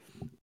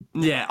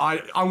 yeah,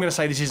 I'm going to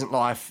say this isn't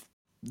life.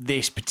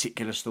 This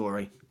particular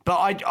story, but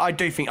I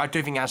do think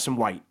it has some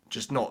weight.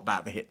 Just not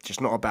about the hit.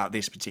 Just not about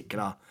this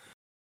particular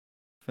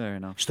Fair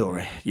enough.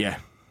 story. Yeah.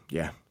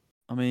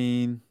 I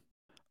mean,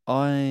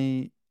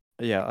 I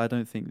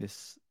don't think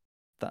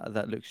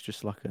that looks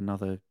just like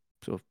another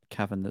sort of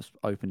cavern that's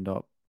opened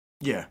up.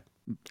 Yeah.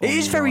 on It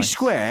is the very ice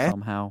square.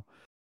 somehow.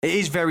 It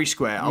is very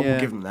square. I will Yeah.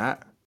 give them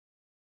that.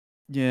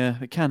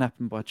 Yeah, it can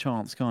happen by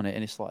chance, can't it?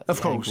 And it's like the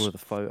Of course. angle of the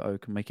photo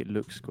can make it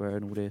look square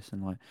and all this,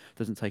 and like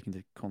doesn't take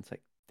into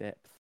context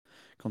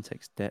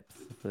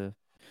depth of the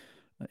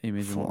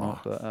image and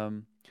whatnot. But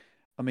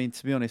I mean,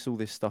 to be honest, all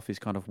this stuff is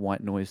kind of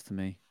white noise to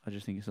me. I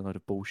just think it's a load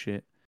of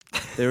bullshit.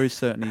 There is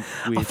certainly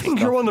weird. I think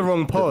stuff you're on the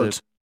wrong that pod.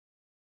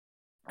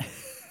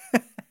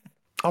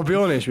 I'll be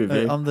honest with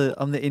you. I'm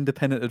the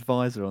independent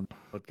advisor on the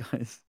pod,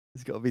 guys.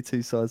 There's got to be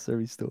two sides to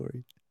every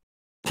story.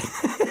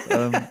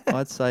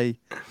 I'd say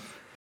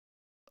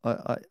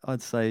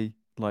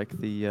like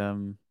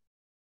the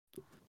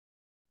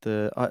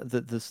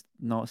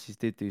Nazis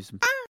did do some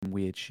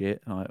weird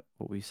shit, like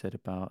what we said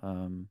about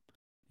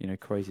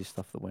crazy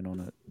stuff that went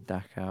on at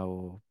Dachau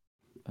or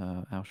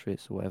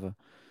Auschwitz or whatever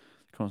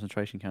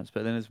concentration camps.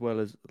 But then as well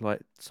as like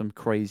some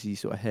crazy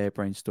sort of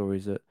harebrained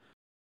stories that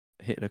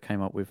Hitler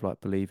came up with, like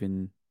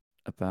believing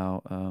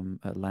about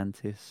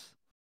Atlantis.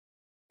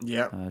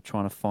 Yeah.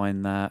 Trying to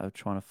find that, or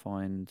trying to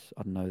find,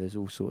 I don't know, there's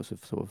all sorts of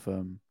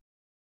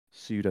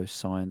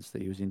pseudoscience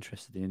that he was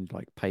interested in,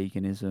 like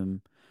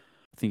paganism.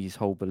 I think his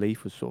whole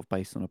belief was sort of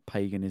based on a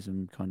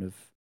paganism kind of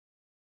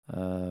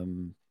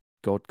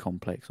god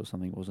complex or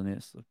something, wasn't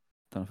it? I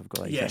don't know if I've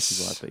got that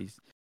exactly right, but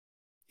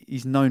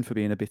he's known for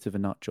being a bit of a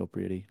nut job,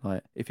 really.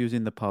 Like if he was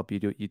in the pub,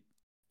 you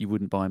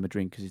wouldn't buy him a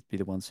drink because he'd be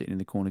the one sitting in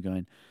the corner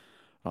going,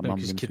 like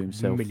mumbling to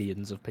himself.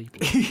 Millions of people.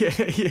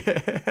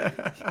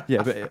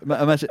 Yeah,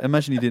 but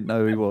imagine he didn't know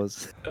who he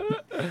was.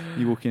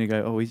 You walk in and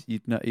go, oh,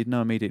 you'd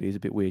know immediately he's a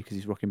bit weird because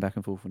he's rocking back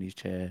and forth on his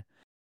chair.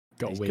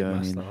 Got a weird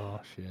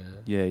moustache, yeah.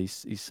 Yeah,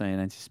 he's saying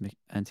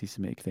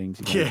anti-Semitic things.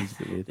 He's a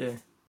bit weird. Yeah.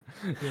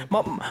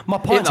 My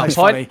pint tastes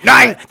funny.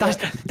 No!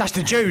 That's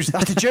the Jews.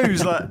 That's the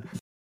Jews. Like,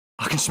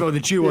 I can smell the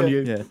Jew on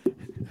you.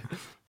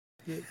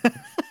 Yeah.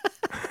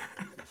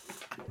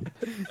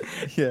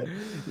 Yeah.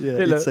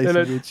 He'd say some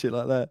weird shit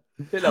like that.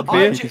 Hitler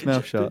beer. Keep his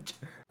mouth shut.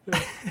 Do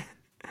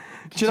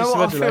you know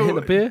what I feel?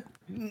 Hitler beer?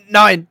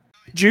 9.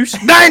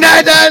 Juice? No.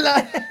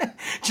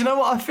 Do you know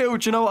what I feel?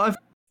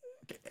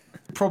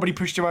 Probably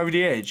pushed him over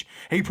the edge.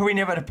 He probably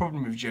never had a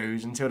problem with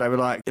Jews until they were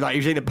like he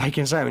was eating a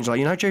bacon sandwich.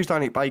 Like, Jews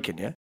don't eat bacon,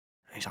 yeah? And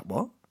he's like,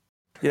 what?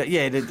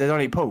 Yeah, they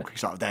don't eat pork.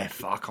 He's like, I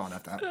can't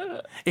have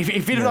that. If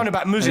he'd have known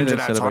about Muslims at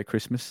that celebrate time,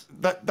 Christmas.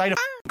 they'd have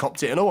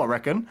copped it and all, I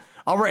reckon.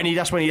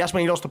 That's when he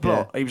lost the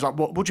plot. Yeah. He was like,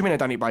 what do you mean they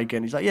don't eat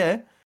bacon? He's like, yeah.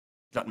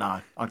 He's like, no,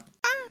 I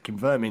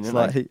confirm it.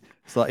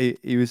 It's like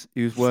he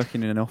was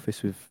working in an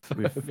office with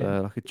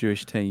like a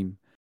Jewish team.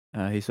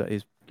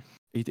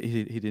 He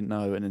didn't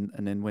know, and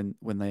then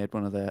when they had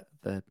one of their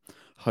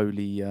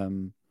holy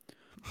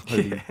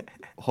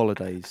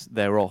holidays,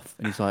 they're off,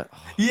 and he's like,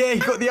 he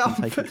got the I'm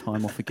taking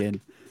time off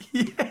again.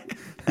 Yeah.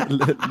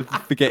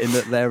 Forgetting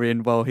that they're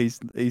in while he's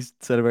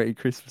celebrating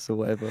Christmas or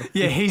whatever.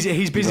 Yeah,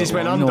 his business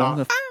went under. I'm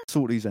gonna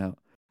sort these out.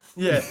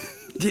 Yeah,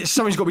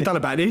 something's got to be done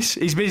about this.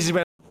 His business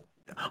went.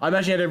 I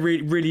imagine he had a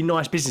really, really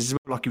nice business.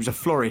 Like he was a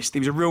florist. He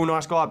was a real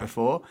nice guy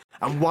before,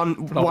 and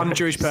one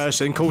Jewish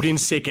person called in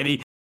sick,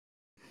 and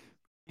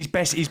his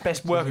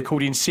best worker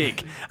called in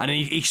sick, and then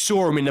he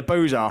saw him in the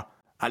boozer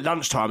at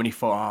lunchtime, and he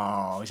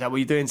thought, oh, is that what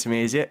you're doing to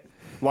me? Is it?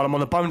 While I'm on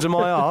the bones of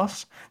my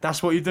ass,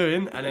 that's what you're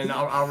doing, and then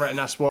I reckon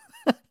that's what.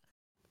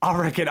 I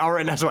reckon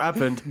that's what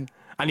happened,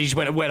 and he just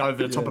went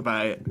over the top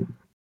about it.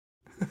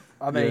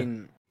 I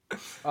mean,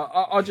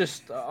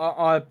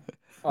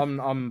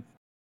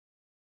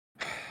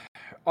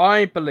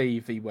 I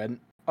believe he went.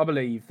 I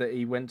believe that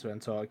he went to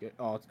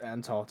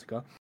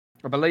Antarctica.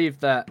 I believe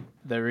that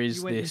there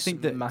is this. You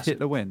think that massive...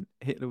 Hitler went?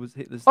 Hitler's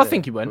I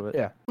think he went.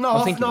 Yeah.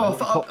 I think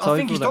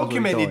he's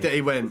documented that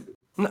he went.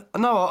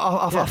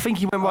 I think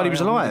he went while he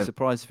was alive. I'd be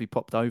surprised if he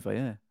popped over.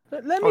 Yeah.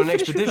 Let me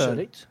finish the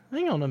verdict.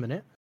 Hang on a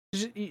minute.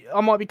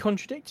 I might be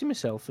contradicting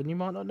myself, and you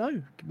might not know.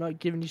 I might be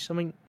giving you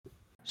something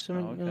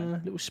okay.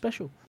 a little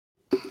special.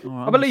 All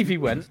right, I believe he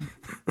went.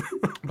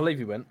 I believe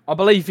he went. I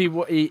believe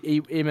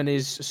him and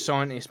his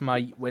scientist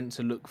mate went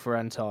to look for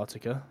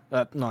Antarctica.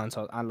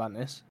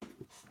 Atlantis.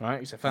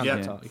 Right, except found Yeah.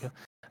 Antarctica.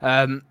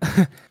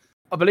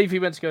 I believe he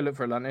went to go look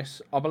for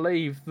Atlantis. I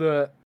believe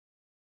that.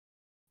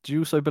 Do you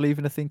also believe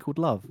in a thing called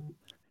love?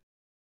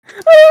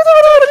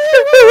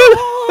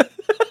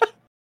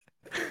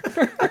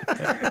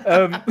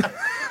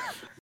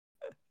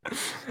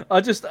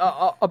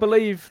 I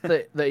believe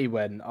that he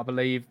went. I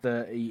believe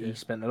that he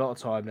spent a lot of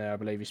time there. I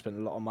believe he spent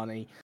a lot of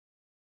money.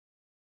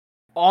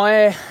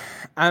 I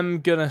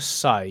am gonna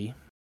say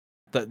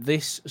that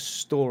this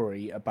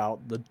story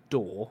about the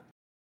door,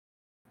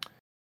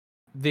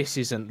 this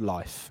isn't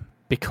life,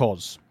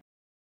 because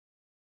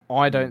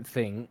I don't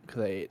think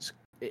that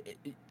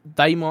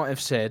they might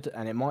have said,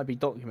 and it might be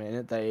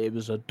documented, that it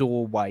was a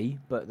doorway,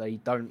 but they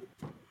didn't.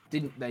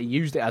 They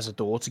used it as a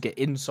door to get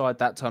inside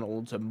that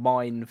tunnel to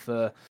mine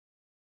for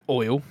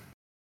oil.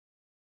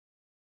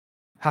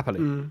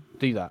 Happily,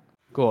 do that.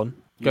 Go on,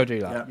 go do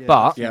that. Yeah,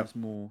 But that seems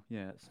more.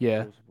 It's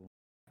Yeah. plausible.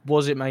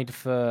 was it made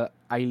for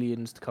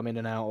aliens to come in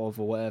and out of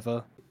or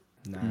whatever?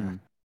 Nah, Hmm.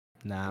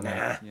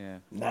 mate. Yeah.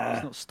 Nah.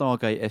 It's not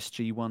Stargate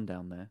SG-1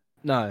 down there.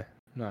 No,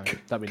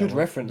 that'd be Good not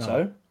reference, no.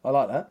 though. I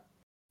like that.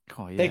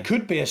 Oh, yeah. There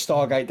could be a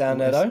Stargate down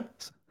there, though.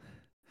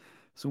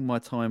 It's all my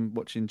time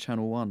watching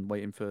Channel 1,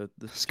 waiting for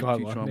the Sky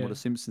One, Futurama yeah. or The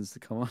Simpsons to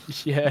come on.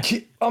 Yeah,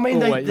 I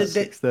mean, Always.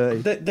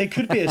 6:30. there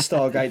could be a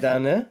Stargate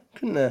down there,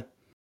 couldn't there?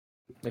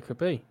 there could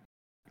be.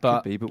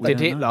 But, be, but we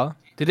did don't know.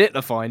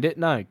 Hitler find it?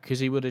 No, because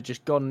he would have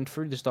just gone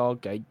through the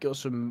Stargate, got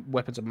some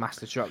weapons of mass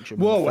destruction.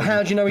 Well, from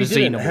how do you know he the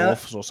didn't?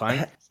 Xenomorphs or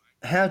something?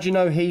 How do you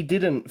know he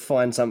didn't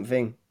find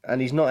something and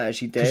he's not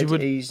actually 'Cause he dead?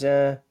 would- He's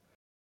Well,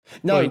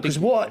 no, he because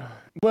did- what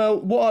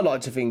I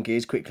like to think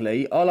is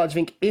quickly. I like to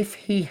think if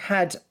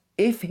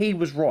he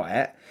was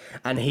right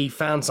and he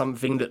found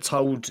something that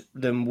told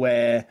them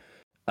where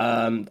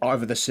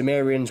either the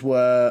Sumerians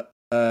were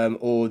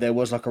or there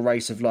was like a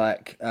race of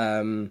like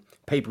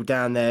people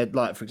down there,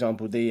 like for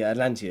example the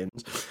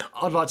Atlanteans.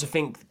 I'd like to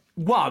think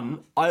it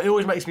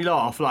always makes me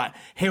laugh. Like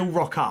he'll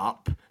rock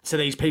up to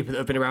these people that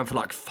have been around for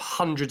like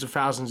hundreds of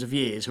thousands of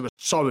years who are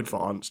so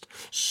advanced.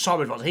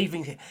 He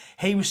thinks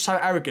he was so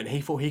arrogant.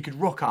 He thought he could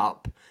rock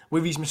up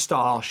with his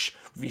moustache,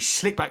 with his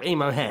slick back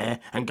emo hair,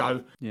 and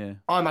go, Yeah.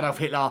 I'm Adolf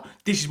Hitler,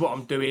 this is what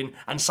I'm doing,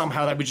 and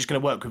somehow they were just going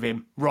to work with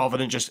him rather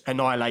than just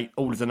annihilate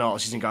all of the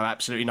Nazis and go,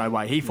 absolutely no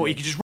way. He thought he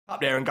could just rock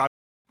up there and go,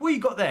 what you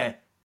got there?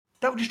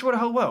 That would destroy the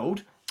whole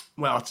world?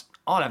 Well,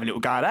 I'll have a little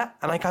go at that.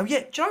 And they go,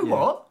 yeah, do you know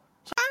what?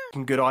 It's a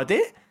fucking good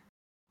idea.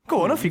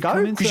 Go on, off you come go.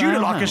 into Because you our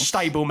look like a house.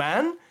 stable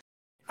man.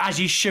 As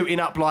he's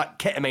shooting up like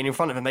ketamine in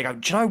front of him, they go,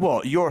 do you know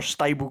what? You're a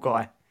stable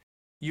guy.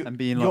 And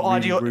being your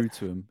like really ideo- rude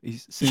to him.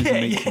 As soon as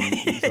he meets him,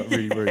 he's like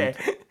really rude.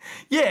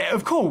 Yeah,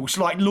 of course.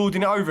 Like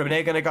lording it over him, and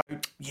they're going to go,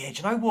 yeah, do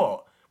you know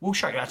what? We'll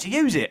show you how to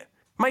use it.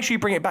 Make sure you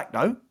bring it back,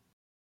 though.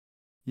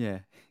 Yeah.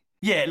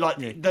 Yeah,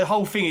 like the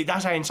whole thing,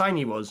 that's how insane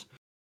he was.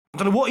 I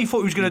don't know what he thought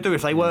he was going to do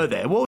if they were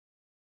there. What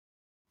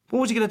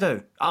was he going to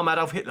do? I'm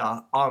Adolf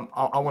Hitler. I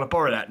want to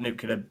borrow that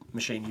nuclear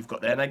machine you've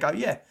got there. And they go,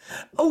 yeah.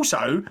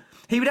 Also,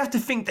 he would have to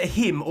think that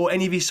him or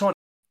any of his scientists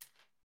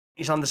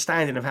his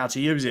understanding of how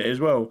to use it as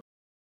well.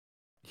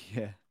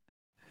 Yeah.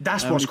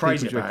 That's How what's many people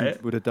crazy do you about reckon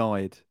it. would have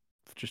died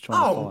for just trying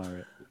to fire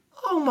it.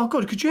 Oh my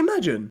God, could you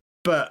imagine?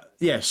 But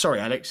yeah, sorry,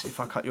 Alex, if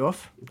I cut you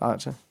off.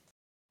 That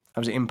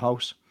was an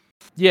impulse.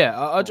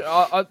 Yeah,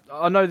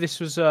 I know this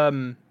was I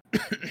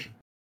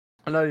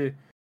know.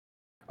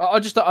 I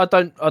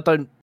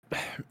don't.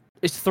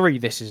 It's 3.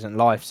 This isn't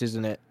lives,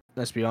 isn't it?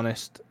 Let's be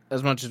honest.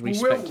 As much as we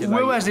speculate.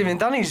 Will hasn't even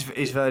done his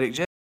verdict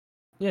yet.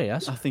 Yeah,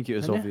 yes. I think it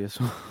was Yeah. obvious.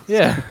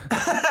 Yeah.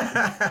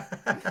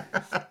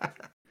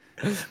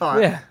 All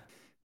right.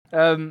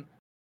 Yeah.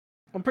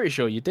 I'm pretty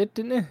sure you did,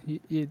 didn't you?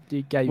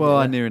 You gave. Well,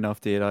 it I a- near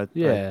enough did. I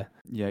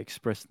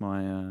expressed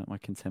my my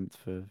contempt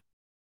for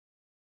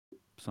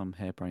some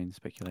harebrained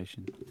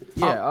speculation.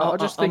 Yeah. I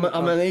just think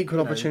I'm an equal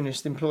you know,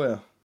 opportunist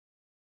employer.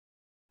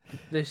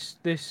 This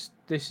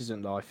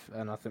isn't life,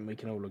 and I think we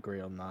can all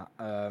agree on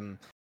that.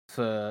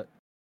 For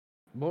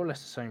more or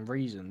less the same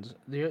reasons.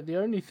 The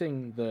only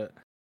thing that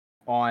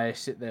I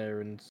sit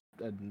there and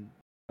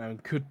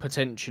could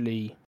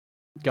potentially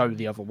go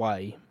the other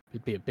way,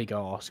 it'd be a big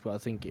ask, but I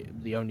think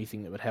the only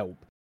thing that would help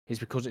is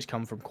because it's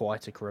come from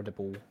quite a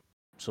credible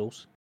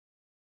source.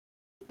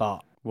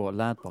 But What,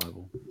 Lad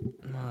Bible?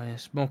 no,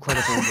 it's more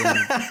credible than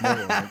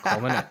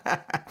moral.com, isn't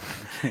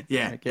it?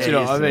 Yeah. Do you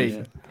know what I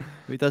mean?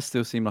 It does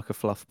still seem like a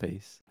fluff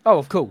piece. Oh,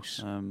 of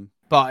course.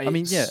 But I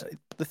mean, yeah. it's-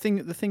 The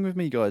thing with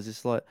me, guys,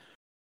 is like,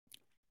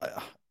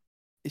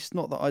 it's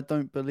not that I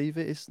don't believe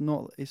it. It's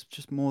not. It's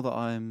just more that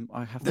I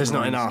have to There's not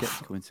remain enough.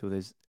 skeptical until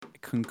there's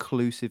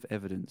conclusive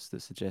evidence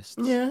that suggests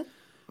Yeah.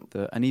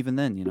 that. And even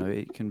then, you know,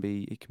 it can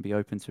be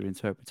open to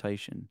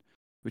interpretation,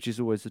 which is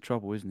always the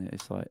trouble, isn't it?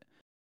 It's like,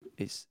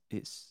 it's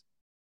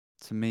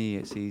to me,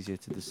 it's easier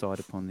to decide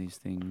upon these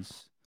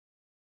things,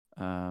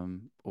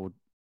 or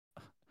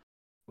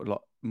like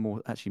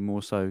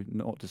more so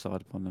not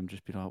decide upon them.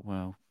 Just be like,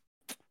 well,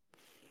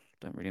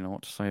 don't really know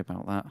what to say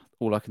about that.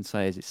 All I can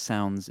say is it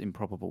sounds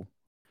improbable.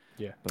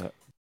 Yeah, but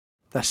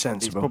That's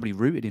sensible. It's probably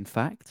rooted in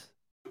fact.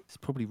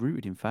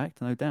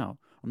 No doubt.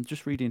 I'm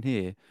just reading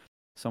here.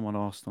 Someone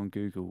asked on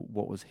Google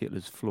what was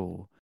Hitler's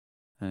flaw,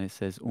 and it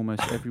says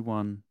almost every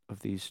one of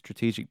these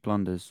strategic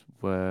blunders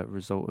were a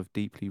result of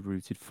deeply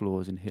rooted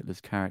flaws in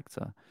Hitler's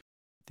character.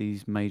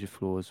 These major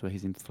flaws were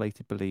his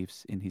inflated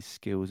beliefs in his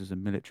skills as a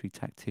military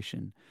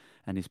tactician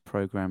and his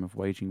program of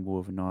waging war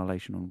of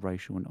annihilation on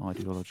racial and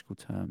ideological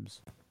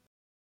terms.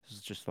 This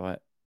is just like,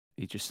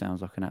 he just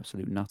sounds like an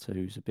absolute nutter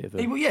who's a bit of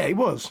a he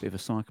was. bit of a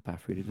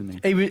psychopath, really,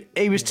 didn't he?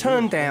 He was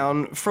turned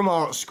down from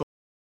art school.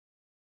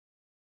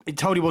 He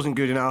told he wasn't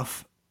good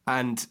enough,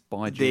 and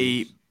By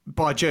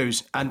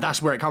Jews. And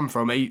that's where it come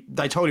from.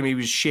 They told him he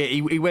was shit.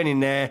 He went in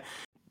there,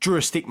 drew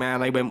a stick man.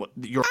 They went,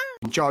 "You're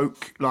a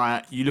joke.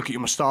 Like, you look at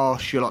your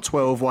moustache. You're like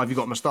 12. Why have you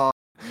got a moustache?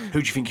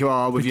 Who do you think you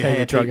are with your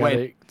hair?" drug He went,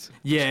 addict.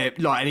 yeah,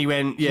 like, and he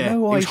went, Do yeah. you know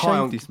why he he was high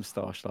on. shaved his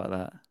moustache like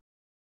that?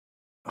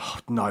 Oh,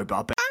 no, but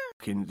I bet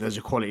there's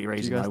a quality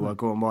reason. guys Though. know? Why?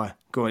 Go on, why?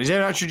 Go on. Is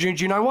there actually?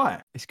 Do you know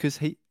why? It's because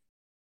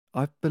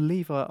I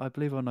believe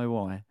I know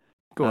why.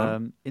 Go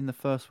on. In the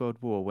First World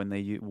War, when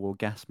they wore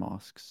gas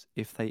masks,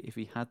 if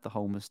he had the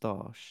whole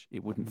moustache,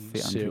 it wouldn't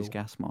fit under his Seal.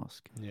 gas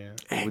mask. Yeah.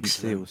 It wouldn't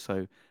seal, Excellent.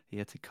 so he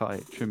had to cut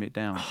it, trim it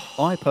down.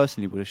 I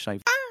personally would have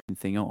shaved the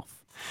thing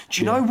off. Do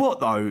you know what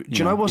though? Do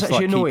you know what's it's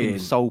actually like keeping annoying? the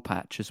soul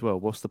patch as well.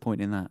 What's the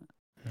point in that?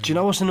 Do you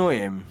know what's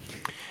annoying?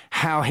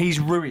 How he's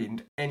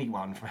ruined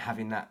anyone from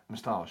having that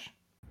moustache.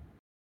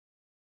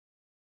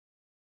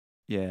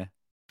 Yeah.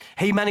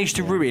 He managed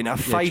to ruin a Yeah,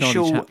 Charlie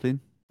facial. Chaplin.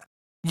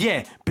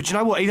 Yeah, but you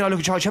know what? Even I look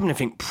at Charlie Chaplin and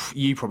think,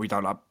 you probably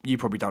don't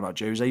like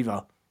Jews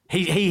either.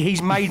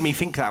 He's made me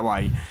think that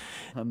way.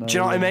 I know, Do you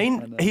know what I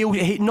mean?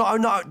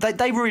 know.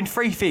 They ruined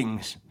three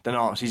things, the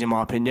Nazis, in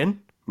my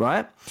opinion.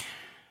 Right?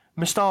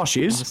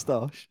 Moustaches.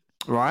 Moustache.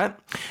 Right?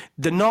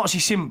 The Nazi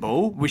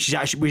symbol, which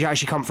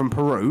actually come from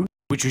Peru,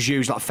 which was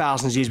used like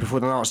thousands of years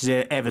before the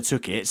Nazis ever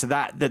took it. So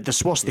that the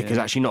swastika is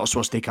actually not a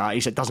swastika.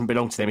 It doesn't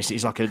belong to them.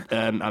 It's like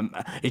an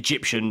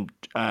Egyptian.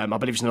 I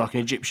believe it's like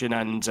an Egyptian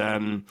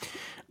and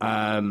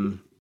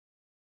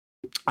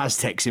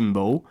Aztec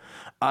symbol.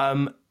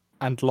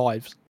 And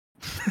lives.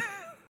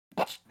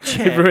 Yeah,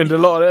 You've ruined a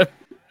lot of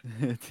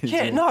them.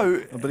 yeah,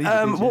 no. I believe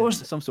what was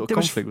some sort there of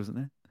was- conflict, wasn't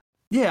there?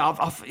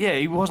 Yeah,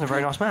 he wasn't a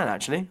very nice man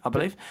actually. I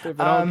believe. Bit of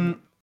an argument.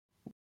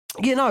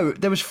 Yeah, no,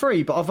 there was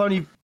three, but I've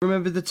only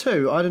remembered the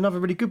two. I had another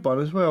really good one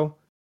as well.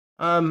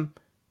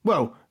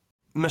 Well,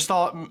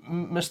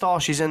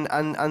 moustaches and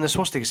the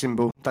swastika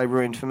symbol they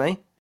ruined for me.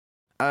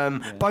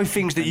 Both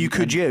things that you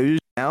could use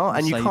now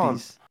and you can't.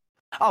 Mercedes.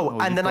 Oh,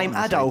 and you've the got name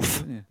Mercedes, Adolf.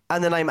 haven't you?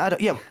 And the name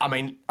Adolf. Yeah, I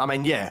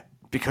mean, yeah,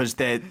 because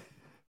they're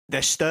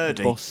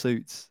sturdy. Boss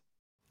suits.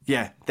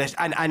 Yeah,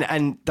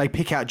 and they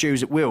pick out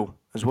Jews at will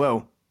as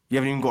well. You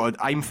haven't even got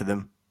to aim for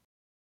them.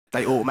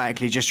 They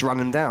automatically just run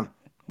them down,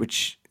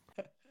 which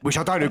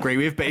I don't agree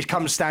with, but it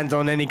comes standard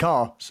on any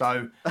car,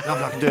 so nothing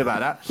I can do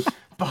about that.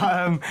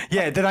 But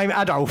yeah, the name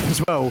Adolf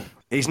as well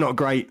is not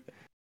great,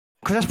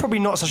 because that's probably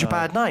not such a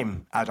bad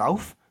name,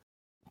 Adolf.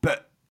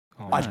 But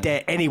I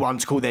dare anyone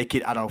to call their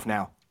kid Adolf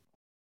now.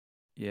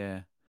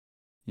 Yeah.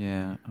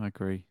 Yeah, I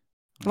agree.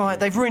 Like,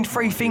 they've ruined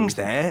three things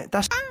there.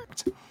 That's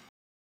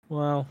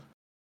Well,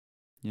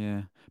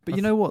 Yeah. But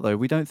you know what though?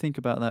 We don't think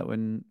about that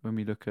when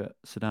we look at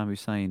Saddam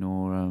Hussein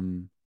or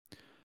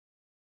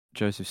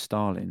Joseph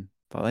Stalin.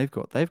 But they've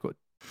got dare I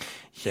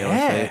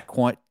say,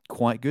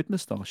 quite good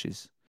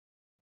moustaches,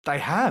 they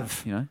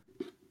have. you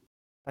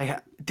know.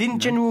 Didn't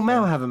General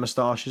Mao have a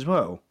moustache as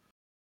well?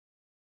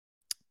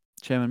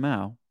 Chairman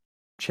Mao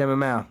Chairman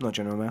Mao, not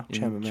General Mao. in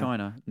Chairman Mao.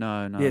 China. No,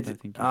 Yeah, I don't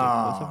think he did.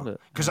 Let's have a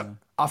look. Because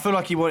I feel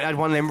like he had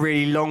one of them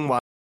really long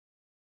ones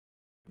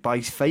by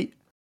his feet.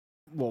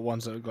 what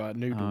ones that have got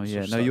noodles? Oh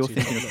yeah, or no, you're such,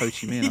 thinking of Ho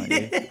Chi Minh, aren't you?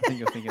 I think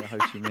you're thinking of Ho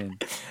Chi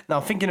Minh. No,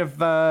 I'm thinking of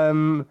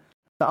the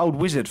old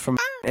wizard from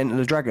Enter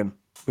the Dragon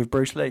with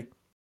Bruce Lee.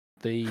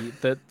 the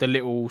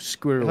little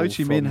squirrel. Ho Chi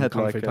from Minh had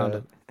Kung like Fu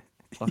Panda.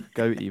 a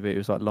goatee, but it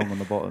was like long on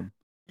the bottom.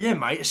 Yeah,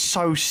 mate, it's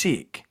so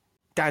sick.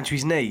 Down to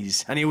his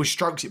knees, and he always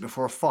strokes it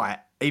before a fight,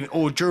 even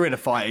or during a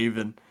fight,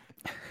 even.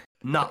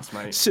 Nuts,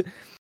 mate.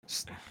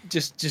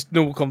 Just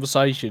normal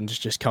conversation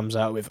just comes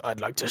out with, "I'd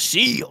like to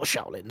see your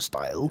Shaolin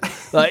style."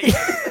 Like,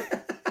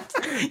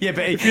 Yeah,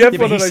 but you have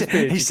one he, of those said,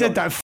 beers, he you said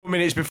can't- that 4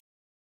 minutes before.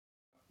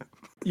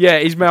 yeah,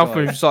 his mouth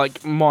moves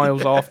like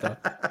miles after.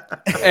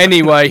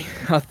 Anyway,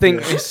 I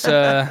think it's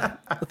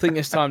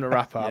time to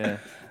wrap up. Yeah,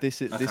 this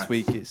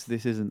week this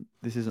isn't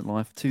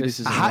life. Two, This this is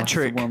is a life. hat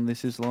trick. One,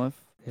 this is life.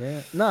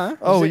 Yeah. No.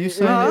 Oh, Is you it-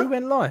 saying- who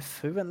went live?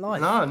 Who went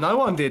live? No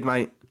one did,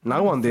 mate.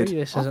 No one did.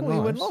 This I isn't thought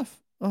you went live. live.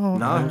 Oh,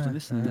 No. I wasn't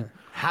listening. then.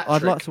 Hat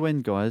I'd trick. like to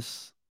end,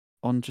 guys,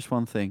 on just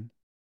one thing.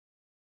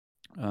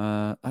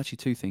 Actually,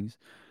 two things.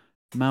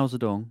 Mao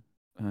Zedong,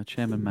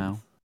 Chairman Mao.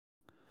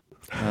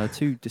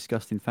 Two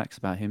disgusting facts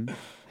about him.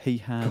 He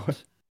had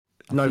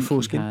I No think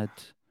foreskin.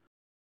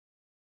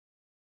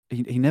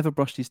 He never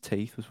brushed his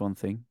teeth was one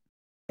thing.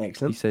 He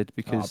Excellent. said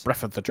because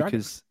Breath of the Dragon.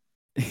 because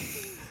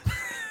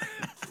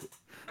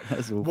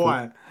That's awful.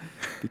 Why?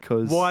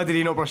 Because Why did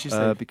he not brush his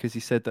teeth? because he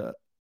said that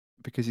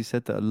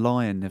a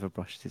lion never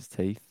brushed his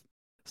teeth,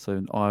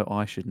 so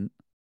I shouldn't.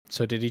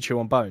 So did he chew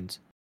on bones?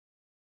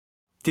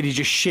 Did he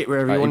just shit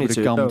wherever he He wanted would to?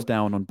 have gummed Oh.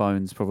 down on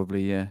bones,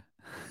 probably. Yeah.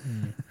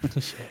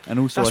 And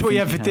also, That's I what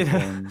you think had for he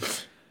had, dinner.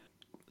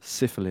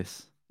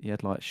 syphilis. He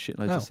had like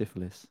shitloads Oh. of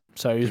syphilis.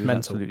 So he was mental.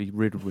 absolutely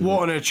riddled with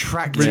What it. an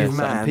attractive Yeah, so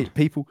man.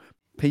 people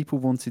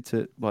wanted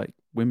to, like,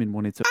 women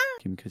wanted to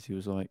him because he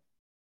was like,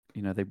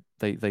 you know,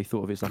 they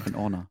thought of it as like an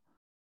honour.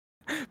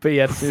 But he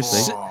had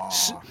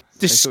Seriously.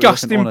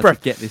 disgusting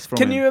breath. Get this from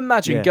Can him. you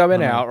imagine Yeah,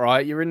 going I know. out,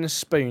 right? You're in the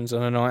spoons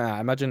on a night out.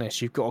 Imagine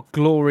this. You've got a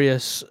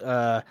glorious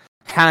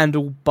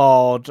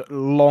handlebarred,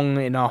 long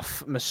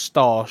enough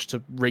moustache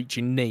to reach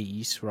your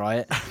knees,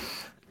 right?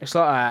 It's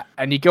like that.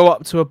 And you go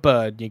up to a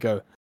bird and you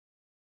go...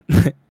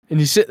 and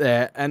you sit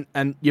there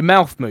and your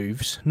mouth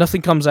moves.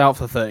 Nothing comes out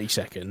for 30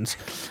 seconds.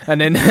 And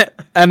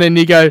then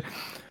you go...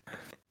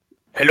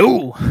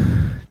 Hello.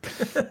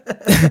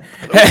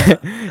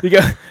 You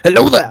go,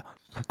 hello there.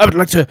 I would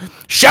like to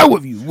shower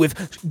you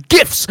with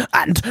gifts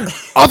and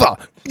other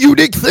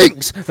unique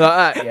things like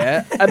that,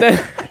 yeah. And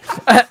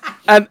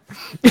then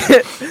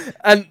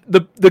and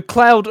the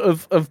cloud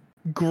of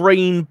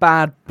green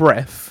bad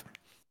breath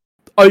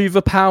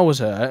overpowers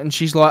her, and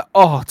she's like,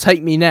 "Oh,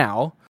 take me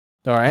now!"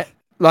 All right,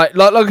 like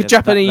a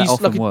Japanese, that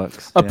often like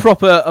works. a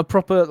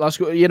proper, like,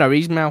 you know,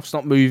 his mouth's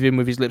not moving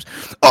with his lips.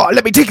 Oh,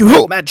 let me take you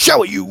home and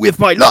shower you with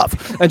my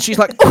love. And she's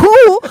like,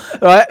 oh,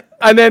 right,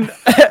 and then,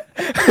 yeah,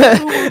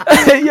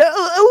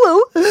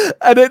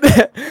 and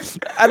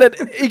then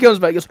he comes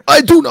back and goes,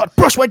 I do not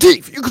brush my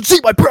teeth. You can see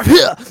my breath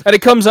here. And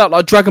it comes out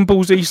like Dragon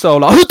Ball Z style,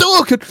 like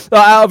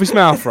out of his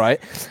mouth, right?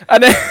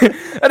 And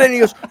then he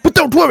goes, but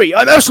don't worry,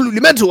 I'm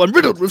absolutely mental and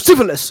riddled with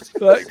syphilis.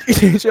 Like,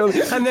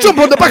 jump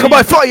on the back of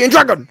my flying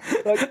dragon.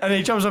 Like, And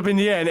he jumps up in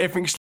the air and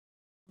everything's...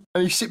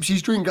 And he sips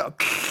his drink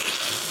up.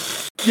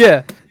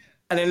 yeah.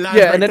 And then lands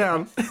back and then,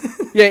 down.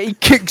 Yeah, he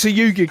kicks a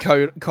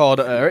Yu-Gi-Oh card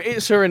at her. It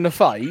hits her in the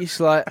face.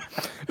 Like,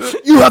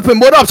 you have been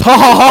one up. Ha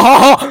ha ha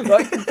ha ha.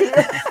 Like,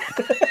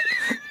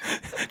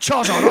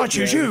 Charizard, I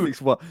choose you.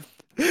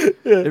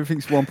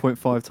 Everything's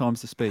 1.5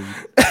 times the speed.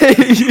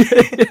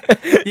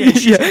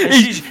 Yeah,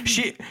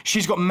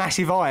 she's got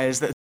massive eyes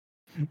that...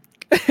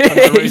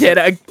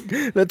 yeah,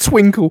 that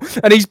twinkle,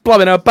 and he's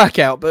blowing her back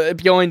out, but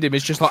behind him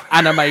is just like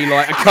anime,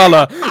 like a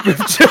colour,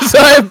 just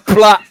like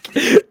black,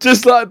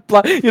 just like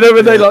black. You know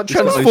when they like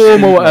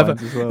transform or whatever.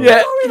 Well.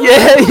 Yeah.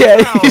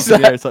 He's Yeah,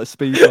 like, it's like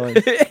speed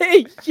lines.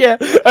 yeah,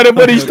 and then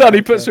when he's done,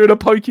 he puts her in a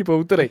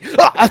Pokeball, doesn't he?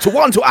 Ah, add to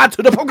one to add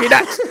to the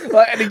Pokédex,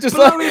 like, and he just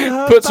like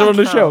puts her on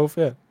the shelf.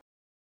 Yeah.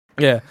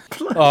 Yeah.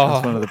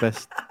 That's one of the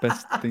best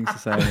things to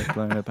say. Is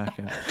blowing her back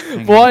out.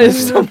 Why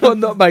has someone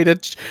not made a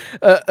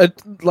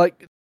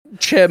like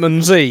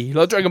Chairman Z,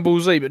 like Dragon Ball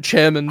Z, but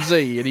Chairman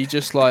Z, and he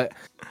just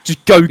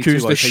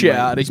Goku's the shit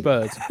out of these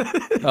birds?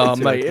 Oh,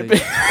 mate, it'd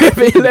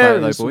be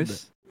hilarious, though,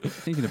 boys.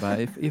 Thinking about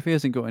it, if he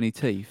hasn't got any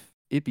teeth,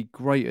 he'd be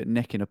great at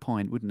necking a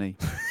pint, wouldn't he?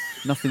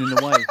 Nothing in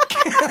the way.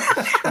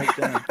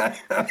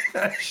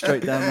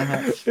 Straight down the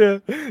hatch. Yeah,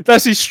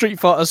 that's his Street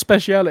Fighter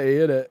speciality,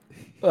 isn't it?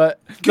 Like,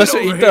 that's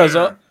what he does.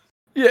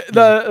 Yeah,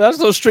 no, that's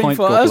not Street Pint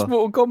Fighter. That's gobbler.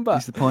 Mortal Kombat.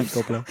 He's the pint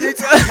gobbler.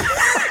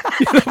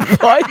 The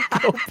pint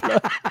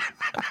gobbler.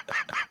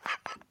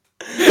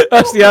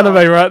 That's the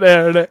anime right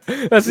there, isn't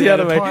it? That's the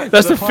anime.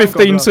 That's the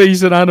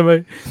 15-season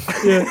anime.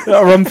 Yeah,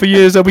 that'll run for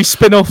years. There'll be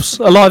spin-offs,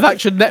 a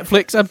live-action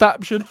Netflix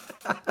adaptation.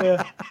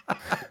 Yeah.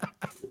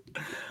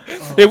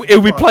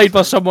 It'll be played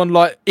by someone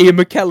like Ian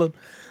McKellen.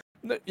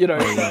 You know.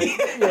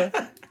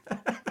 Yeah.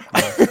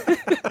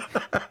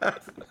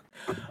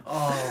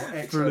 Oh,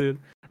 excellent. Brilliant.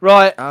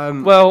 Right.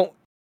 Um, Well,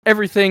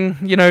 everything,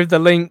 you know, the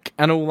link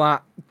and all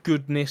that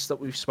goodness that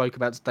we've spoke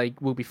about today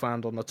will be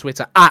found on the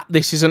Twitter at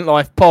This Isn't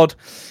Life Pod,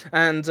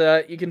 and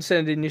you can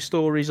send in your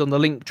stories on the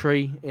link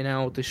tree in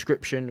our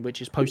description,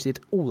 which is posted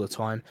all the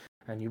time,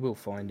 and you will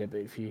find it. But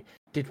if you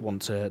did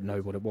want to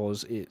know what it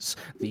was, it's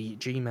the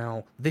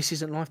Gmail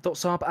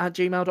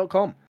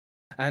thisisn'tlife.sub@gmail.com,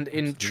 and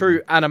in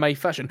true anime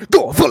fashion,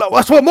 go follow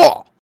us for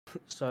more.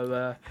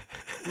 So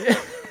yeah.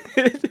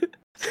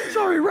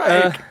 Sorry,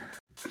 Ray.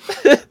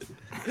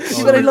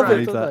 They love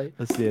it, don't they?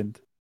 That's the end.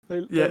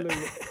 They love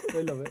it.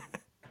 They love it.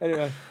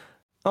 Anyway,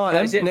 All right,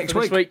 that is it next for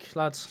week. this week,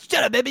 lads.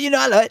 Shut up, baby. You know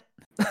I like.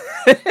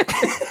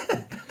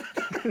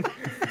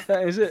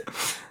 That is it.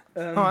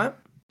 All right.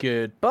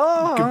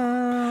 Goodbye.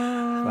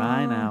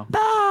 Bye now.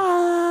 Bye.